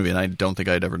in this movie, and I don't think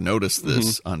I'd ever noticed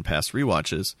this on past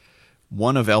rewatches,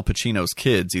 one of Al Pacino's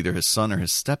kids, either his son or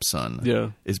his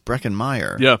stepson, is Breckin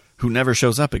Meyer, who never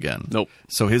shows up again. Nope.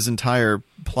 So his entire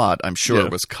plot, I'm sure,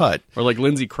 was cut. Or like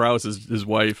Lindsay Krause is his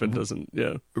wife and doesn't,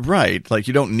 Right. Like,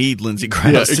 you don't need Lindsay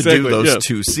Krause to do those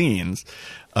two scenes.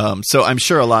 So I'm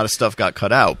sure a lot of stuff got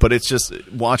cut out, but it's just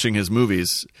watching his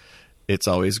movies. It's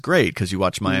always great because you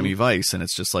watch Miami Vice and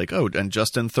it's just like, oh, and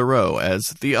Justin Theroux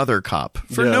as the other cop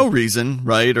for no reason,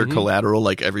 right? Or Collateral,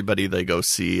 like everybody they go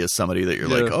see is somebody that you're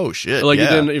like, oh shit, like you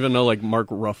didn't even know like Mark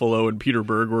Ruffalo and Peter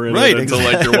Berg were in it until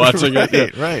like you're watching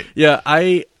it. Right. Yeah,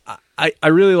 I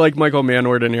really like Michael Mann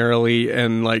ordinarily,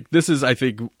 and like this is I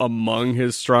think among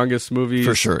his strongest movies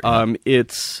for sure.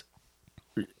 It's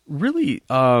really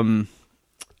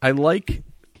I like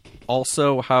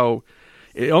also how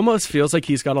it almost feels like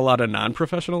he's got a lot of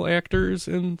non-professional actors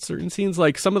in certain scenes.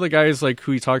 Like some of the guys like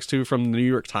who he talks to from the New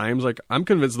York Times, like I'm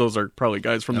convinced those are probably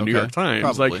guys from the New York Times.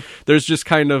 Probably. Like there's just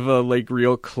kind of a like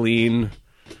real clean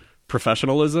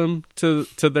professionalism to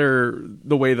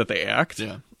the way that they act.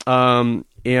 Yeah.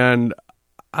 And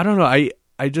I don't know,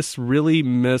 I just really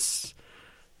miss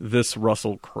this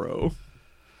Russell Crowe.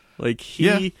 Like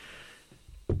he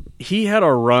had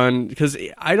a run, because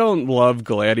I don't love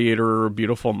Gladiator or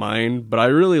Beautiful Mind, but I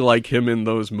really like him in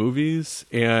those movies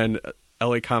and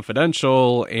LA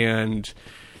Confidential and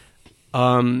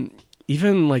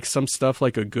even like some stuff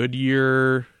like A Good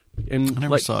Year. And I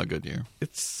never saw A Good Year.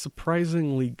 It's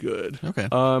surprisingly good. Okay.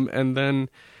 And then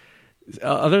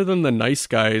other than The Nice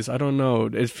Guys, I don't know.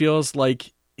 It feels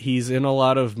like he's in a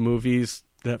lot of movies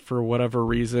that for whatever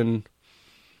reason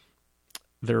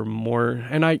they're more.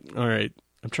 And all right.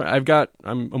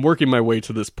 I'm working my way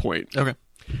to this point. Okay.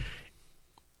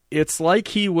 It's like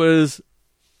he was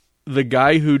the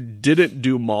guy who didn't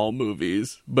do mall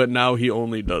movies, but now he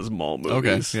only does mall movies.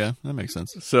 Okay, yeah, that makes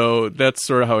sense. So that's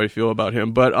sort of how I feel about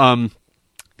him. But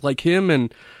like him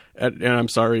and I'm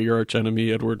sorry, your arch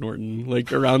enemy, Edward Norton,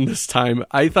 like around this time,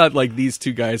 I thought like these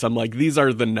two guys, I'm like, these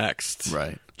are the next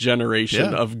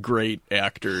generation of great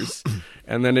actors.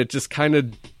 And then it just kind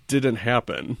of didn't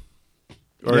happen.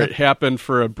 Or it happened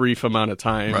for a brief amount of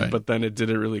time, but then it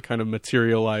didn't really kind of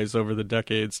materialize over the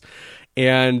decades.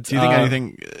 And do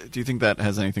you think that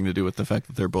has anything to do with the fact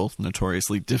that they're both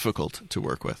notoriously difficult to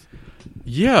work with?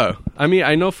 Yeah. I mean,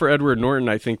 I know for Edward Norton,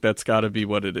 I think that's got to be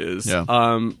what it is.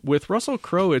 Yeah. With Russell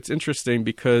Crowe, it's interesting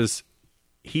because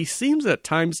he seems at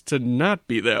times to not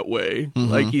be that way.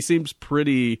 Mm-hmm. Like he seems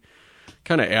pretty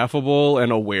kind of affable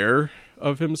and aware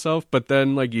of himself, but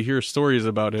then like you hear stories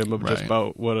about him of just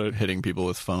about what hitting people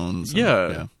with phones.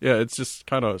 Yeah, it's just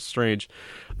kind of strange.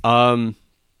 But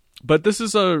this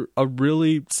is a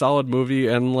really solid movie,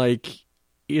 and like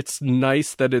it's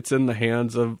nice that it's in the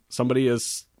hands of somebody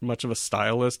as much of a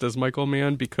stylist as Michael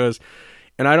Mann, because,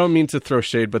 and I don't mean to throw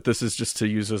shade, but this is just to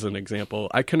use as an example.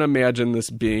 I can imagine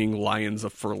this being Lions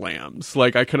for Lambs.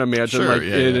 Like I can imagine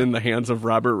in the hands of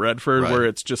Robert Redford, where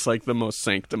it's just like the most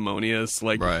sanctimonious,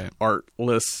 like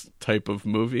artless type of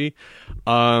movie.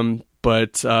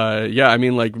 But I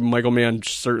mean, like Michael Mann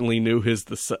certainly knew his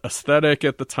aesthetic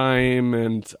at the time,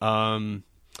 and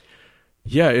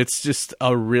it's just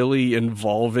a really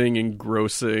involving,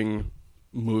 engrossing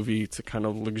movie to kind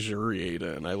of luxuriate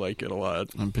in. I like it a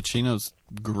lot. And Pacino's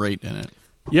great in it.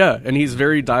 Yeah, and he's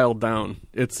very dialed down.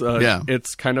 It's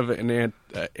kind of an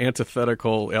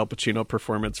antithetical Al Pacino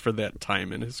performance for that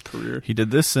time in his career. He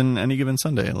did this in Any Given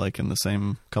Sunday, like in the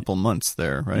same couple months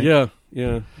there, right?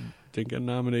 Yeah. Didn't get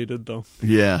nominated though.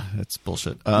 Yeah, it's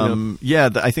bullshit.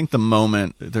 I think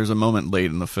there's a moment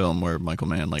late in the film where Michael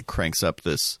Mann like cranks up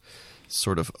this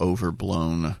sort of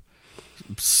overblown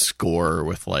score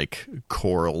with like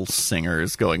choral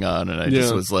singers going on, and I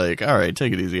just was like, all right,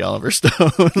 take it easy, Oliver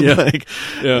Stone.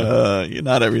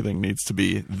 Not everything needs to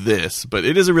be this, but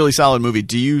it is a really solid movie.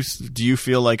 Do you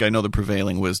feel like, I know the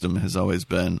prevailing wisdom has always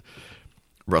been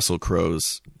Russell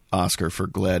Crowe's Oscar for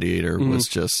Gladiator was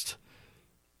just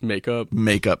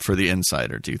makeup for The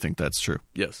Insider. Do you think that's true?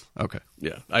 Yes. Okay.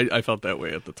 Yeah, I felt that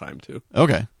way at the time too.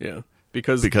 Okay. Yeah,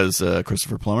 because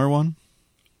Christopher Plummer won.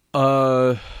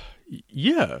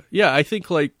 Yeah. I think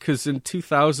like because in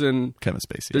 2000, Kevin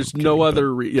Spacey. There's no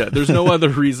other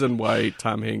reason why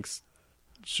Tom Hanks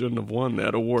shouldn't have won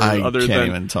that award. I can't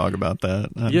even talk about that.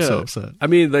 I'm so upset. I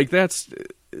mean, like that's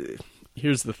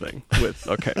here's the thing with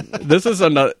this is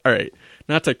another. All right,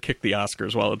 not to kick the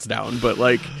Oscars while it's down, but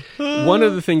like one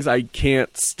of the things I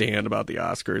can't stand about the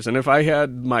Oscars, and if I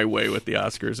had my way with the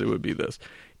Oscars, it would be this: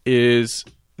 is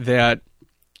that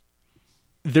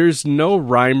there's no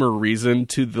rhyme or reason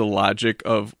to the logic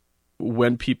of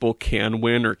when people can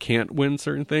win or can't win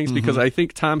certain things, because I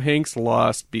think Tom Hanks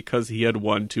lost because he had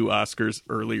won 2 Oscars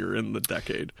earlier in the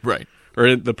decade. Right. Or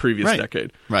in the previous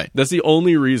decade. Right. That's the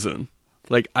only reason.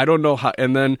 Like, I don't know how,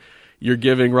 and then you're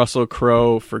giving Russell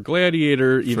Crowe for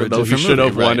Gladiator, even though he should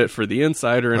have won it for The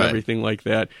Insider and everything like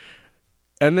that.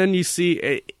 And then you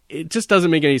see, it just doesn't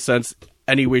make any sense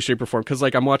any way, shape, or form. Because,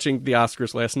 like, I'm watching the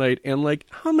Oscars last night, and, like,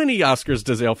 how many Oscars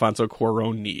does Alfonso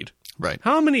Cuarón need? Right.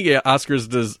 How many Oscars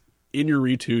does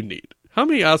Inarritu need? How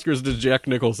many Oscars does Jack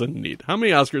Nicholson need? How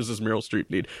many Oscars does Meryl Streep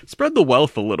need? Spread the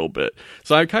wealth a little bit.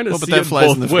 So I kind of see it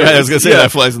both ways. I was going to say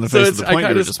that flies in the face of the point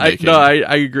you were just making.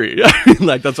 I agree.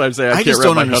 Like, that's what I'm saying. I just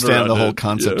don't understand the whole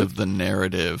concept of the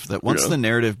narrative. That once the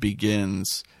narrative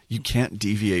begins, you can't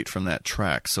deviate from that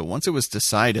track. So once it was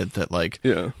decided that like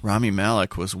Rami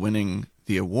Malek was winning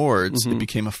the awards, it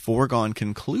became a foregone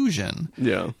conclusion.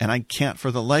 Yeah. And I can't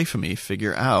for the life of me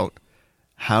figure out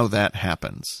how that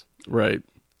happens. Right.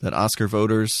 That Oscar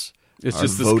voters are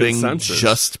just voting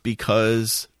just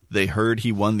because they heard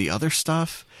he won the other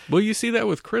stuff. Well, you see that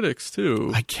with critics,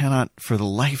 too. I cannot for the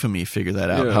life of me figure that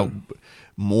out, how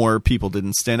more people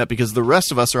didn't stand up, because the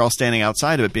rest of us are all standing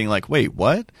outside of it being like, wait,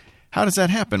 what? How does that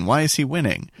happen? Why is he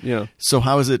winning? Yeah. So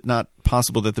how is it not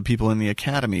possible that the people in the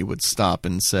Academy would stop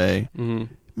and say,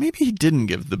 maybe he didn't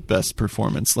give the best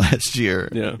performance last year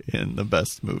in the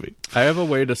best movie? I have a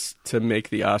way to make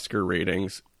the Oscar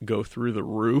ratings go through the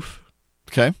roof.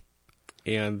 Okay.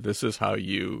 And this is how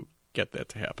you get that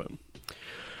to happen.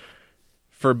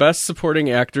 For Best Supporting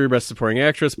Actor, Best Supporting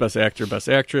Actress, Best Actor, Best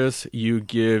Actress, you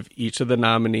give each of the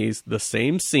nominees the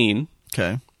same scene.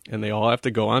 Okay. And they all have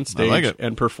to go on stage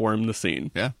and perform the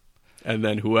scene. Yeah. And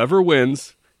then whoever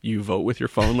wins, you vote with your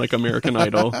phone like American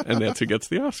Idol, and that's who gets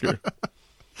the Oscar.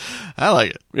 I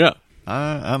like it. Yeah.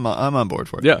 I'm on board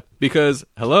for it. Yeah, because,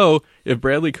 if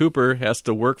Bradley Cooper has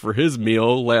to work for his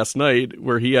meal last night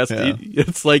where he has to eat,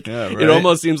 it's like, it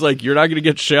almost seems like you're not going to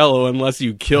get shallow unless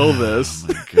you kill this.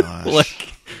 Oh, my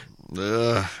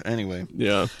gosh. Anyway.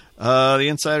 Yeah. The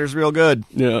Insider's real good.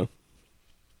 Yeah.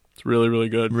 It's really, really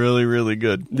good. Really, really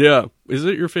good. Yeah. Is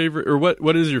it your favorite, or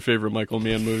what is your favorite Michael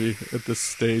Mann movie at this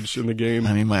stage in the game?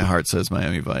 I mean, my heart says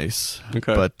Miami Vice.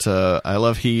 Okay. But I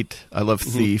love Heat. I love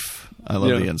Thief. I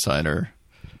love The Insider.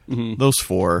 Those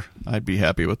 4. I'd be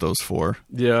happy with those 4.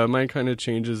 Yeah, mine kind of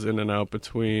changes in and out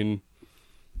between,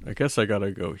 I guess I got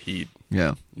to go Heat.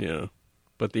 Yeah. Yeah.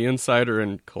 But The Insider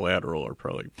and Collateral are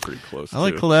probably pretty close. I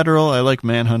like Collateral. I like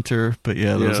Manhunter. But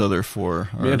those other 4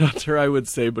 are... Manhunter, I would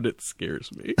say, but it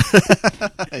scares me.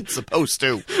 It's supposed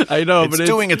to. I know, but it's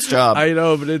doing its job. I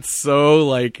know, but it's so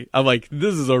like, I'm like,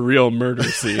 this is a real murder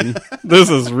scene.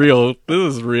 This is real.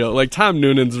 This is real. Like, Tom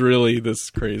Noonan's really this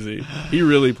crazy. He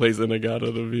really plays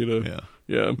In-A-Gadda-Da-Vida. Yeah.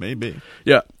 Yeah. Maybe.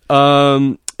 Yeah.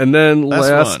 And then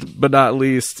last but not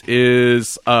least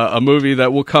is a movie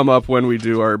that will come up when we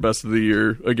do our Best of the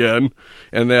Year again,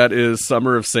 and that is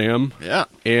Summer of Sam. Yeah.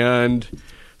 And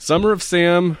Summer of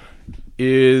Sam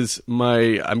is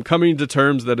I'm coming to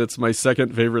terms that it's my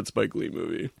second favorite Spike Lee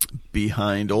movie.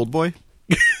 Behind Oldboy?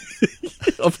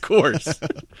 Of course.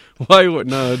 Why would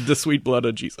no, The Sweet Blood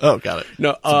of Jesus. Oh, got it.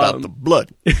 No, it's about the blood.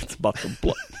 It's about the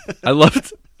blood.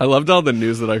 I loved all the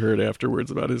news that I heard afterwards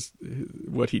about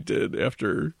what he did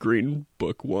after Green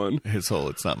Book won. His whole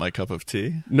 "it's not my cup of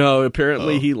tea." No,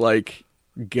 apparently he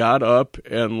got up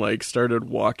and started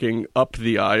walking up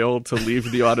the aisle to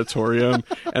leave the auditorium,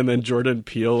 and then Jordan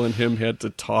Peele and him had to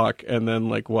talk, and then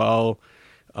while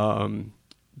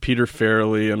Peter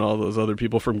Farrelly and all those other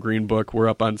people from Green Book were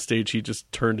up on stage, he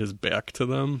just turned his back to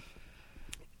them.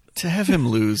 To have him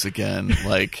lose again,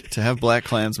 to have Black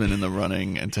Klansman in the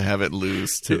running and to have it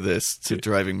lose to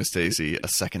Driving Miss Daisy a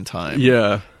second time,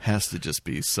 has to just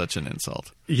be such an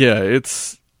insult. Yeah,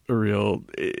 it's a real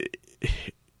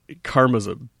karma's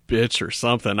a bitch or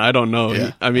something. I don't know.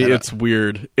 Yeah, I mean, it's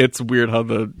weird. It's weird how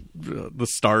the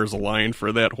stars aligned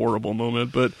for that horrible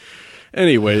moment. But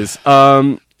anyways,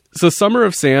 so Summer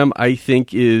of Sam, I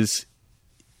think is.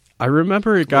 I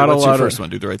remember it got a lot of... What's your first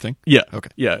one? Do the Right Thing? Yeah. Okay.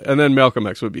 Yeah, and then Malcolm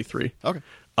X would be 3. Okay.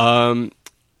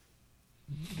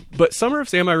 But Summer of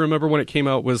Sam, I remember when it came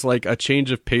out, was a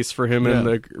change of pace for him in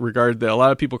the regard that a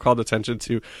lot of people called attention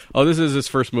to. Oh, this is his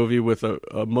first movie with a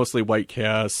mostly white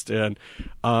cast, and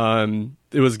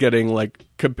it was getting I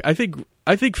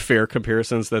think fair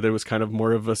comparisons that it was kind of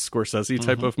more of a Scorsese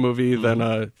type of movie than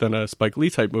a Spike Lee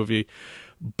type movie.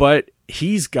 but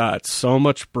he's got so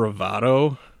much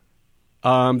bravado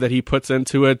that he puts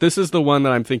into it. This is the one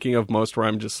that I'm thinking of most, where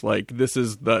I'm just like, this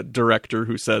is the director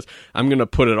who says, I'm going to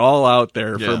put it all out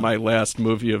there for my last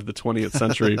movie of the 20th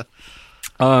century.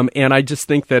 And I just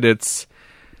think that it's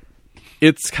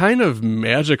kind of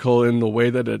magical in the way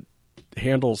that it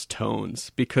handles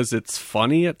tones, because it's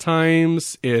funny at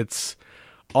times. It's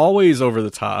always over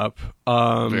the top.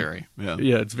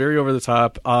 It's very over the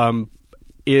top.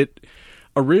 It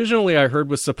originally, I heard,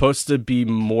 was supposed to be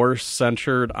more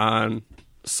centered on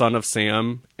Son of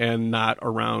Sam and not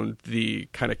around the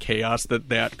kind of chaos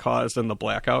that caused and the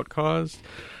blackout caused.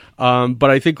 But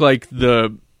I think like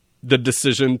the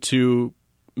decision to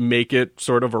make it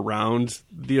sort of around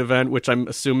the event, which I'm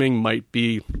assuming might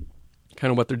be kind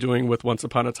of what they're doing with Once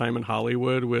Upon a Time in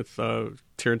Hollywood with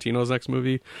Tarantino's next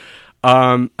movie,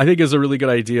 I think is a really good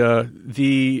idea.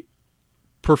 The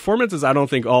performances, I don't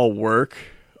think all work,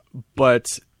 but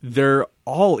they're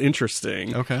all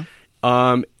interesting. Okay.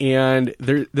 And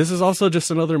this is also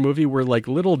just another movie where like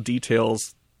little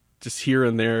details just here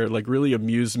and there like really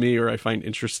amuse me or I find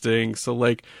interesting. So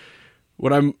like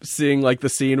when I'm seeing like the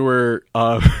scene where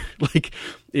like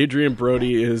Adrian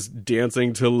Brody is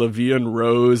dancing to La Vie en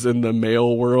Rose in the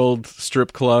male world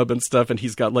strip club and stuff, and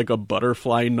he's got like a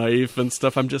butterfly knife and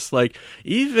stuff, I'm just like,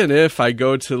 even if I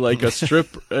go to like a strip,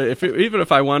 even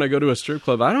if I want to go to a strip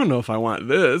club, I don't know if I want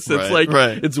this. It's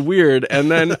it's weird.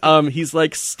 And then he's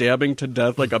like stabbing to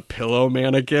death like a pillow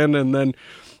mannequin, and then.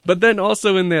 But then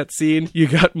also in that scene, you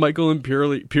got Michael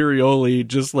Imperioli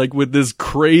just like with this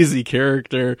crazy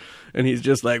character, and he's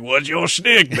just like, "What's your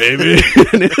shtick, baby?"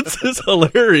 And it's just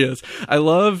hilarious. I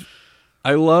love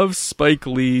Spike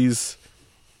Lee's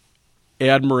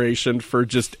admiration for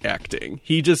just acting.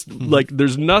 He just like,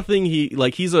 there's nothing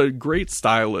he's a great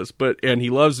stylist, and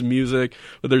he loves music,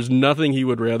 but there's nothing he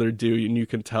would rather do, and you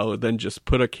can tell, than just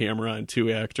put a camera on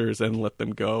two actors and let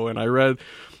them go. And I read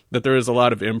that there is a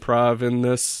lot of improv in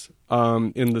this,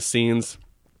 in the scenes,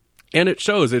 and it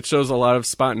shows a lot of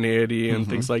spontaneity and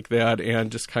things like that,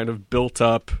 and just kind of built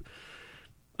up,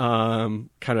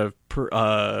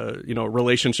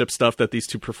 relationship stuff that these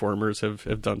two performers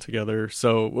have done together.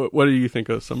 So what do you think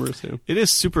of Summer of Sam? It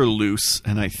is super loose,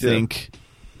 and I think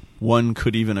one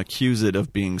could even accuse it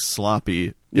of being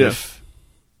sloppy if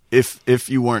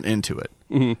you weren't into it.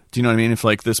 Mm-hmm. Do you know what I mean? If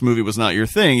like this movie was not your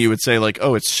thing, you would say like,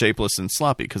 oh, it's shapeless and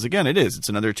sloppy. Because again, it is. It's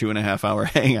another 2.5 hour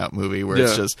hangout movie where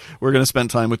it's just, we're going to spend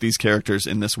time with these characters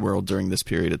in this world during this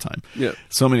period of time. Yeah.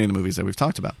 So many of the movies that we've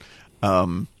talked about.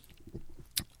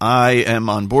 I am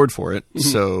on board for it,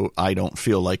 so I don't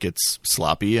feel like it's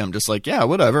sloppy. I'm just like, yeah,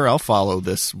 whatever. I'll follow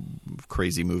this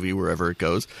crazy movie wherever it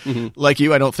goes. Like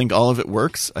you, I don't think all of it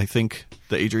works. I think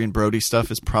the Adrian Brody stuff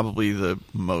is probably the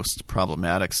most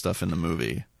problematic stuff in the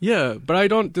movie. Yeah, but I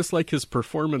don't dislike his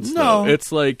performance, though.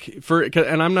 It's like,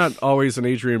 and I'm not always an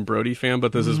Adrian Brody fan,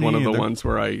 but this is one of the ones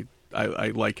where I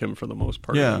like him for the most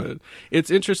part. Yeah.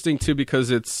 It's interesting, too, because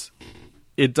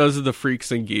it does the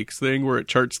freaks and geeks thing where it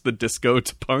charts the disco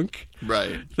to punk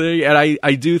thing. And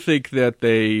I do think that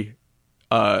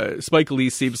Spike Lee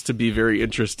seems to be very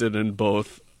interested in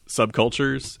both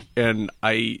subcultures. And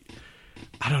I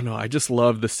don't know, I just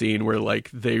love the scene where like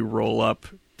they roll up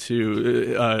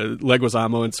to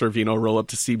Leguizamo and Sorvino roll up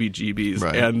to CBGB's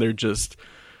and they're just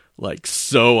like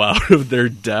so out of their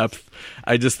depth.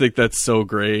 I just think that's so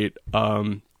great.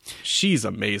 She's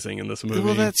amazing in this movie.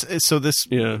 Well,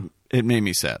 it made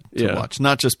me sad to watch.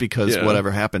 Not just because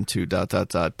whatever happened to ...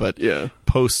 but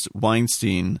post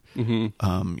Weinstein, Mira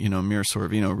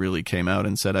Sorvino really came out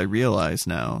and said, I realize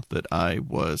now that I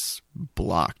was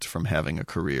blocked from having a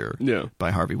career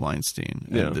by Harvey Weinstein.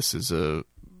 And this is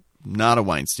not a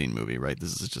Weinstein movie, right?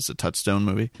 This is just a Touchstone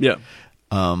movie. Yeah.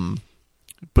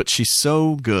 But she's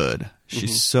so good.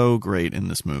 She's so great in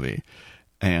this movie.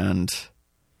 And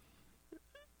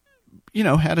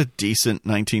had a decent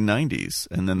 1990s,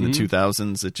 and then the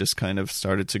 2000s, it just kind of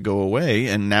started to go away,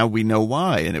 and now we know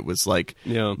why. And it was like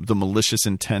the malicious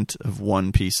intent of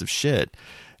one piece of shit,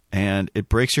 and it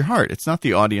breaks your heart. It's not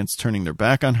the audience turning their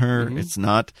back on her. It's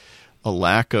not a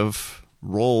lack of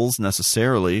roles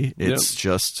necessarily. It's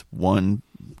just one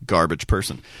garbage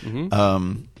person.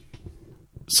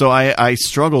 So I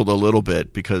struggled a little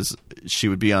bit because she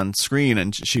would be on screen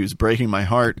and she was breaking my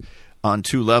heart on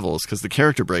two levels, because the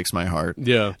character breaks my heart,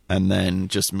 and then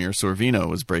just Mira Sorvino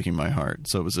was breaking my heart.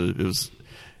 So it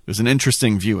was an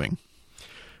interesting viewing.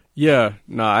 Yeah,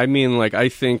 no, I mean, like, I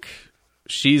think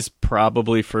she's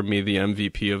probably for me the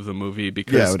MVP of the movie,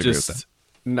 because I would agree with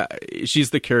that.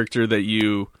 She's the character that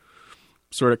you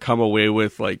sort of come away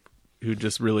with like who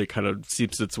just really kind of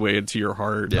seeps its way into your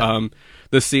heart. Yeah.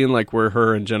 The scene like where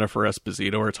her and Jennifer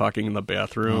Esposito are talking in the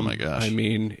bathroom. Oh my gosh. I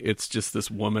mean, it's just this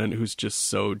woman who's just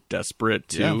so desperate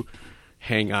to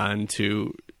hang on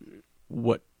to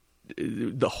what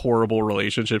the horrible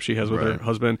relationship she has with her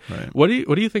husband. Right. What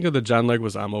do you think of the John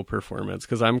Leguizamo performance?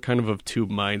 Because I'm kind of two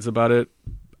minds about it.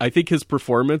 I think his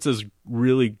performance is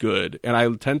really good, and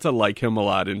I tend to like him a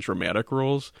lot in dramatic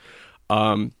roles.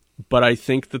 But I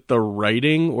think that the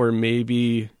writing, or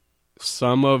maybe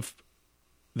some of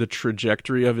the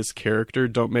trajectory of his character,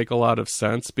 don't make a lot of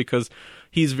sense, because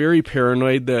he's very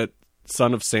paranoid that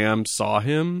Son of Sam saw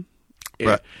him.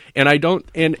 Right.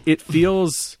 And it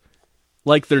feels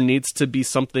like there needs to be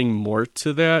something more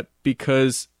to that,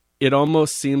 because it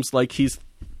almost seems like he's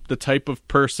the type of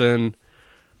person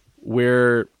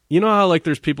where, you know how like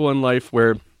there's people in life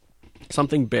where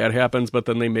something bad happens, but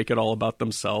then they make it all about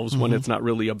themselves when it's not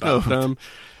really about them.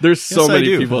 There's so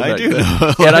many people I that do know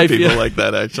a lot of people like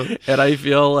that, actually. And I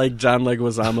feel like John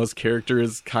Leguizamo's character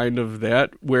is kind of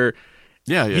that, where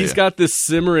he's got this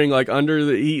simmering like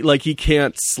under he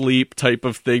can't sleep type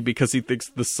of thing because he thinks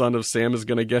the Son of Sam is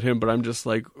going to get him. But I'm just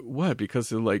like, what?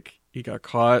 Because he got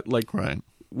caught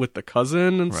with the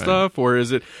cousin and stuff, or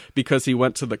is it because he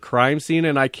went to the crime scene?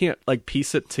 And I can't like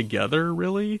piece it together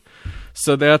really.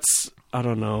 So that's, I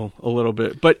don't know, a little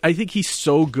bit. But I think he's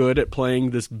so good at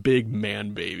playing this big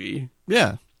man baby.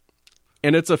 Yeah.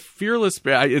 And it's a fearless,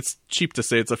 it's cheap to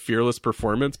say it's a fearless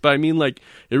performance, but I mean, like,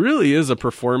 it really is a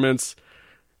performance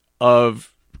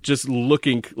of just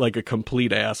looking like a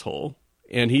complete asshole.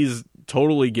 And he's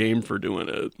totally game for doing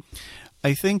it.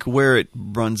 I think where it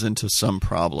runs into some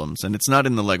problems, and it's not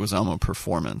in the Leguizamo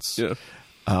performance. Yeah.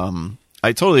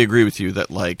 I totally agree with you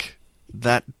that, like,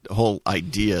 that whole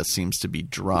idea seems to be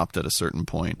dropped at a certain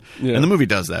point. Yeah. And the movie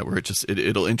does that, where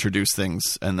it'll introduce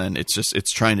things, and then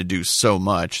it's trying to do so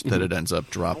much that it ends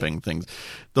up dropping things.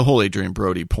 The whole Adrian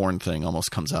Brody porn thing almost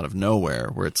comes out of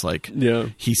nowhere, where it's like,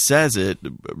 he says it,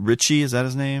 Richie, is that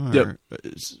his name? Or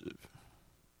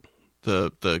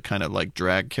the kind of like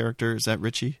drag character, is that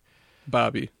Richie?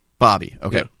 Bobby.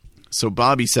 Okay. Yeah. So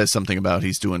Bobby says something about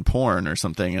he's doing porn or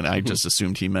something, and I just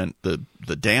assumed he meant the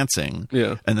dancing.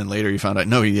 Yeah. And then later he found out,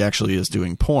 no, he actually is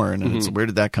doing porn. And it's, where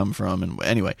did that come from? And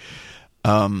anyway,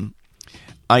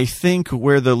 I think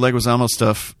where the Leguizamo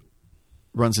stuff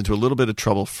runs into a little bit of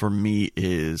trouble for me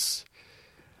is,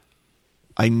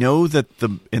 I know that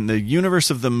in the universe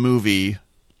of the movie,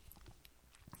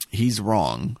 he's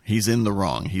wrong. He's in the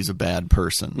wrong. He's a bad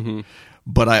person.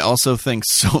 But I also think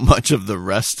so much of the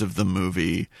rest of the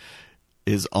movie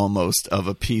is almost of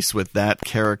a piece with that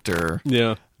character.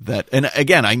 Yeah. And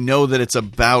again, I know that it's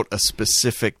about a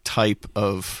specific type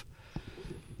of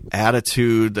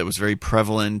attitude that was very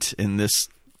prevalent in this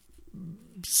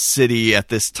city at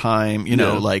this time, you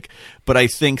know, but I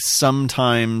think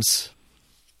sometimes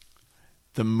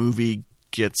the movie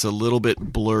gets a little bit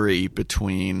blurry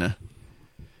between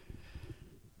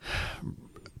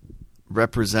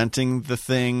representing the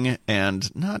thing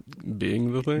and not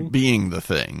being the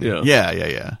thing.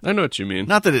 Yeah. I know what you mean.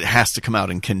 Not that it has to come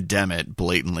out and condemn it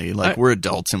blatantly. Like, we're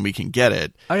adults and we can get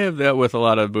it. I have that with a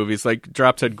lot of movies. Like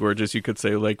Drop Dead Gorgeous, you could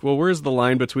say, like, well, where's the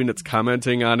line between it's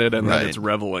commenting on it and then it's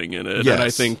reveling in it? Yes. And I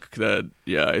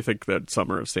think that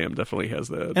Summer of Sam definitely has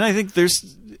that. And I think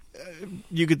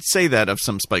you could say that of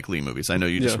some Spike Lee movies. I know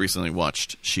you just recently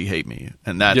watched She Hate Me,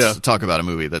 and that's talk about a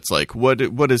movie that's like,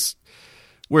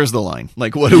 where's the line?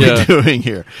 Like, what are we doing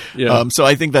here? Yeah. So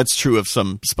I think that's true of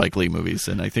some Spike Lee movies,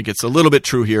 and I think it's a little bit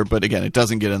true here, but again, it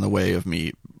doesn't get in the way of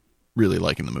me really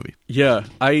liking the movie. Yeah,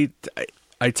 I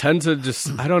tend to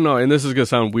just, I don't know, and this is going to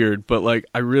sound weird, but like,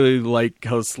 I really like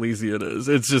how sleazy it is.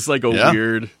 It's just like a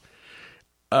weird,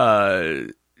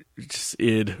 just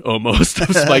id almost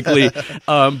of Spike Lee.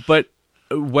 But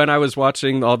when I was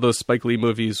watching all those Spike Lee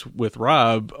movies with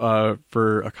Rob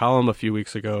for a column a few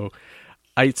weeks ago,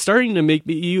 it's starting to make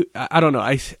me, I don't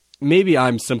know, maybe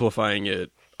I'm simplifying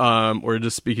it, or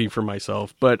just speaking for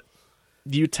myself, but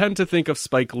you tend to think of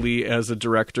Spike Lee as a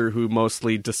director who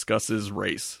mostly discusses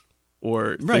race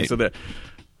or things like that.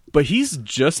 But he's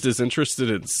just as interested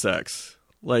in sex.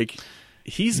 Like,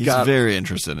 he's very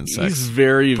interested in sex. He's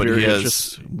very, but very he has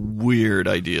interested. Weird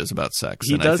ideas about sex,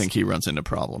 I think he runs into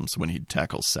problems when he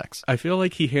tackles sex. I feel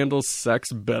like he handles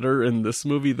sex better in this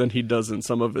movie than he does in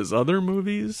some of his other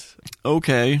movies.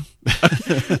 Okay.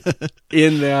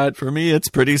 In that, for me, it's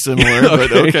pretty similar,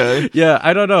 but okay. Yeah,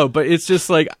 I don't know, but it's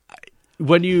just like,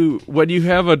 when you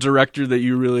have a director that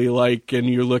you really like and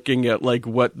you're looking at like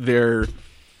what their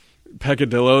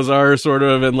peccadillos are, sort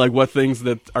of, and like what things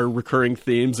that are recurring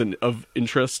themes and of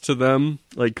interest to them,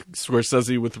 like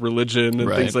Scorsese with religion and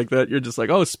things like that. You're just like,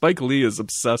 oh, Spike Lee is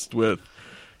obsessed with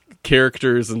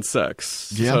characters and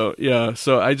sex.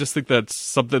 So I just think that's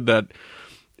something that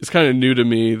is kind of new to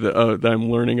me that I'm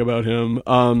learning about him.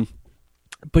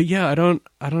 But yeah, I don't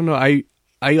know.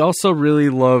 I also really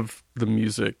love the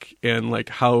music and like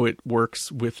how it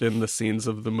works within the scenes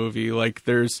of the movie. Like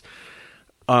there's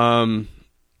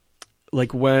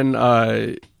like when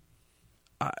I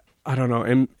don't know,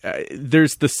 and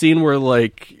there's the scene where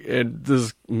like, and this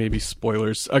is maybe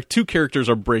spoilers, two characters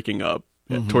are breaking up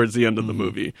towards the end of the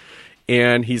movie,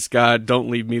 and he's got "Don't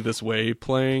Leave Me This Way"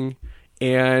 playing,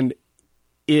 and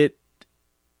it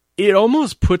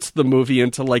almost puts the movie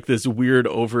into like this weird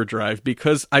overdrive,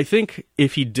 because I think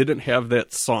if he didn't have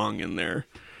that song in there,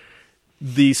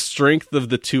 the strength of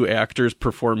the two actors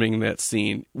performing that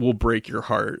scene will break your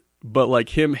heart. But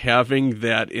like him having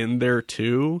that in there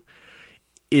too,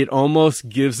 it almost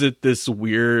gives it this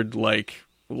weird like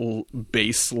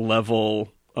base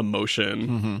level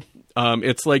emotion.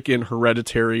 It's like in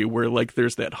Hereditary where like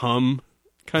there's that hum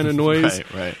kind of noise,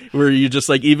 right. Where you just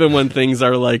like, even when things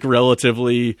are like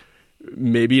relatively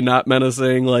maybe not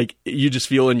menacing, like you just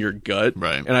feel in your gut.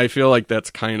 Right. And I feel like that's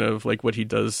kind of like what he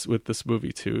does with this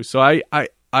movie too. So I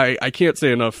can't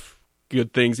say enough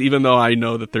good things, even though I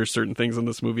know that there's certain things in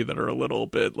this movie that are a little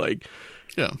bit like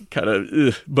kind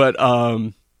of but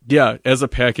yeah, as a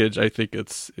package I think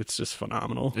it's just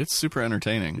phenomenal. It's super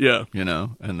entertaining. Yeah. You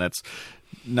know, and that's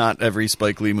not every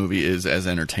Spike Lee movie is as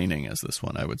entertaining as this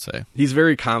one, I would say. He's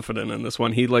very confident in this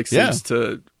one. He like seems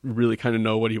to really kind of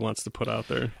know what he wants to put out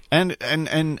there. And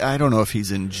I don't know if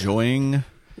he's enjoying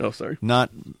not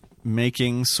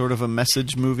making sort of a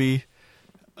message movie.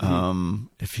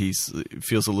 If he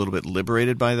feels a little bit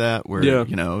liberated by that, where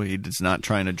you know, he's not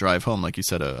trying to drive home, like you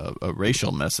said, a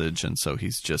racial message, and so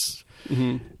he's just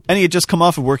and he had just come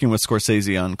off of working with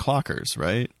Scorsese on Clockers,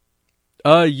 right?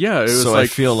 Yeah, it was so like I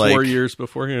feel 4 years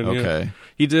beforehand. Okay,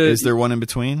 he did. Is there one in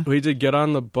between? He did Get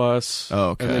on the Bus. Oh,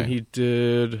 okay. And then he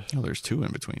did. Oh, there's two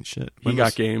in between. Shit. He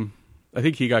Got Game. I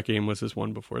think He Got Game was his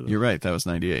one before that. You're right. That was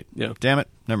 98. Yeah. Damn it.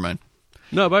 Never mind.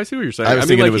 No, but I see what you're saying. I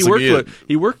mean, like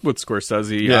he worked with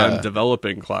Scorsese on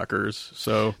developing Clockers.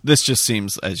 So this just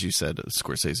seems, as you said,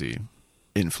 Scorsese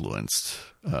influenced.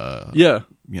 You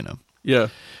know. Yeah.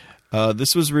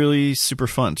 This was really super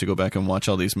fun to go back and watch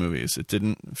all these movies. It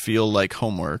didn't feel like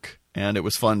homework, and it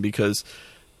was fun because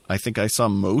I think I saw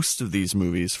most of these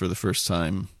movies for the first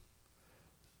time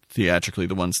theatrically.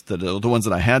 The ones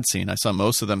that I had seen, I saw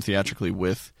most of them theatrically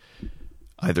with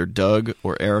either Doug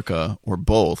or Erica or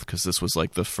both, because this was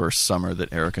like the first summer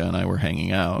that Erica and I were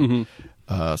hanging out.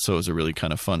 So it was a really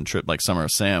kind of fun trip. Like Summer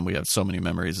of Sam, we have so many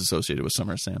memories associated with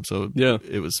Summer of Sam. So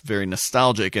it was very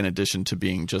nostalgic, in addition to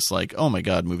being just like, oh my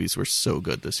God, movies were so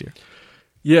good this year.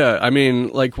 Yeah, I mean,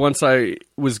 like once I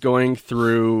was going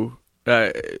through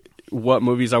what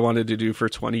movies I wanted to do for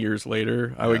 20 years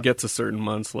later, I would get to certain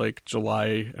months like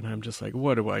July, and I'm just like,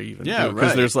 what do I even do?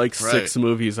 Because there's like 6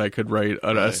 movies I could write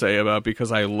an essay about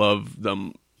because I love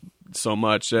them so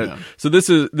much. So this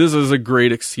is a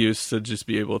great excuse to just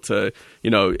be able to, you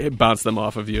know, bounce them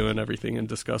off of you and everything and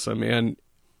discuss them. And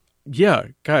yeah,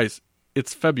 guys,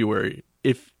 it's February.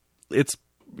 If it's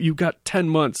you got 10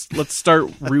 months. Let's start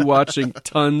rewatching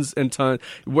tons and tons.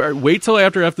 Wait till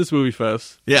after this movie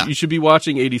fest. Yeah. You should be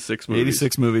watching 86 movies.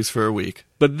 86 movies for a week.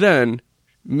 But then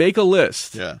make a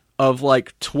list of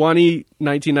like 20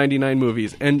 1999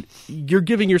 movies, and you're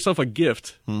giving yourself a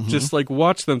gift. Just like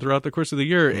watch them throughout the course of the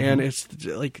year, and it's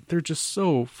like they're just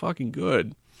so fucking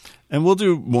good. And we'll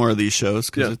do more of these shows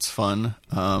because it's fun.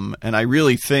 And I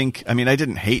really think, I mean, I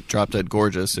didn't hate Drop Dead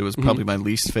Gorgeous. It was probably my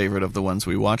least favorite of the ones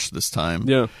we watched this time.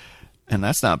 Yeah. And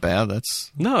that's not bad.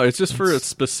 No, it's just for a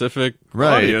specific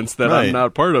audience that I'm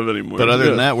not part of anymore. But other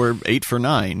than that, we're 8 for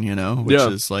 9, you know, which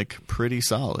is like pretty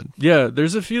solid. Yeah,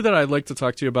 there's a few that I'd like to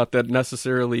talk to you about that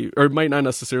necessarily, or might not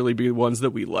necessarily be ones that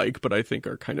we like, but I think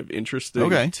are kind of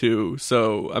interesting too.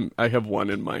 So I have one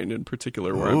in mind in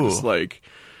particular where I'm just like,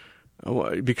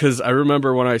 because I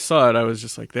remember when I saw it, I was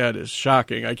just like, that is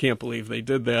shocking. I can't believe they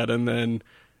did that. And then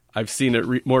I've seen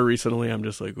it more recently. I'm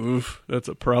just like, oof, that's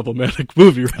a problematic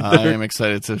movie right there. I am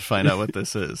excited to find out what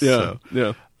this is. Yeah.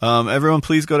 Everyone,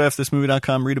 please go to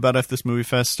fthismovie.com, read about F This Movie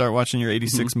Fest, start watching your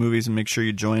 86 movies, and make sure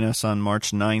you join us on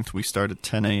March 9th. We start at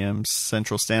 10 a.m.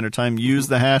 Central Standard Time. Use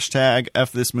the hashtag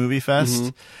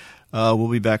 #FThisMovieFest. We'll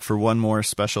be back for one more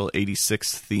special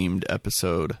 86 themed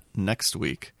episode next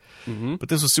week. But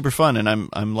this was super fun, and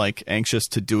I'm like anxious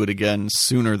to do it again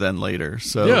sooner than later.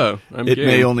 So Yeah, I'm it game.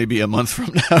 may only be a month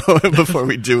from now before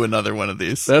we do another one of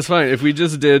these. That's fine. If we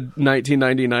just did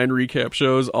 1999 recap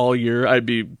shows all year, I'd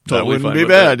be totally That wouldn't fine be with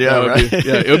bad, that. yeah, That would right? be-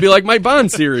 it would be like my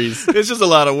Bond series. It's just a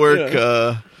lot of work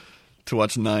to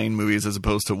watch 9 movies as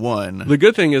opposed to 1. The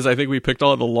good thing is I think we picked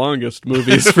all the longest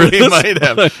movies for We this. might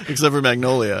have, except for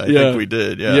Magnolia. I think we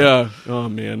did. Yeah. Oh,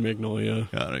 man, Magnolia.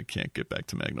 God, I can't get back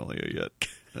to Magnolia yet.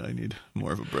 I need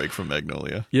more of a break from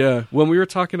Magnolia. Yeah, when we were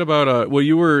talking about,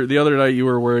 the other night you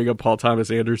were wearing a Paul Thomas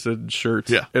Anderson shirt,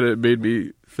 Yeah. and it made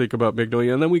me think about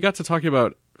Magnolia, and then we got to talking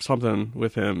about something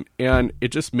with him, and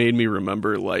it just made me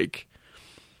remember, like,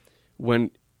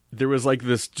 when there was like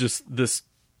this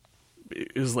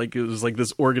it was like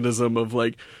this organism of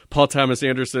like Paul Thomas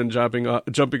Anderson jumping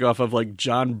off of like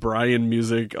John Bryan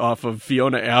music off of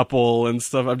Fiona Apple and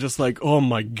stuff. I'm just like, oh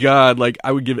my god, like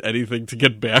I would give anything to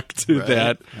get back to Right.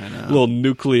 that I know. little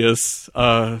nucleus.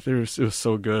 It was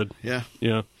so good. Yeah.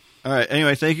 Yeah. All right.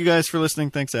 Anyway, thank you guys for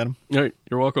listening. Thanks, Adam. All right,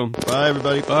 you're welcome. Bye,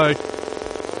 everybody. Bye.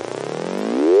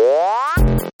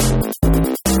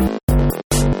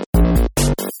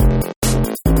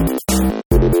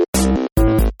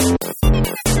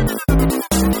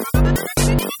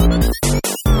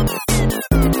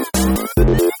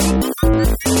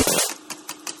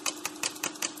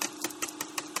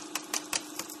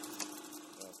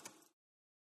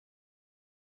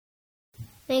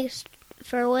 Thanks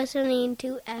for listening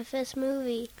to FS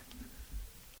Movie.